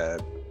like a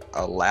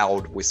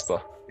loud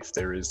whisper, if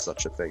there is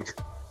such a thing.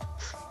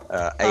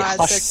 A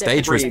hush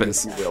stage scream,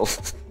 whispers. if you will.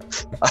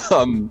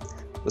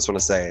 Just want to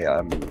say,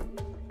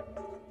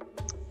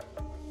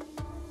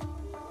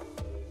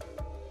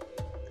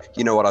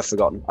 you know what I've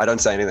forgotten? I don't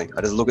say anything.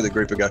 I just look at the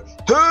group and go,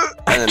 "Huh!"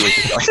 And then we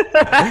keep going.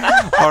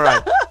 All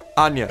right,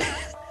 Anya.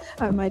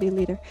 Our mighty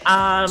leader.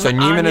 So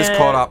Newman Anya... has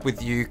caught up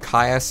with you.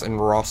 Caius and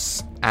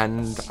Ross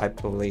and I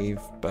believe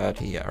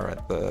Bertie are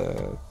at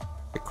the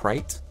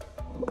crate.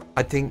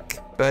 I think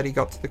Bertie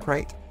got to the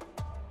crate.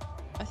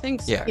 I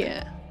think so.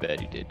 Yeah.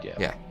 Bertie did, yeah.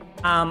 Yeah.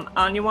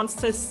 Anya wants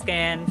to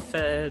scan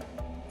for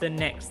the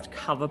next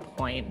cover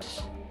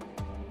point.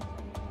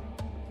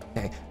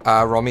 Okay.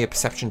 Roll me a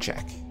perception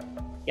check.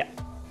 Yeah.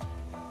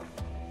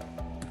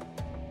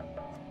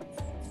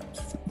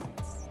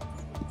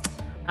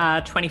 Uh,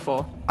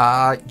 24.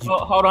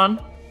 Hold on.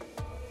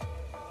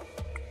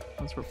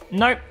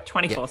 Nope,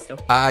 24 still.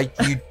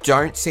 You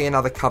don't see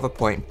another cover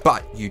point,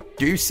 but you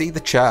do see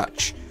the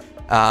church.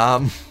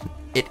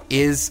 It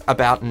is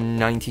about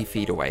 90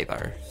 feet away,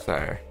 though,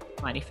 so...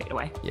 90 feet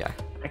away. Yeah.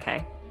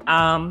 Okay.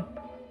 And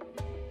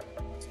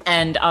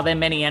are there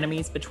many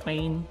enemies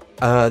between?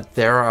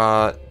 There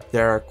are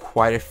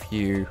quite a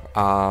few.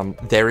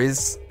 There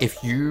is,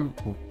 if you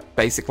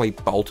basically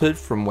bolted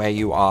from where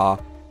you are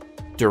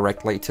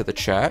directly to the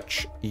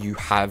church, you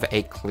have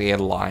a clear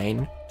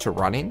line to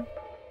run in.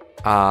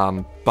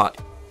 But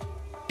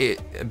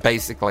it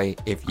basically,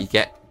 if you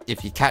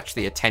catch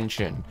the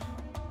attention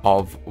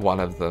of one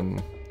of them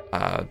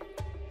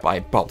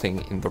by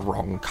bolting in the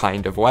wrong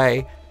kind of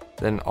way,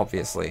 then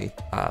obviously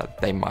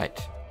they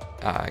might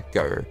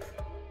go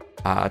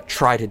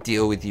try to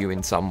deal with you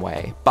in some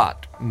way.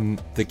 But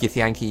the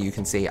Githyanki, you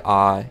can see,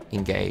 are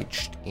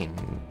engaged in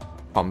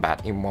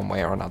combat in one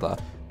way or another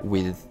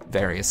with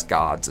various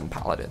guards and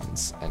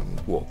paladins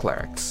and war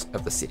clerics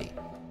of the city.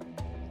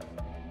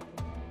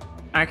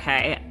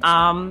 Okay.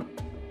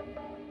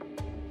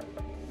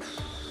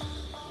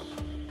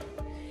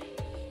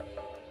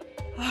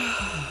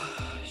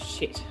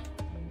 Shit.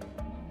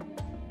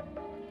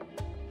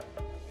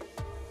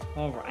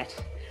 All right.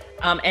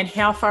 And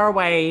how far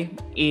away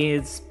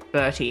is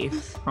Bertie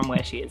from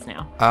where she is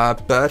now?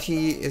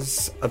 Bertie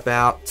is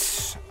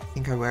about, I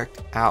think I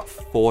worked out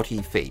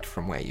 40 feet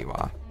from where you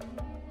are.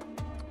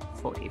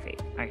 40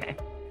 feet. Okay.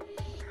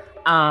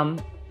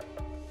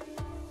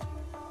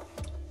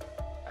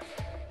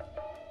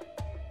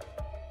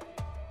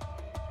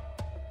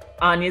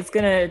 Anya's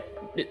gonna...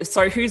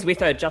 So who's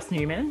with her? Just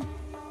Newman?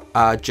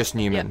 Just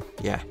Newman,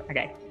 yeah.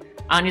 Okay.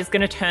 Anya's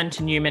gonna turn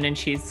to Newman and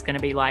she's gonna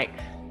be like...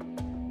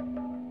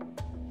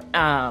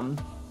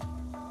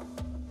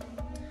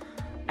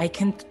 I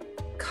can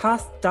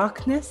cast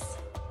darkness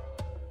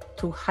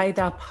to hide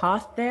our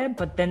path there,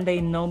 but then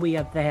they know we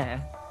are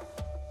there.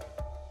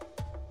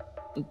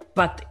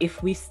 But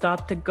if we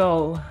start to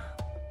go,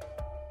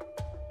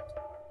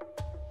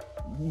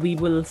 we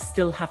will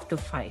still have to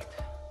fight.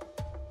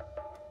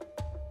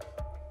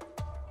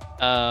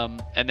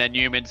 And then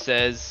Newman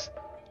says,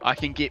 I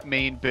can get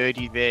me and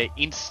Birdie there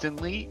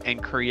instantly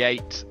and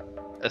create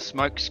a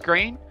smoke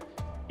screen,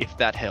 if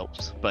that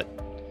helps. But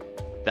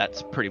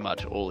that's pretty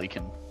much all he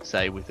can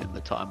say within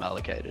the time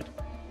allocated.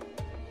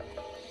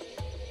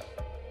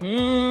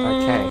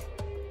 Okay.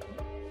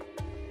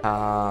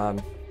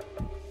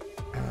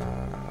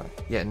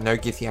 Yeah, no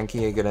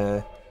Githyanki are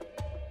gonna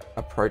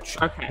approach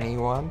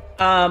anyone.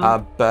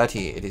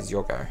 Bertie, it is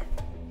your go.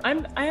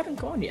 I haven't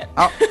gone yet.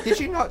 Oh, did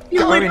you not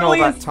go in all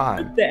that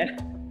time? There.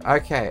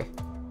 Okay.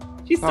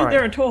 She stood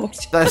there and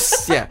talked.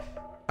 That's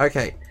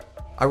Okay.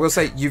 I will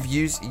say you've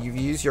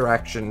used your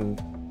action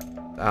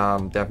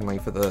definitely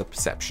for the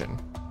perception.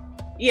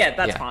 Yeah,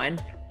 that's fine.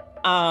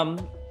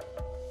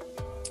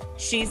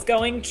 She's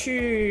going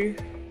to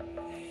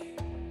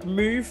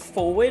move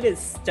forward as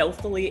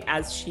stealthily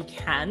as she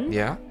can.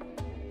 Yeah.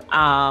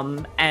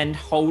 And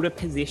hold a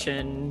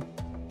position.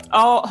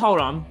 Oh, hold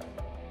on.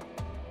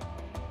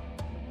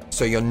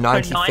 So you're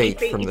 90 90 feet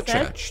feet, from you the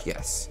said? church.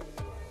 Yes.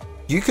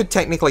 You could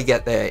technically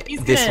get there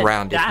She's this gonna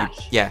round dash.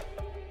 if you. Yeah.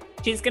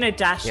 She's gonna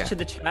dash Yeah. to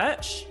the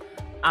church.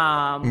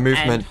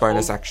 Movement, and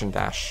bonus hold- action,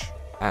 dash,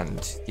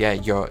 and yeah,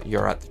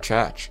 you're at the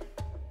church.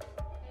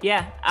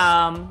 Yeah.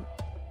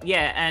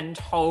 And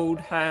hold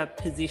her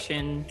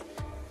position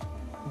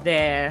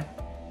there.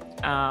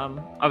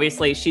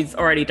 Obviously, she's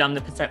already done the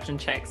perception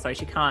check, so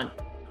she can't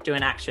do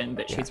an action,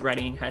 but she's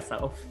readying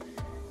herself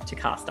to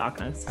cast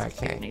darkness.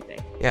 Okay. If need be.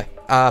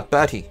 Yeah.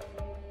 Bertie.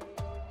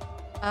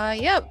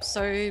 Yep.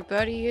 So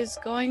Bertie is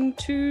going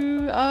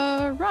to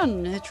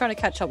run, trying to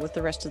catch up with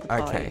the rest of the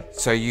party. Okay.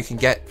 So you can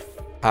get.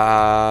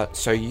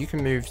 So you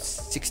can move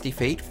 60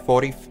 feet,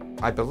 40.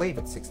 I believe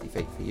it's 60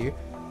 feet for you.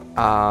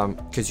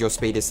 Because your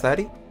speed is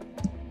 30.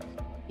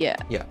 Yeah.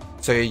 Yeah.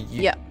 So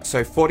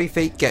So 40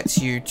 feet gets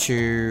you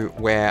to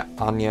where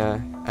Anya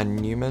and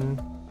Newman.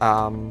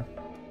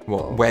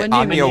 Where Newman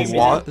Anya is.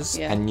 was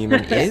Yeah. and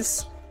Newman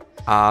is.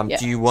 Yeah.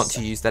 Do you want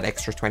to use that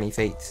extra 20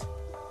 feet?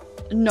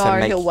 No,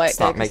 he'll wait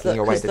start there making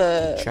your way to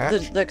the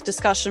church? the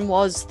discussion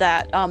was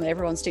that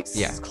everyone sticks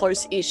Yeah.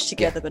 close-ish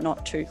together, but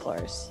not too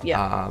close.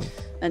 Yeah.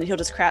 And he'll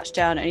just crouch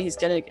down and he's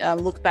going to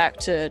look back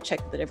to check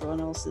that everyone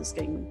else is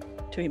getting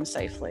to him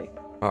safely.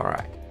 All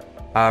right.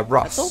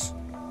 Ross.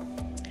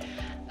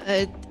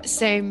 That's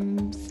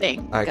Same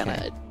thing. Okay.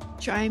 Gonna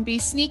try and be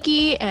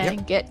sneaky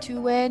and get to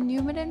where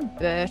Newman and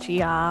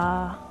Bertie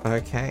are.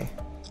 Okay.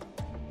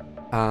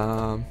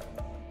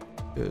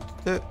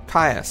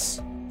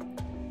 Caius.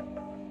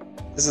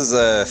 This is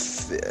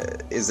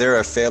is there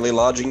a fairly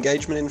large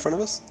engagement in front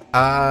of us?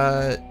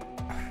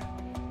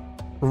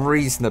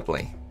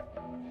 Reasonably.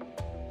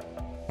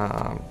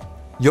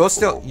 You're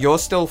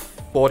still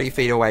 40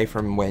 feet away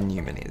from where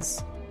Newman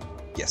is.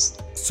 Yes.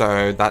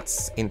 So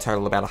that's in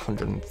total about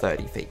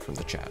 130 feet from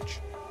the church.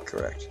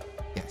 Correct.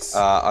 Yes.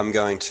 I'm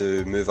going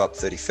to move up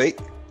 30 feet.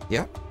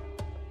 Yeah.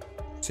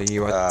 So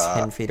you are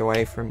 10 feet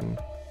away from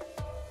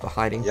the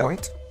hiding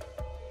point.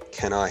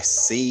 Can I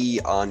see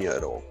Anya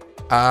at all?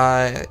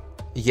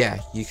 Yeah,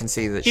 you can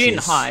see that She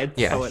didn't hide,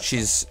 Yeah, so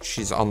it's-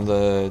 she's on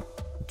the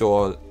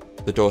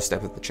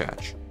doorstep of the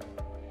church.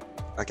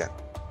 Okay.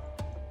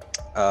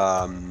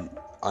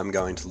 I'm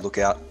going to look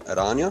out at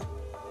Anya.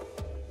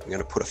 I'm going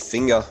to put a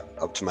finger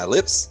up to my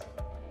lips.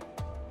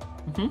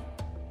 Mm-hmm.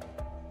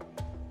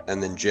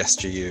 And then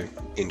gesture you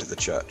into the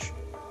church.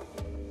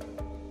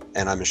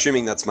 And I'm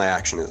assuming that's my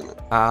action, isn't it?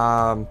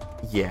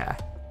 Yeah.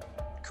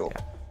 Cool.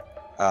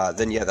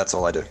 Then yeah, that's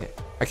all I do.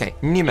 Okay,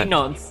 He Newman.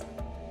 nods.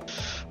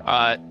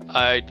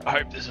 I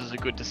hope this is a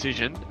good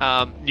decision.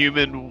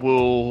 Newman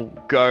will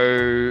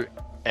go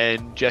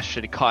and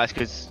gesture to Caius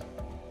because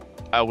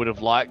I would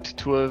have liked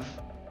to have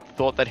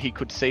thought that he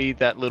could see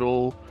that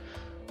little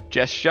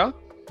gesture.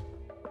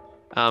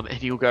 And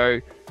he'll go,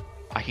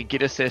 I can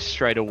get us there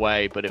straight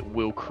away, but it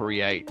will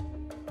create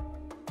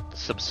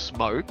some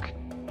smoke.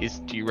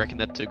 Do you reckon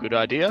that's a good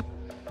idea?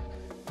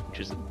 Which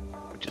is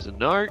a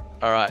no.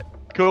 Alright,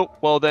 cool.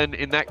 Well then,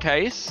 in that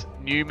case,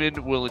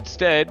 Newman will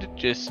instead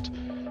just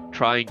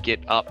try and get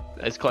up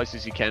as close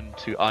as he can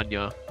to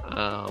Anya.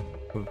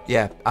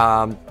 Yeah.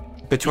 You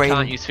Between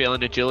can't use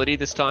feeling agility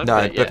this time.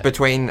 no, but, yeah. but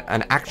between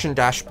an action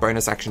dash,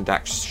 bonus action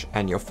dash,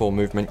 and your full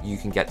movement, you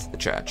can get to the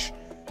church.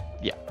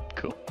 Yeah,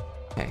 cool.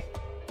 Okay.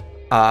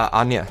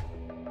 Anya.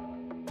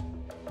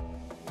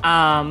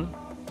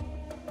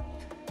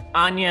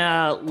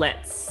 Anya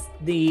lets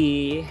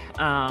the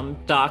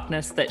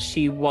darkness that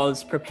she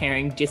was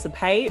preparing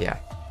dissipate. Yeah.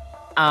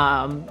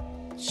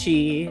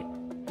 She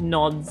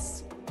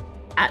nods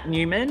at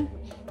Newman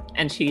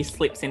and she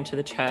slips into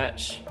the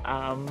church.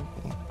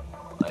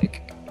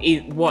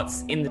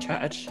 What's in the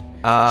church?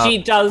 She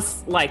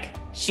does,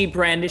 she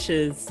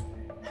brandishes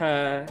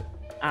her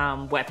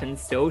weapon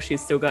still.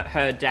 She's still got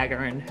her dagger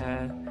and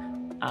her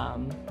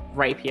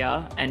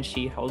rapier, and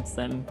she holds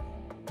them.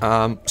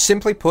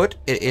 Simply put,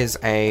 it is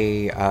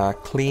a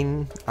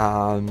clean,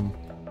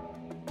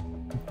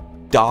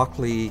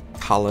 darkly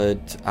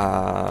coloured,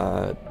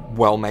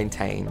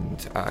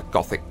 well-maintained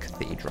Gothic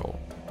cathedral,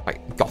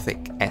 like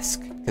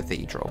Gothic-esque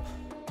cathedral.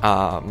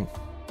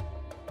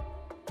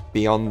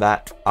 Beyond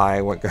that,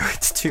 I won't go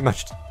into too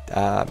much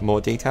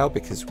more detail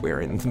because we're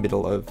in the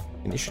middle of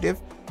initiative.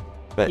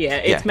 But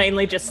It's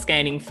mainly just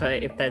scanning for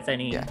if there's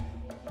any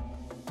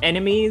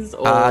enemies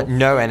or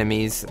no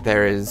enemies.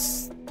 There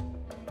is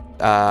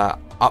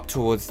up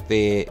towards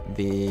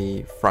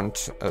the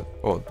front of,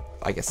 or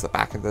I guess the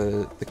back of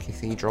the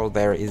cathedral.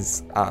 There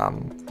is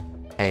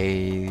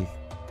an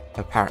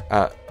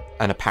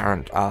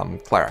apparent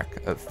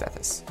cleric of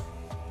Thethys.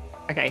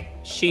 Okay,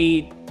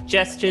 she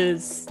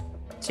gestures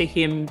to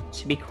him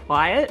to be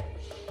quiet,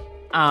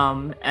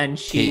 and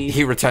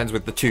He returns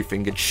with the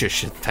two-fingered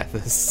shush at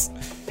Thethys.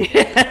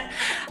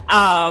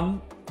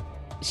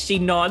 She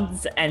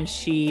nods and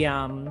she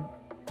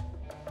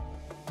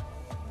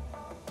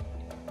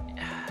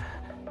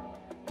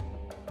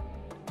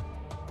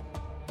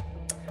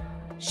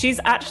she's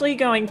actually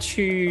going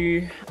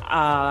to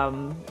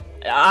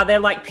are there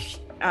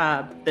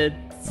the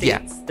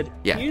seats, the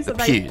pews? The Are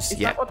they- pews, is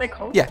yeah. that what they're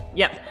called? Yeah.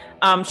 Yep.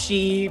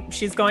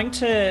 She's going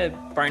to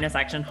bonus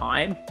action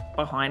hide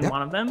behind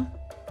one of them.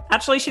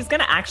 Actually, she's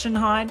going to action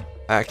hide.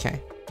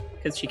 Okay.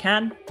 Because she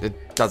can.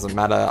 It doesn't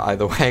matter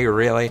either way,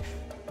 really.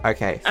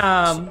 Okay.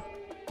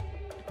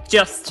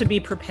 Just to be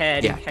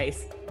prepared in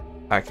case.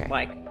 Okay.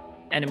 Like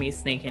enemies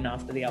sneak in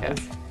after the others.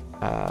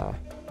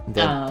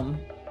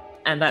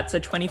 And that's a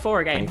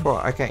 24 again.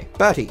 24. Okay,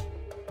 Bertie,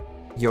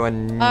 you're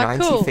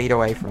 90 cool. feet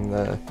away from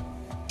the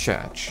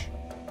church.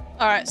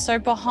 All right, so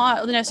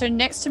so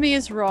next to me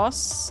is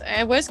Ross.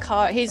 And where's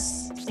Car?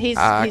 He's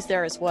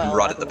there as well.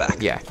 Right at the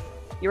back. Yeah.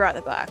 You're right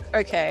at the back.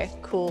 Okay,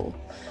 cool.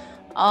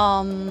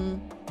 All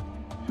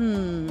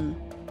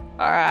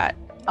right.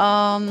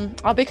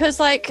 Because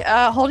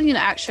holding an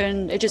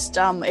action, it just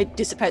it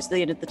dissipates at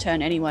the end of the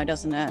turn anyway,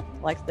 doesn't it?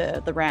 Like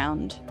the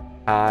round.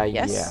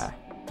 Yes? Yeah.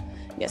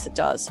 Yes, it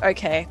does.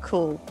 Okay,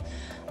 cool.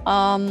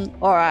 All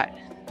right.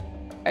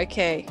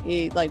 Okay,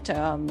 he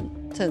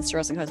turns to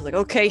Ross and goes like,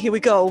 okay, here we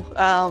go.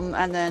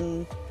 And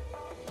then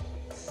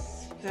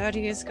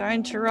Bertie is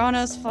going to run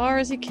as far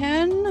as he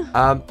can.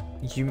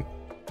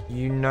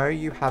 You know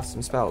you have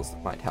some spells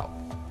that might help.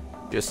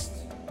 Just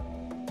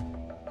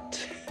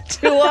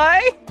do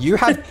I? You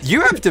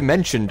have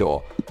Dimension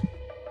Door.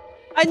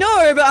 I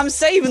know, but I'm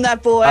saving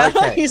that boy. Okay. I'm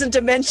not using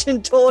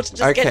Dimension Door to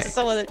just get to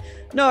someone that.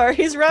 No,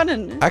 he's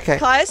running. Okay.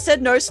 Kai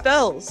said no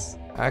spells.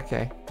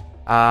 Okay.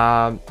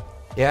 Yeah.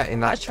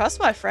 I trust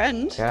my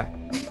friend. Yeah.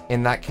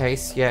 In that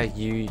case, yeah,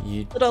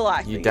 you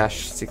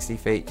dash 60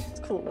 feet. It's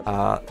cool.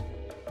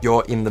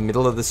 You're in the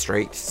middle of the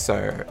street,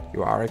 so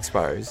you are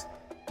exposed.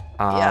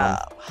 Yeah.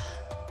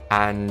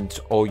 And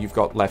all you've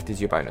got left is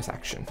your bonus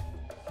action.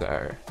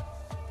 So.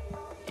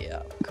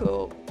 Yeah.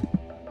 Cool.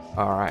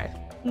 All right.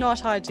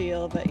 Not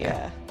ideal, but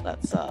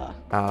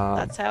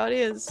that's how it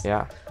is.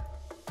 Yeah.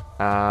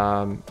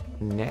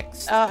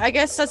 Next. I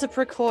guess as a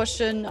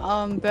precaution,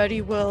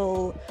 Bertie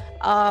will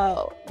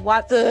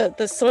wipe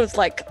the sort of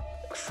like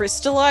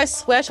crystallized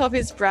sweat off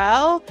his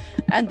brow,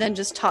 and then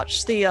just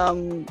touch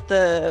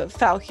the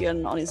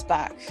falcon on his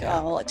back.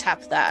 Like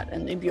tap that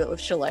and imbue it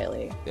with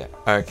shillelagh. Yeah.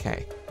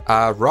 Okay.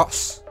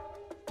 Ross.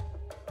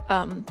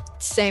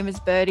 Same as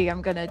Bertie,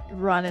 I'm gonna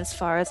run as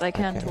far as I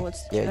can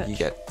towards the church. You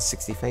get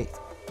 60 feet.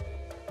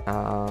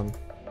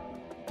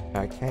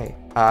 Okay.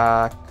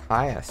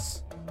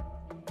 Caius.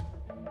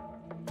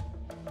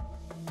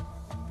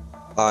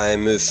 I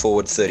move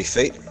forward 30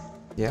 feet.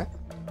 Yeah.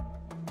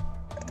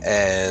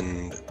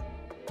 And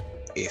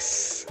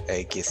if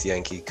a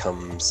Githyanki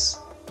comes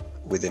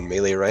within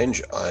melee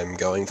range, I'm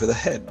going for the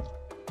head.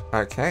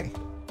 Okay.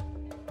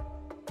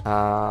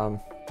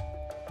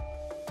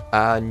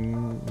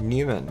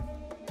 Newman.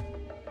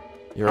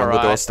 You're on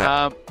the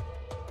doorstep.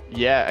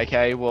 Yeah,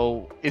 okay,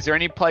 well, is there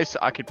any place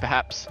I could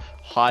perhaps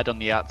hide on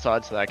the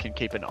outside so that I can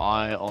keep an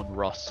eye on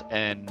Ross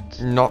and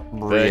Not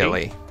Bertie?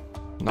 really.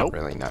 Not Nope.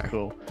 really, no.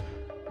 Cool.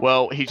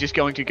 Well, he's just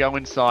going to go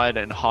inside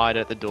and hide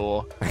at the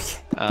door.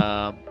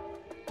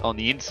 On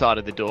the inside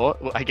of the door.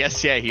 Well, I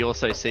guess, he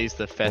also sees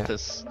the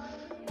Fethus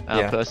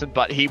person,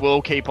 but he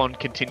will keep on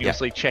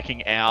continuously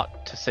checking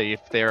out to see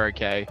if they're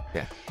okay.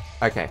 Yeah.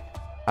 Okay.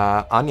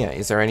 Anya,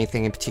 is there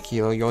anything in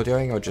particular you're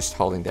doing or just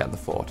holding down the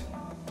fort?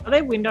 Are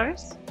there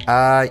windows?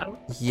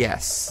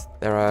 Yes.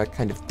 There are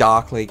kind of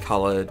darkly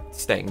coloured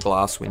stained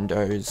glass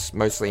windows,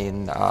 mostly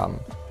in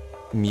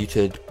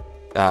muted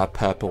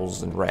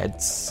purples and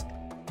reds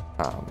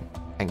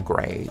and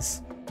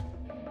greys.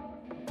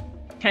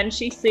 Can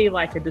she see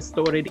like a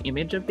distorted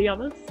image of the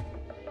others?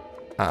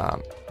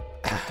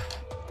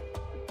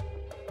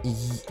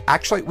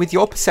 Actually, with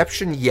your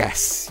perception,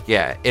 yes.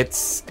 Yeah,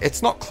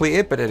 it's not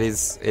clear, but it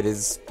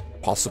is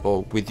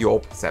possible with your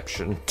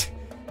perception,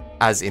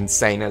 as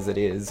insane as it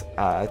is,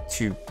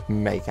 to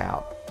make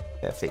out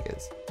their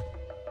figures.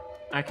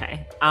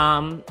 Okay.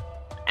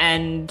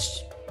 And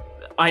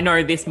I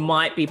know this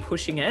might be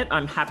pushing it.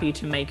 I'm happy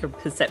to make a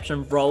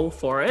perception roll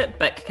for it,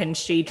 but can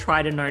she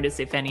try to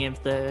notice if any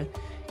of the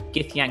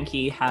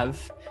Githyanki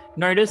have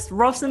noticed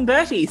Ross and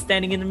Bertie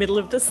standing in the middle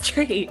of the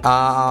street?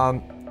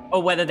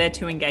 Or whether they're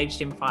too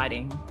engaged in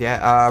fighting.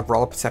 Yeah,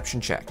 roll a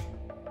perception check.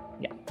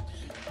 Yeah.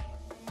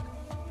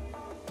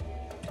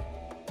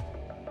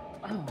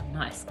 Oh,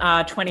 nice.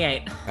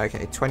 28.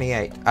 Okay,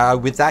 28.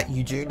 With that,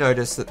 you do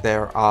notice that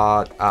there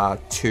are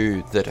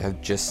two that have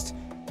just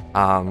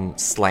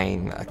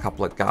slain a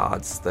couple of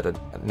guards that are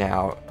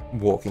now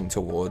walking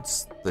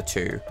towards the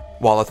two,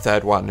 while a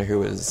third one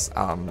who has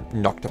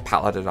knocked a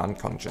paladin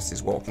unconscious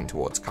is walking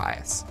towards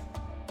Caius.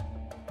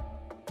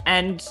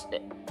 And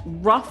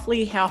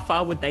roughly how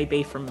far would they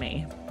be from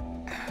me?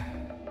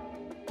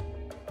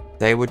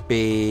 They would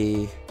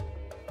be...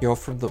 You're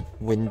from the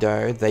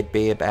window. They'd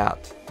be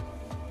about...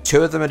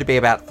 Two of them would be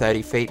about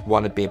 30 feet.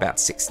 One would be about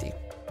 60.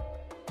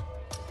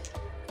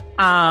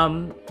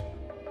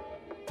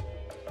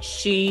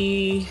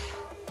 She...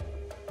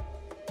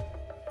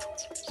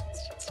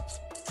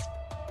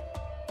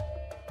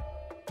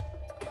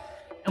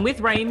 And with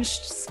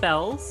ranged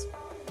spells...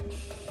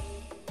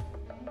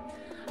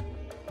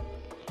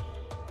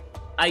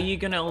 are you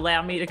going to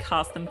allow me to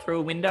cast them through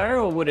a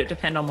window, or would it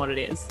depend on what it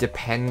is?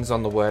 Depends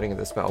on the wording of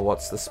the spell.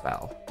 What's the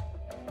spell?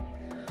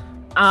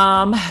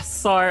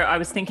 So I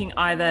was thinking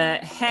either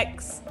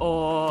Hex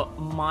or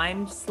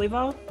Mind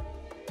Sliver.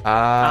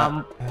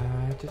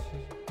 Just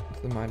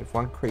the mind of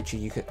one creature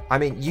you can... I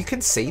mean, you can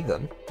see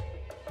them.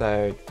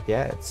 So,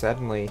 yeah, it's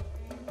certainly...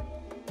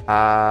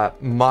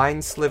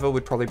 Mind Sliver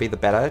would probably be the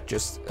better,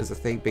 just as a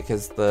thing,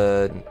 because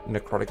the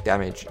necrotic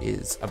damage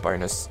is a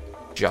bonus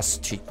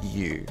just to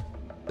you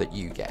that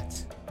you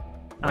get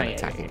when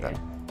attacking them.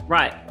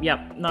 Right,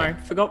 yep. No,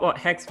 forgot what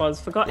Hex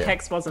was. Forgot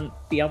Hex wasn't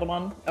the other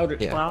one,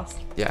 Eldritch Blast.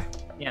 Yeah.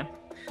 Yeah.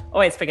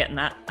 Always forgetting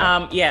that.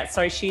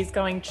 So she's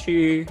going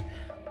to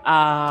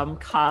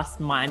cast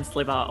Mind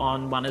Sliver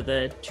on one of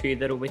the two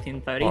that are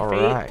within 30 feet.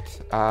 Alright.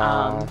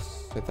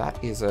 So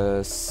that is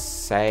a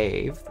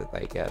save that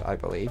they get, I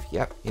believe.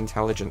 Yep,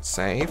 intelligence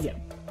save. Yep.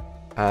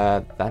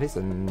 That is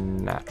a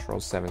natural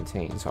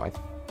 17, so I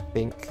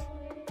think...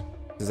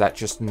 Does that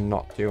just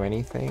not do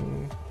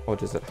anything? Or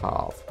does it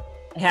halve?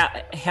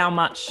 How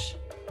much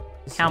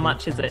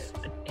is it?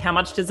 How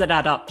much does it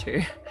add up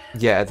to?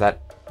 Yeah,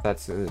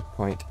 that's the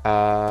point.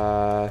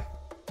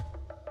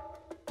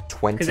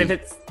 20. Because if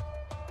it's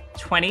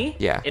 20,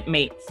 it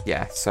meets.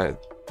 Yeah, so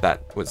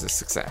that was a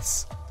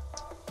success.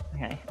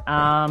 Okay.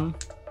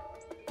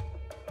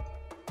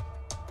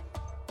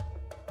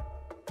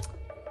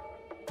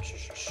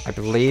 I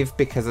believe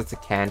because it's a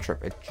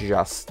cantrip, it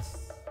just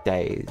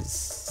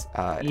stays.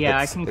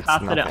 I can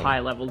cast it at high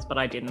levels, but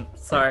I didn't,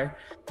 so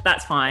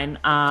that's fine.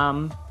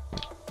 All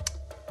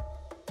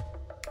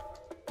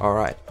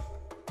right.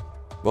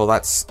 Well,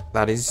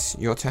 that is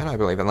your turn, I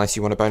believe, unless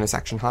you want a bonus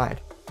action hide.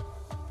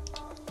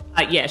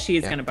 She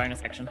is going to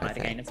bonus action hide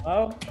again as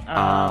well.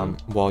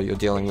 While you're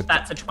dealing with...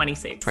 That's a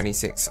 26.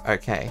 26,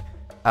 okay.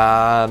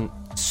 The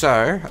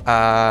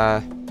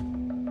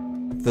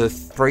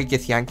 3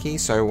 Githyanki,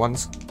 so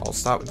I'll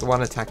start with the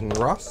one attacking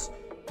Ross.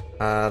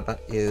 That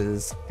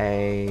is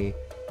a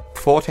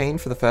 14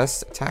 for the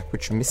first attack,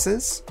 which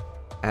misses,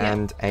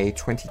 and a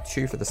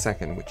 22 for the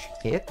second, which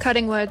hits.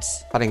 Cutting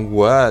words. Cutting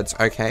words,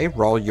 okay.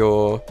 Roll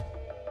your...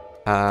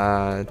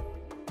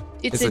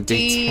 It's a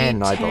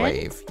D10, I 10,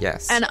 believe.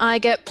 Yes. And I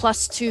get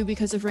 +2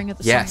 because of Ring of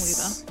the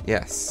Sunweaver.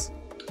 Yes.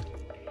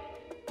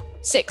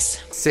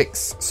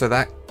 6. So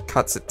that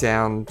cuts it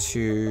down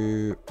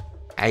to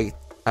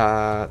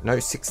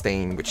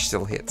 16, which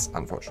still hits,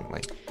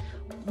 unfortunately.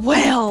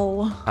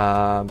 Well.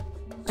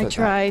 So I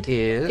tried.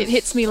 It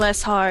hits me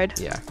less hard.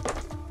 Yeah.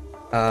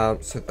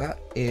 So that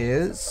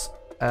is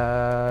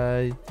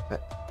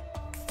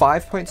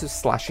 5 points of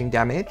slashing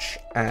damage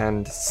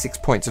and 6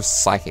 points of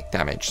psychic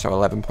damage, so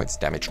 11 points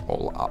of damage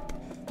all up.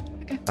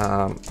 Okay.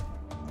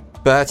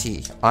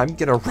 Bertie, I'm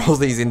gonna roll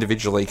these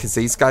individually because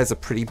these guys are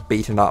pretty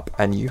beaten up,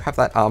 and you have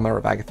that armor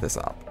of Agathis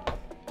up.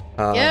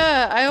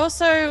 I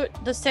also,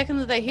 the second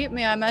that they hit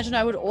me, I imagine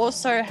I would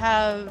also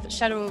have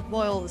Shadow of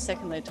Boil the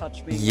second they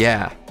touch me.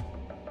 Yeah.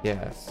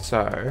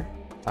 So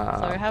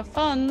have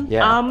fun.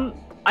 Yeah.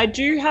 I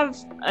do have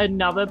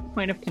another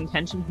point of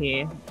contention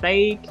here.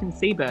 They can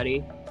see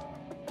Bertie.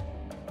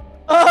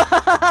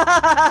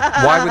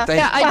 Why would they?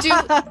 Yeah, I do.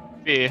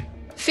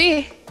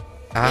 Fear.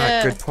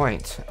 Good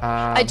point.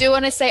 I do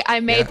want to say I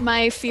made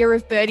my Fear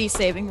of Birdie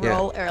saving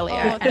roll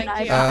earlier. Oh, thank you.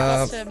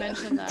 I forgot to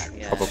mention that.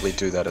 Yeah. Probably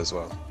do that as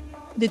well.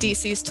 The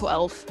DC is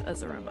 12,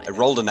 as a I reminder.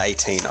 rolled an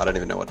 18. I don't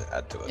even know what to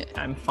add to it.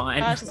 I'm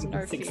fine. Just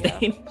no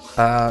 16.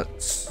 How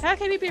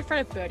can he be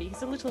afraid of Birdie?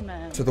 He's a little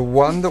man. So the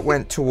one that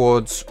went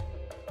towards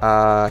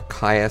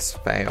Caius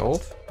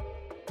failed.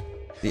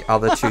 The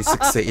other two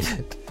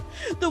succeeded.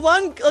 The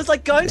one was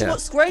like going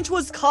towards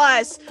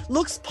Caius,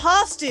 looks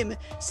past him,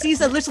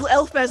 sees a little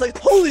elf man, is like,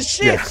 holy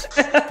shit!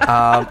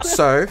 Yeah.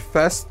 So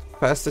first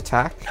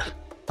attack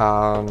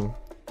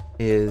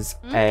is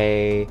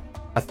a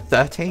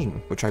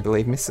 13, which I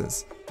believe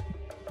misses.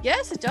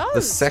 Yes, it does.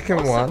 The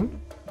second one.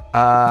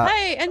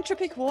 Hey,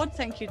 Entropic Ward,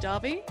 thank you,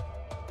 Darby.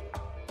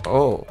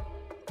 Oh.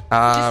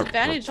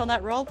 Disadvantage on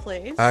that roll,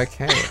 please.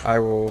 Okay, I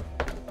will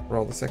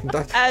roll the second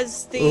die.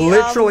 As the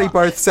literally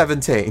both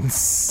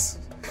 17s.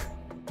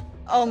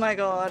 Oh my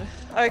god.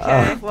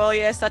 Okay, well,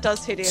 yes, that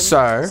does hit him.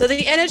 So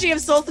the energy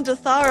of Sultan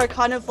Dathara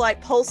kind of like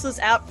pulses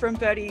out from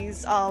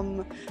Bertie's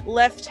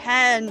left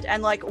hand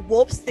and like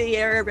warps the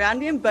area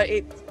around him, but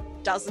it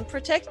doesn't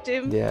protect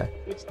him. Yeah.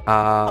 Which is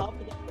part of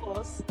the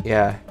force.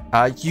 Yeah.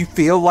 You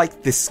feel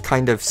like this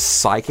kind of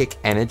psychic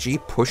energy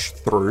push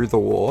through the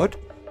ward.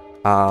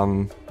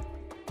 So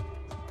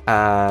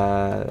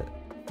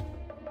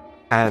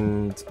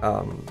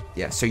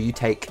you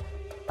take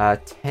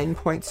 10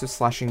 points of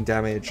slashing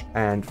damage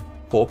and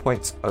 4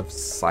 points of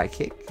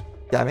psychic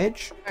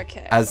damage.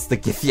 Okay. As the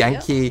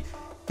Githyanki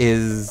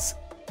is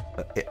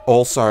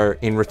also,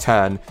 in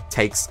return,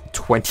 takes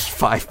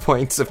 25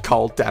 points of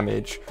cold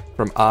damage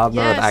from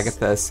Armor of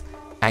Agathis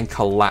and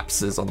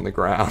collapses on the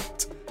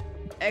ground.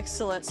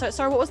 Excellent. So,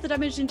 sorry, what was the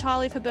damage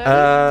entirely for Bertie?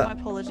 My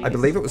apologies. I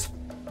believe it was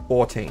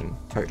 14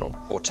 total.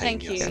 14.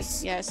 Thank you.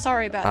 Yes. Yeah,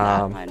 sorry about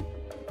that.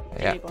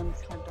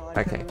 Anyone's kind of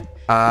Okay.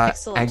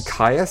 Excellent. And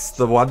Caius,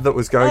 the one that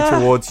was going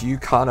towards you,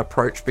 can't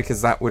approach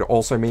because that would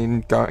also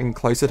mean going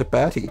closer to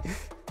Bertie.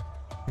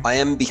 I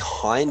am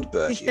behind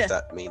Bertie, Yeah. if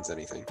that means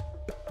anything.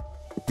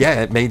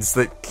 Yeah, it means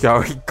that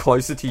going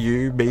closer to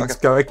you means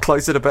going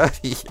closer to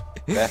Bertie.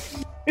 Yeah.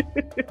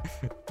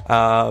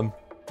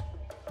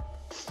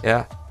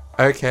 Yeah.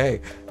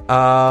 Okay.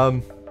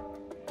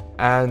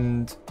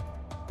 And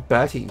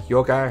Bertie,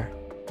 your go.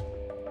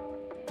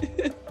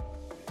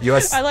 You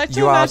are, I like to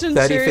you are imagine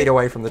 30 too- feet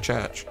away from the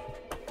church.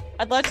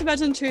 I'd like to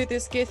imagine too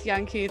this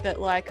Githyanki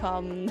that like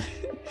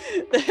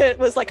that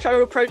was like trying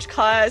to approach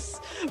Caius,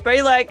 but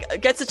he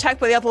like gets attacked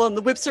by the other one,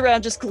 the whips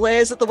around, just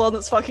glares at the one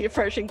that's fucking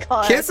approaching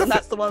Caius, and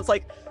that's the one that's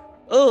like,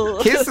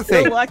 oh, Here's the I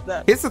thing. don't like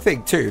that. Here's the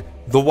thing too.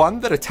 The one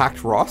that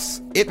attacked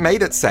Ross, it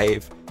made it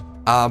save,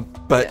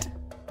 but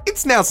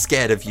it's now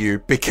scared of you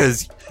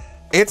because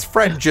its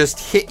friend just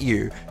hit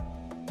you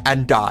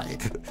and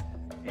died.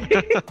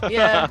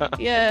 Yeah,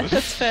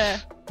 that's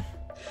fair.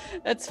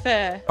 That's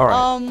fair. All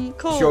right.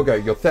 Cool. Sure, go.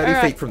 You're 30 All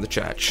right. feet from the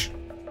church.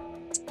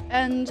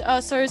 And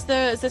so is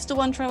there still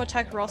one trying to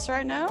attack Ross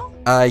right now?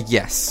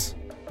 Yes.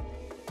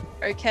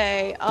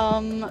 Okay. So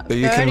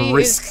you Bertie can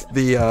risk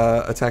the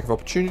attack of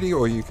opportunity,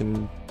 or you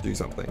can do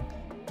something.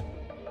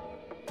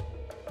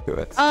 Do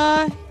it.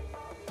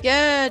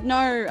 Yeah,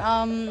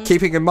 no.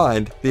 Keeping in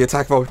mind, the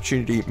attack of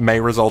opportunity may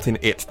result in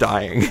it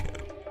dying.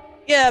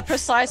 Yeah,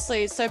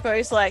 precisely. So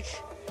Bo's like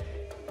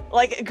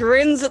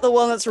grins at the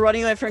one that's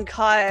running away from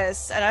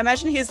Caius, and I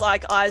imagine his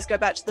like eyes go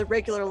back to the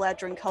regular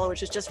Eladrin color,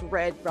 which is just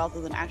red rather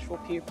than actual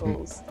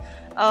pupils.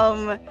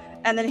 And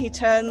then he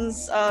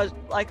turns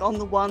like on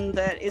the one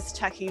that is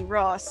attacking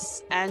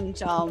Ross,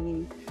 and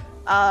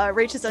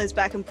reaches on his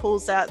back and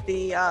pulls out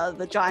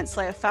the giant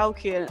Slayer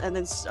Falcon, and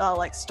then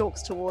like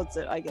stalks towards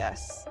it, I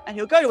guess. And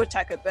he'll go to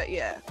attack it, but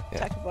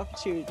attack of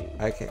opportunity.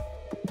 Okay.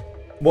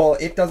 Well,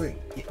 it doesn't.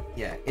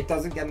 Yeah, it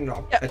doesn't get an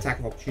attack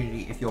of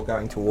opportunity if you're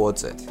going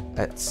towards it.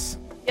 It's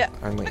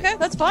only. Okay,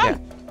 that's fine. Yeah.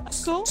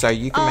 That's cool. So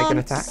you can make an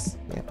attack.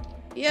 Yeah.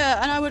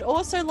 Yeah, and I would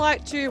also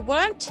like to. What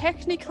I'm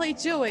technically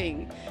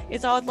doing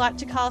is I would like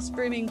to cast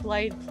Booming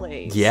Blade,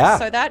 please. Yeah.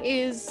 So that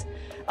is.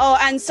 Oh,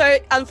 and so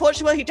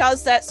unfortunately he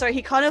does that. So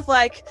he kind of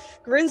like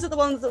grins at the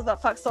ones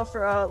that fucks off,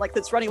 like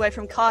that's running away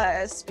from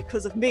Caius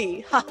because of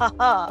me. Ha ha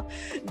ha.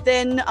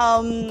 Then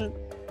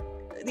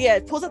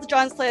pulls out the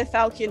giant Slayer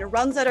Falcon,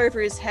 runs that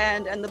over his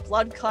hand, and the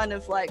blood kind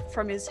of like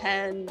from his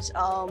hand,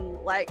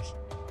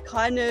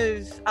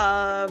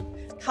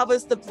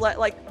 covers the blade,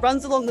 like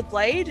runs along the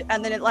blade,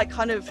 and then it like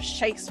kind of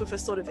shakes with a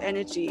sort of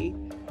energy,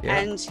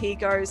 and he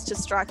goes to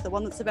strike the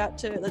one that's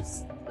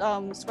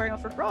squaring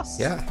off with Ross.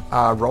 Yeah.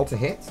 Roll to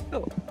hit.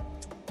 Cool.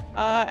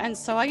 And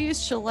so I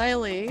use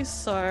Shillelagh,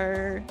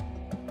 so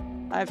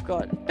I've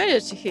got better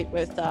to hit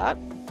with that.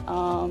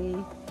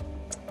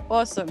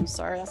 Awesome.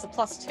 Sorry, that's a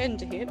 +10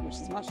 to hit, which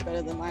is much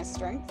better than my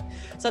strength.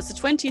 So it's a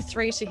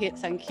 23 to hit.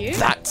 Thank you.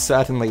 That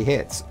certainly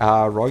hits.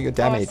 Roll your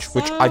damage,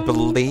 which I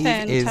believe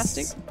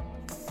Fantastic. is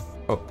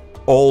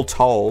all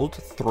told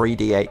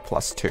 3d8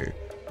 + 2.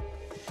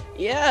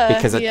 Yeah.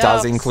 Because it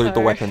does include the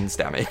weapons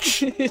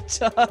damage. It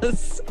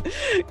does.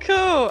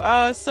 Cool.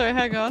 So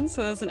hang on.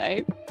 So there's an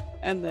 8,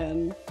 and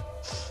then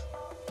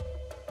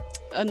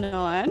a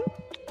 9,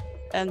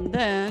 and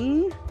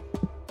then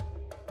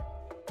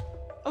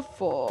a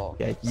 4.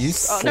 Yeah, you.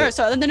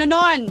 And then a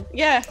 9.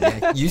 Yeah.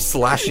 Yeah, you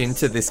slash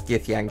into this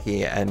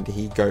Githyanki and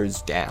he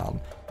goes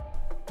down.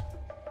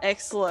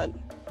 Excellent.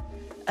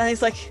 And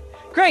he's like,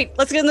 "Great,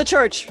 let's get in the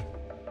church."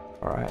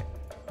 All right.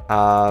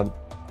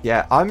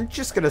 Yeah, I'm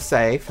just gonna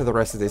say for the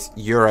rest of this,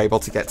 you're able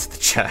to get to the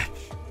church.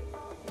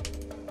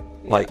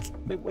 Like,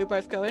 we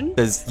both go in.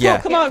 there's Oh,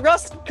 come on,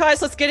 Ross,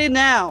 guys, let's get in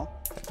now.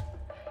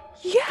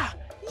 Yeah,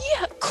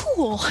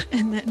 cool.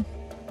 And then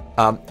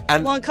And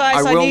Come on,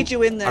 Kais, I need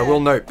you in there. I will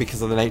note,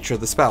 because of the nature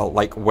of the spell,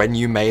 like when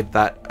you made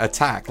that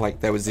attack,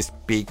 like there was this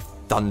big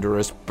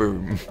thunderous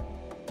boom.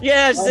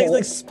 Yeah, just like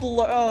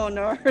explode. Oh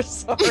no,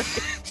 sorry.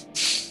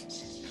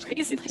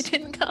 reason I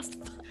didn't cast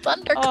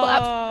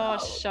Thunderclap. Oh,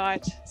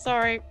 shite.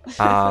 Sorry.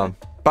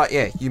 But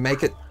yeah, you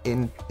make it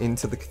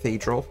into the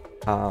cathedral,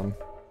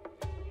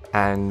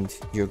 and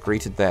you're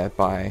greeted there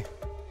by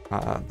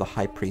the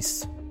High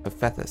Priest of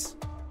Feathers.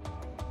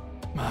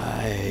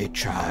 My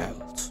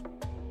child.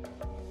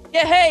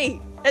 Yeah, hey,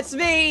 it's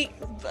me.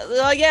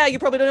 Yeah, you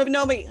probably don't even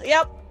know me.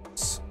 Yep.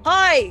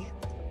 Hi.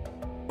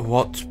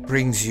 What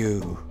brings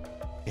you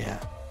here?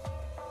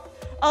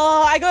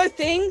 I got a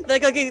thing that I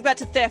gotta get back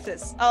to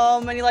Thefus.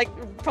 And he like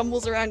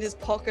fumbles around his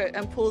pocket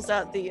and pulls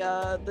out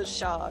the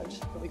shard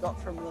that we got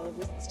from the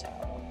Wizard's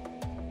Tower.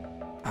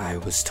 I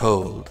was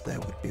told there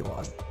would be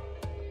one.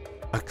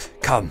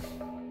 Come,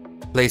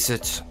 place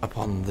it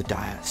upon the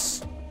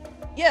dais.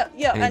 Yeah,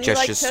 And he he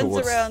like gestures turns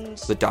towards around.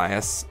 the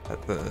dais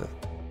at the.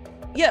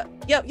 Yep.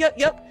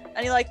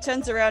 And he like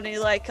turns around and he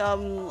like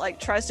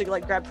tries to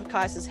like grab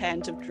Kai's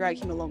hand to drag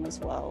him along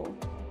as well.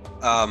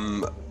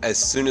 As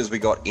soon as we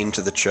got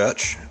into the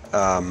church,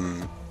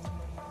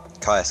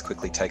 Caius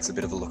quickly takes a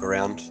bit of a look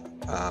around,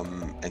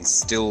 and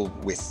still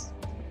with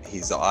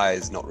his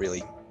eyes not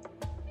really,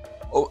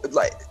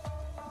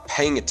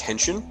 paying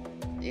attention,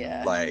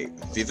 Yeah. like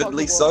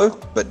vividly so,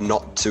 but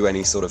not to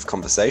any sort of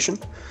conversation.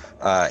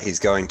 He's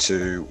going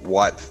to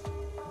wipe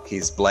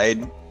his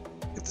blade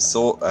with the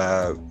sword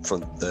from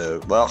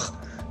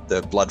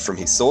the blood from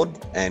his sword,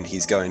 and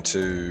he's going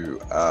to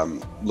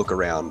look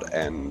around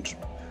and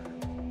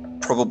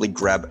probably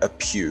grab a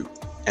pew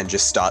and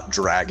just start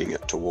dragging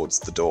it towards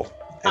the door.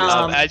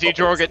 And As you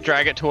drag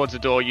it towards the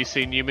door, you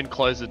see Newman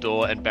close the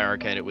door and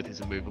barricade it with his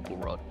immovable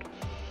rod.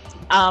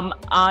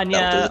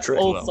 Anya trick.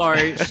 also,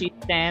 she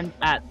stands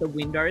at the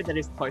window that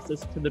is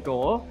closest to the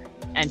door,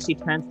 and she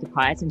turns to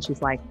Caius and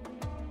she's like,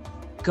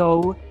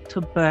 "Go to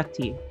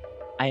Bertie.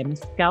 I am a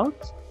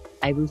scout.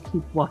 I will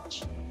keep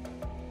watch.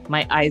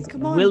 My eyes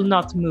will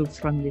not move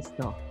from this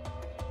door."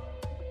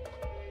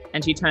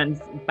 And she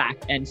turns back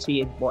and she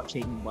is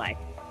watching, like,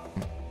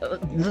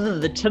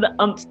 to the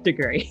nth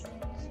degree.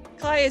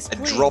 Caius, I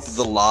please. drop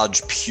the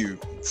large pew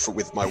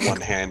with my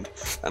one hand,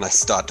 and I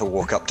start to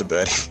walk up to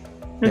Bertie.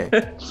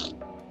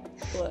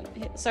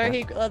 So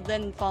he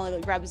then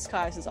finally grabs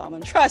Caius's arm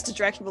and tries to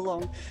drag him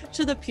along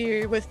to the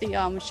pew with the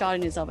shard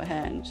in his other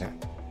hand. Yeah.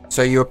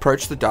 So you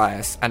approach the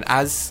dais, and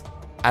as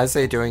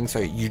they're doing so,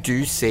 you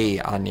do see,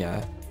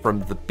 Anya, from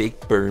the big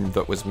boom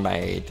that was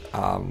made,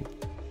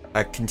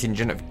 a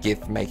contingent of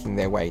Gith making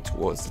their way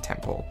towards the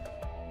temple.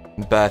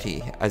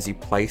 Bertie, as you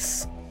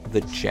place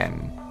the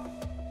gem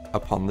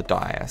upon the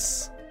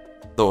dais,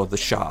 or the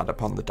shard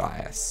upon the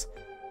dais,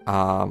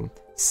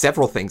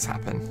 several things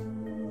happen.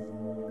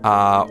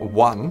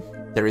 One,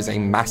 there is a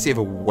massive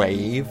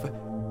wave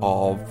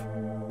of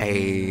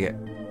a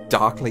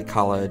darkly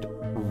colored,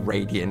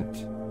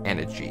 radiant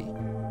energy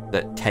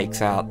that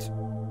takes out,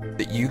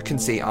 that you can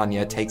see,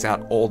 Anya, takes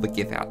out all the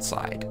Gith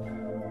outside.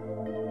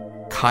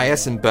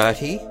 Caius and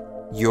Bertie,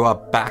 you are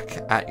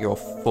back at your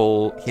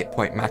full hit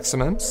point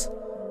maximums.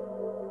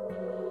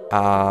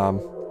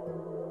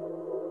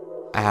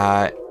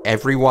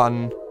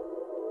 Everyone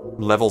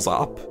levels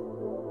up.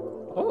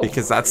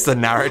 Because that's the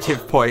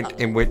narrative point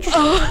in which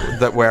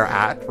that we're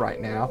at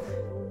right now.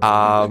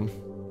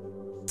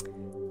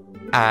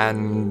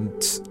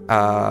 And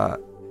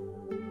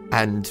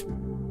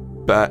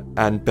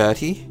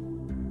Bertie,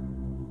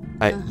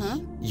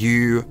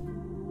 you,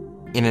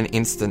 in an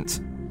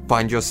instant,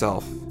 find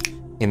yourself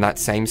in that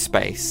same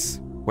space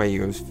where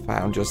you have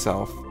found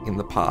yourself in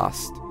the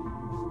past,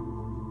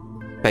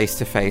 face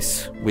to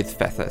face with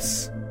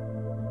Fethus.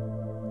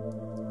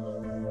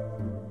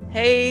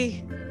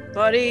 Hey,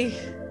 buddy.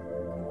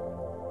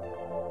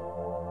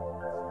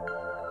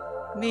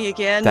 Me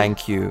again.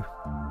 Thank you,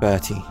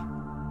 Bertie.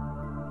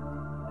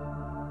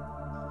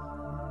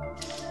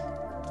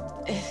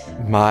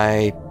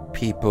 My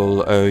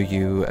people owe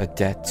you a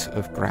debt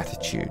of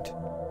gratitude.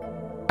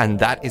 And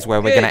that is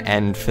where we're going to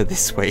end for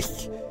this week.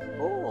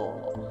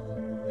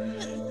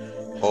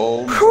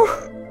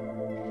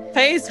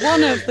 Phase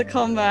 1 of the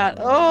combat.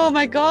 Oh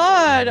my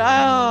god.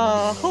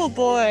 Oh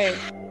boy.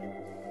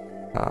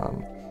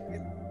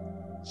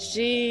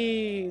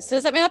 Jeez. So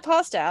does that mean I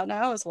passed out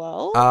now as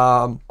well?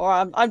 Or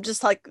I'm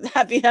just like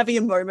having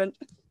a moment.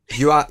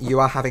 You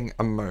are having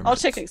a moment. I'll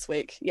check next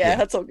week. Yeah,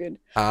 that's all good.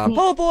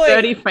 Oh boy.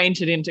 Bertie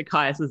fainted into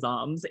Caius's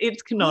arms.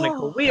 It's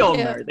canonical. We all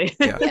know this.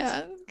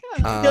 Yeah.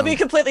 He'll be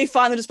completely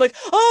fine and just be like,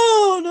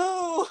 oh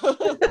no.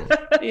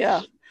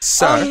 Yeah.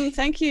 So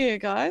thank you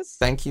guys.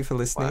 Thank you for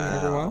listening,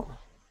 everyone.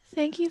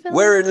 Thank you for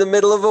We're in the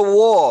middle of a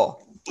war.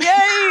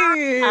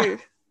 Yay!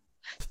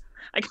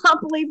 I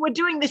can't believe we're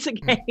doing this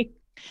again.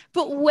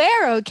 But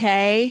we're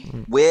okay.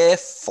 We're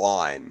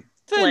fine.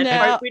 Let's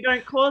hope we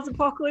don't cause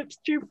Apocalypse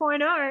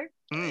 2.0.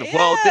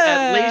 Well,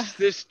 at least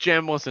this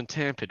gem wasn't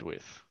tampered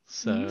with,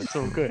 so it's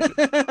all good.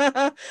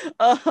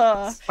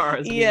 As far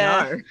as we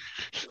know.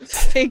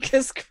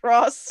 Fingers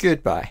crossed.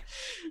 Goodbye.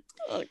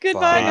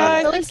 Goodbye,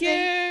 Bye. guys. Thank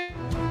you.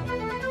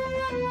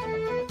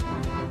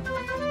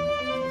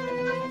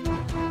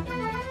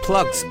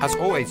 Plugs. As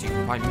always, you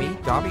can find me,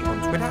 Darby, on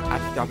Twitter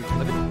at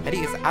Darby11. Eddie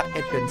is at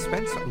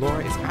EdBenSpence.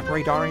 Laura is at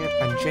RayDariant,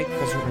 and Jake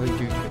doesn't really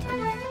do Twitter.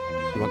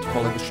 If you want to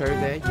follow the show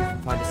there, you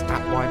can find us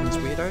at Wyvern's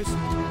Weirdos.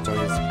 Zoe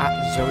is at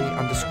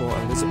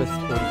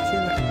Zoe_Elizabeth42,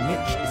 and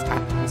Mitch is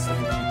at Mr.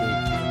 HED.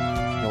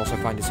 You can also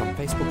find us on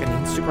Facebook and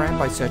Instagram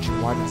by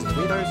searching Wyverns and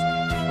Weirdos.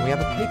 And we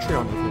have a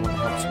Patreon if you want to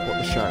help support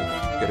the show.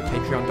 Go to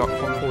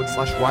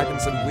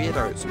patreon.com/Wyverns and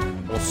Weirdos,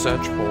 or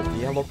search for The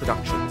Yellow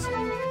Productions.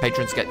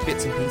 Patrons get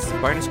bits and pieces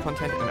of bonus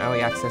content and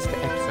early access to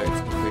episodes,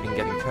 including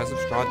getting Curse of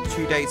Strahd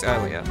 2 days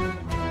earlier.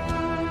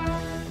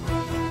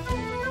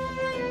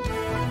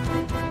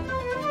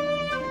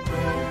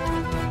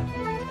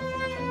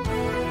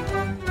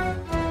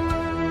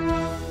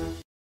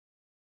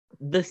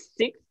 The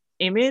sixth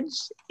image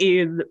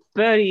is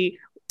Bertie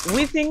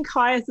within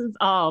Caius's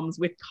arms,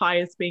 with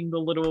Caius being the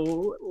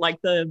little,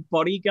 like the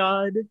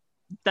bodyguard,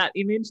 that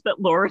image that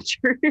Laura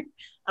drew.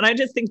 And I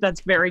just think that's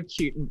very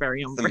cute and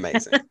very on brand.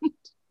 Amazing.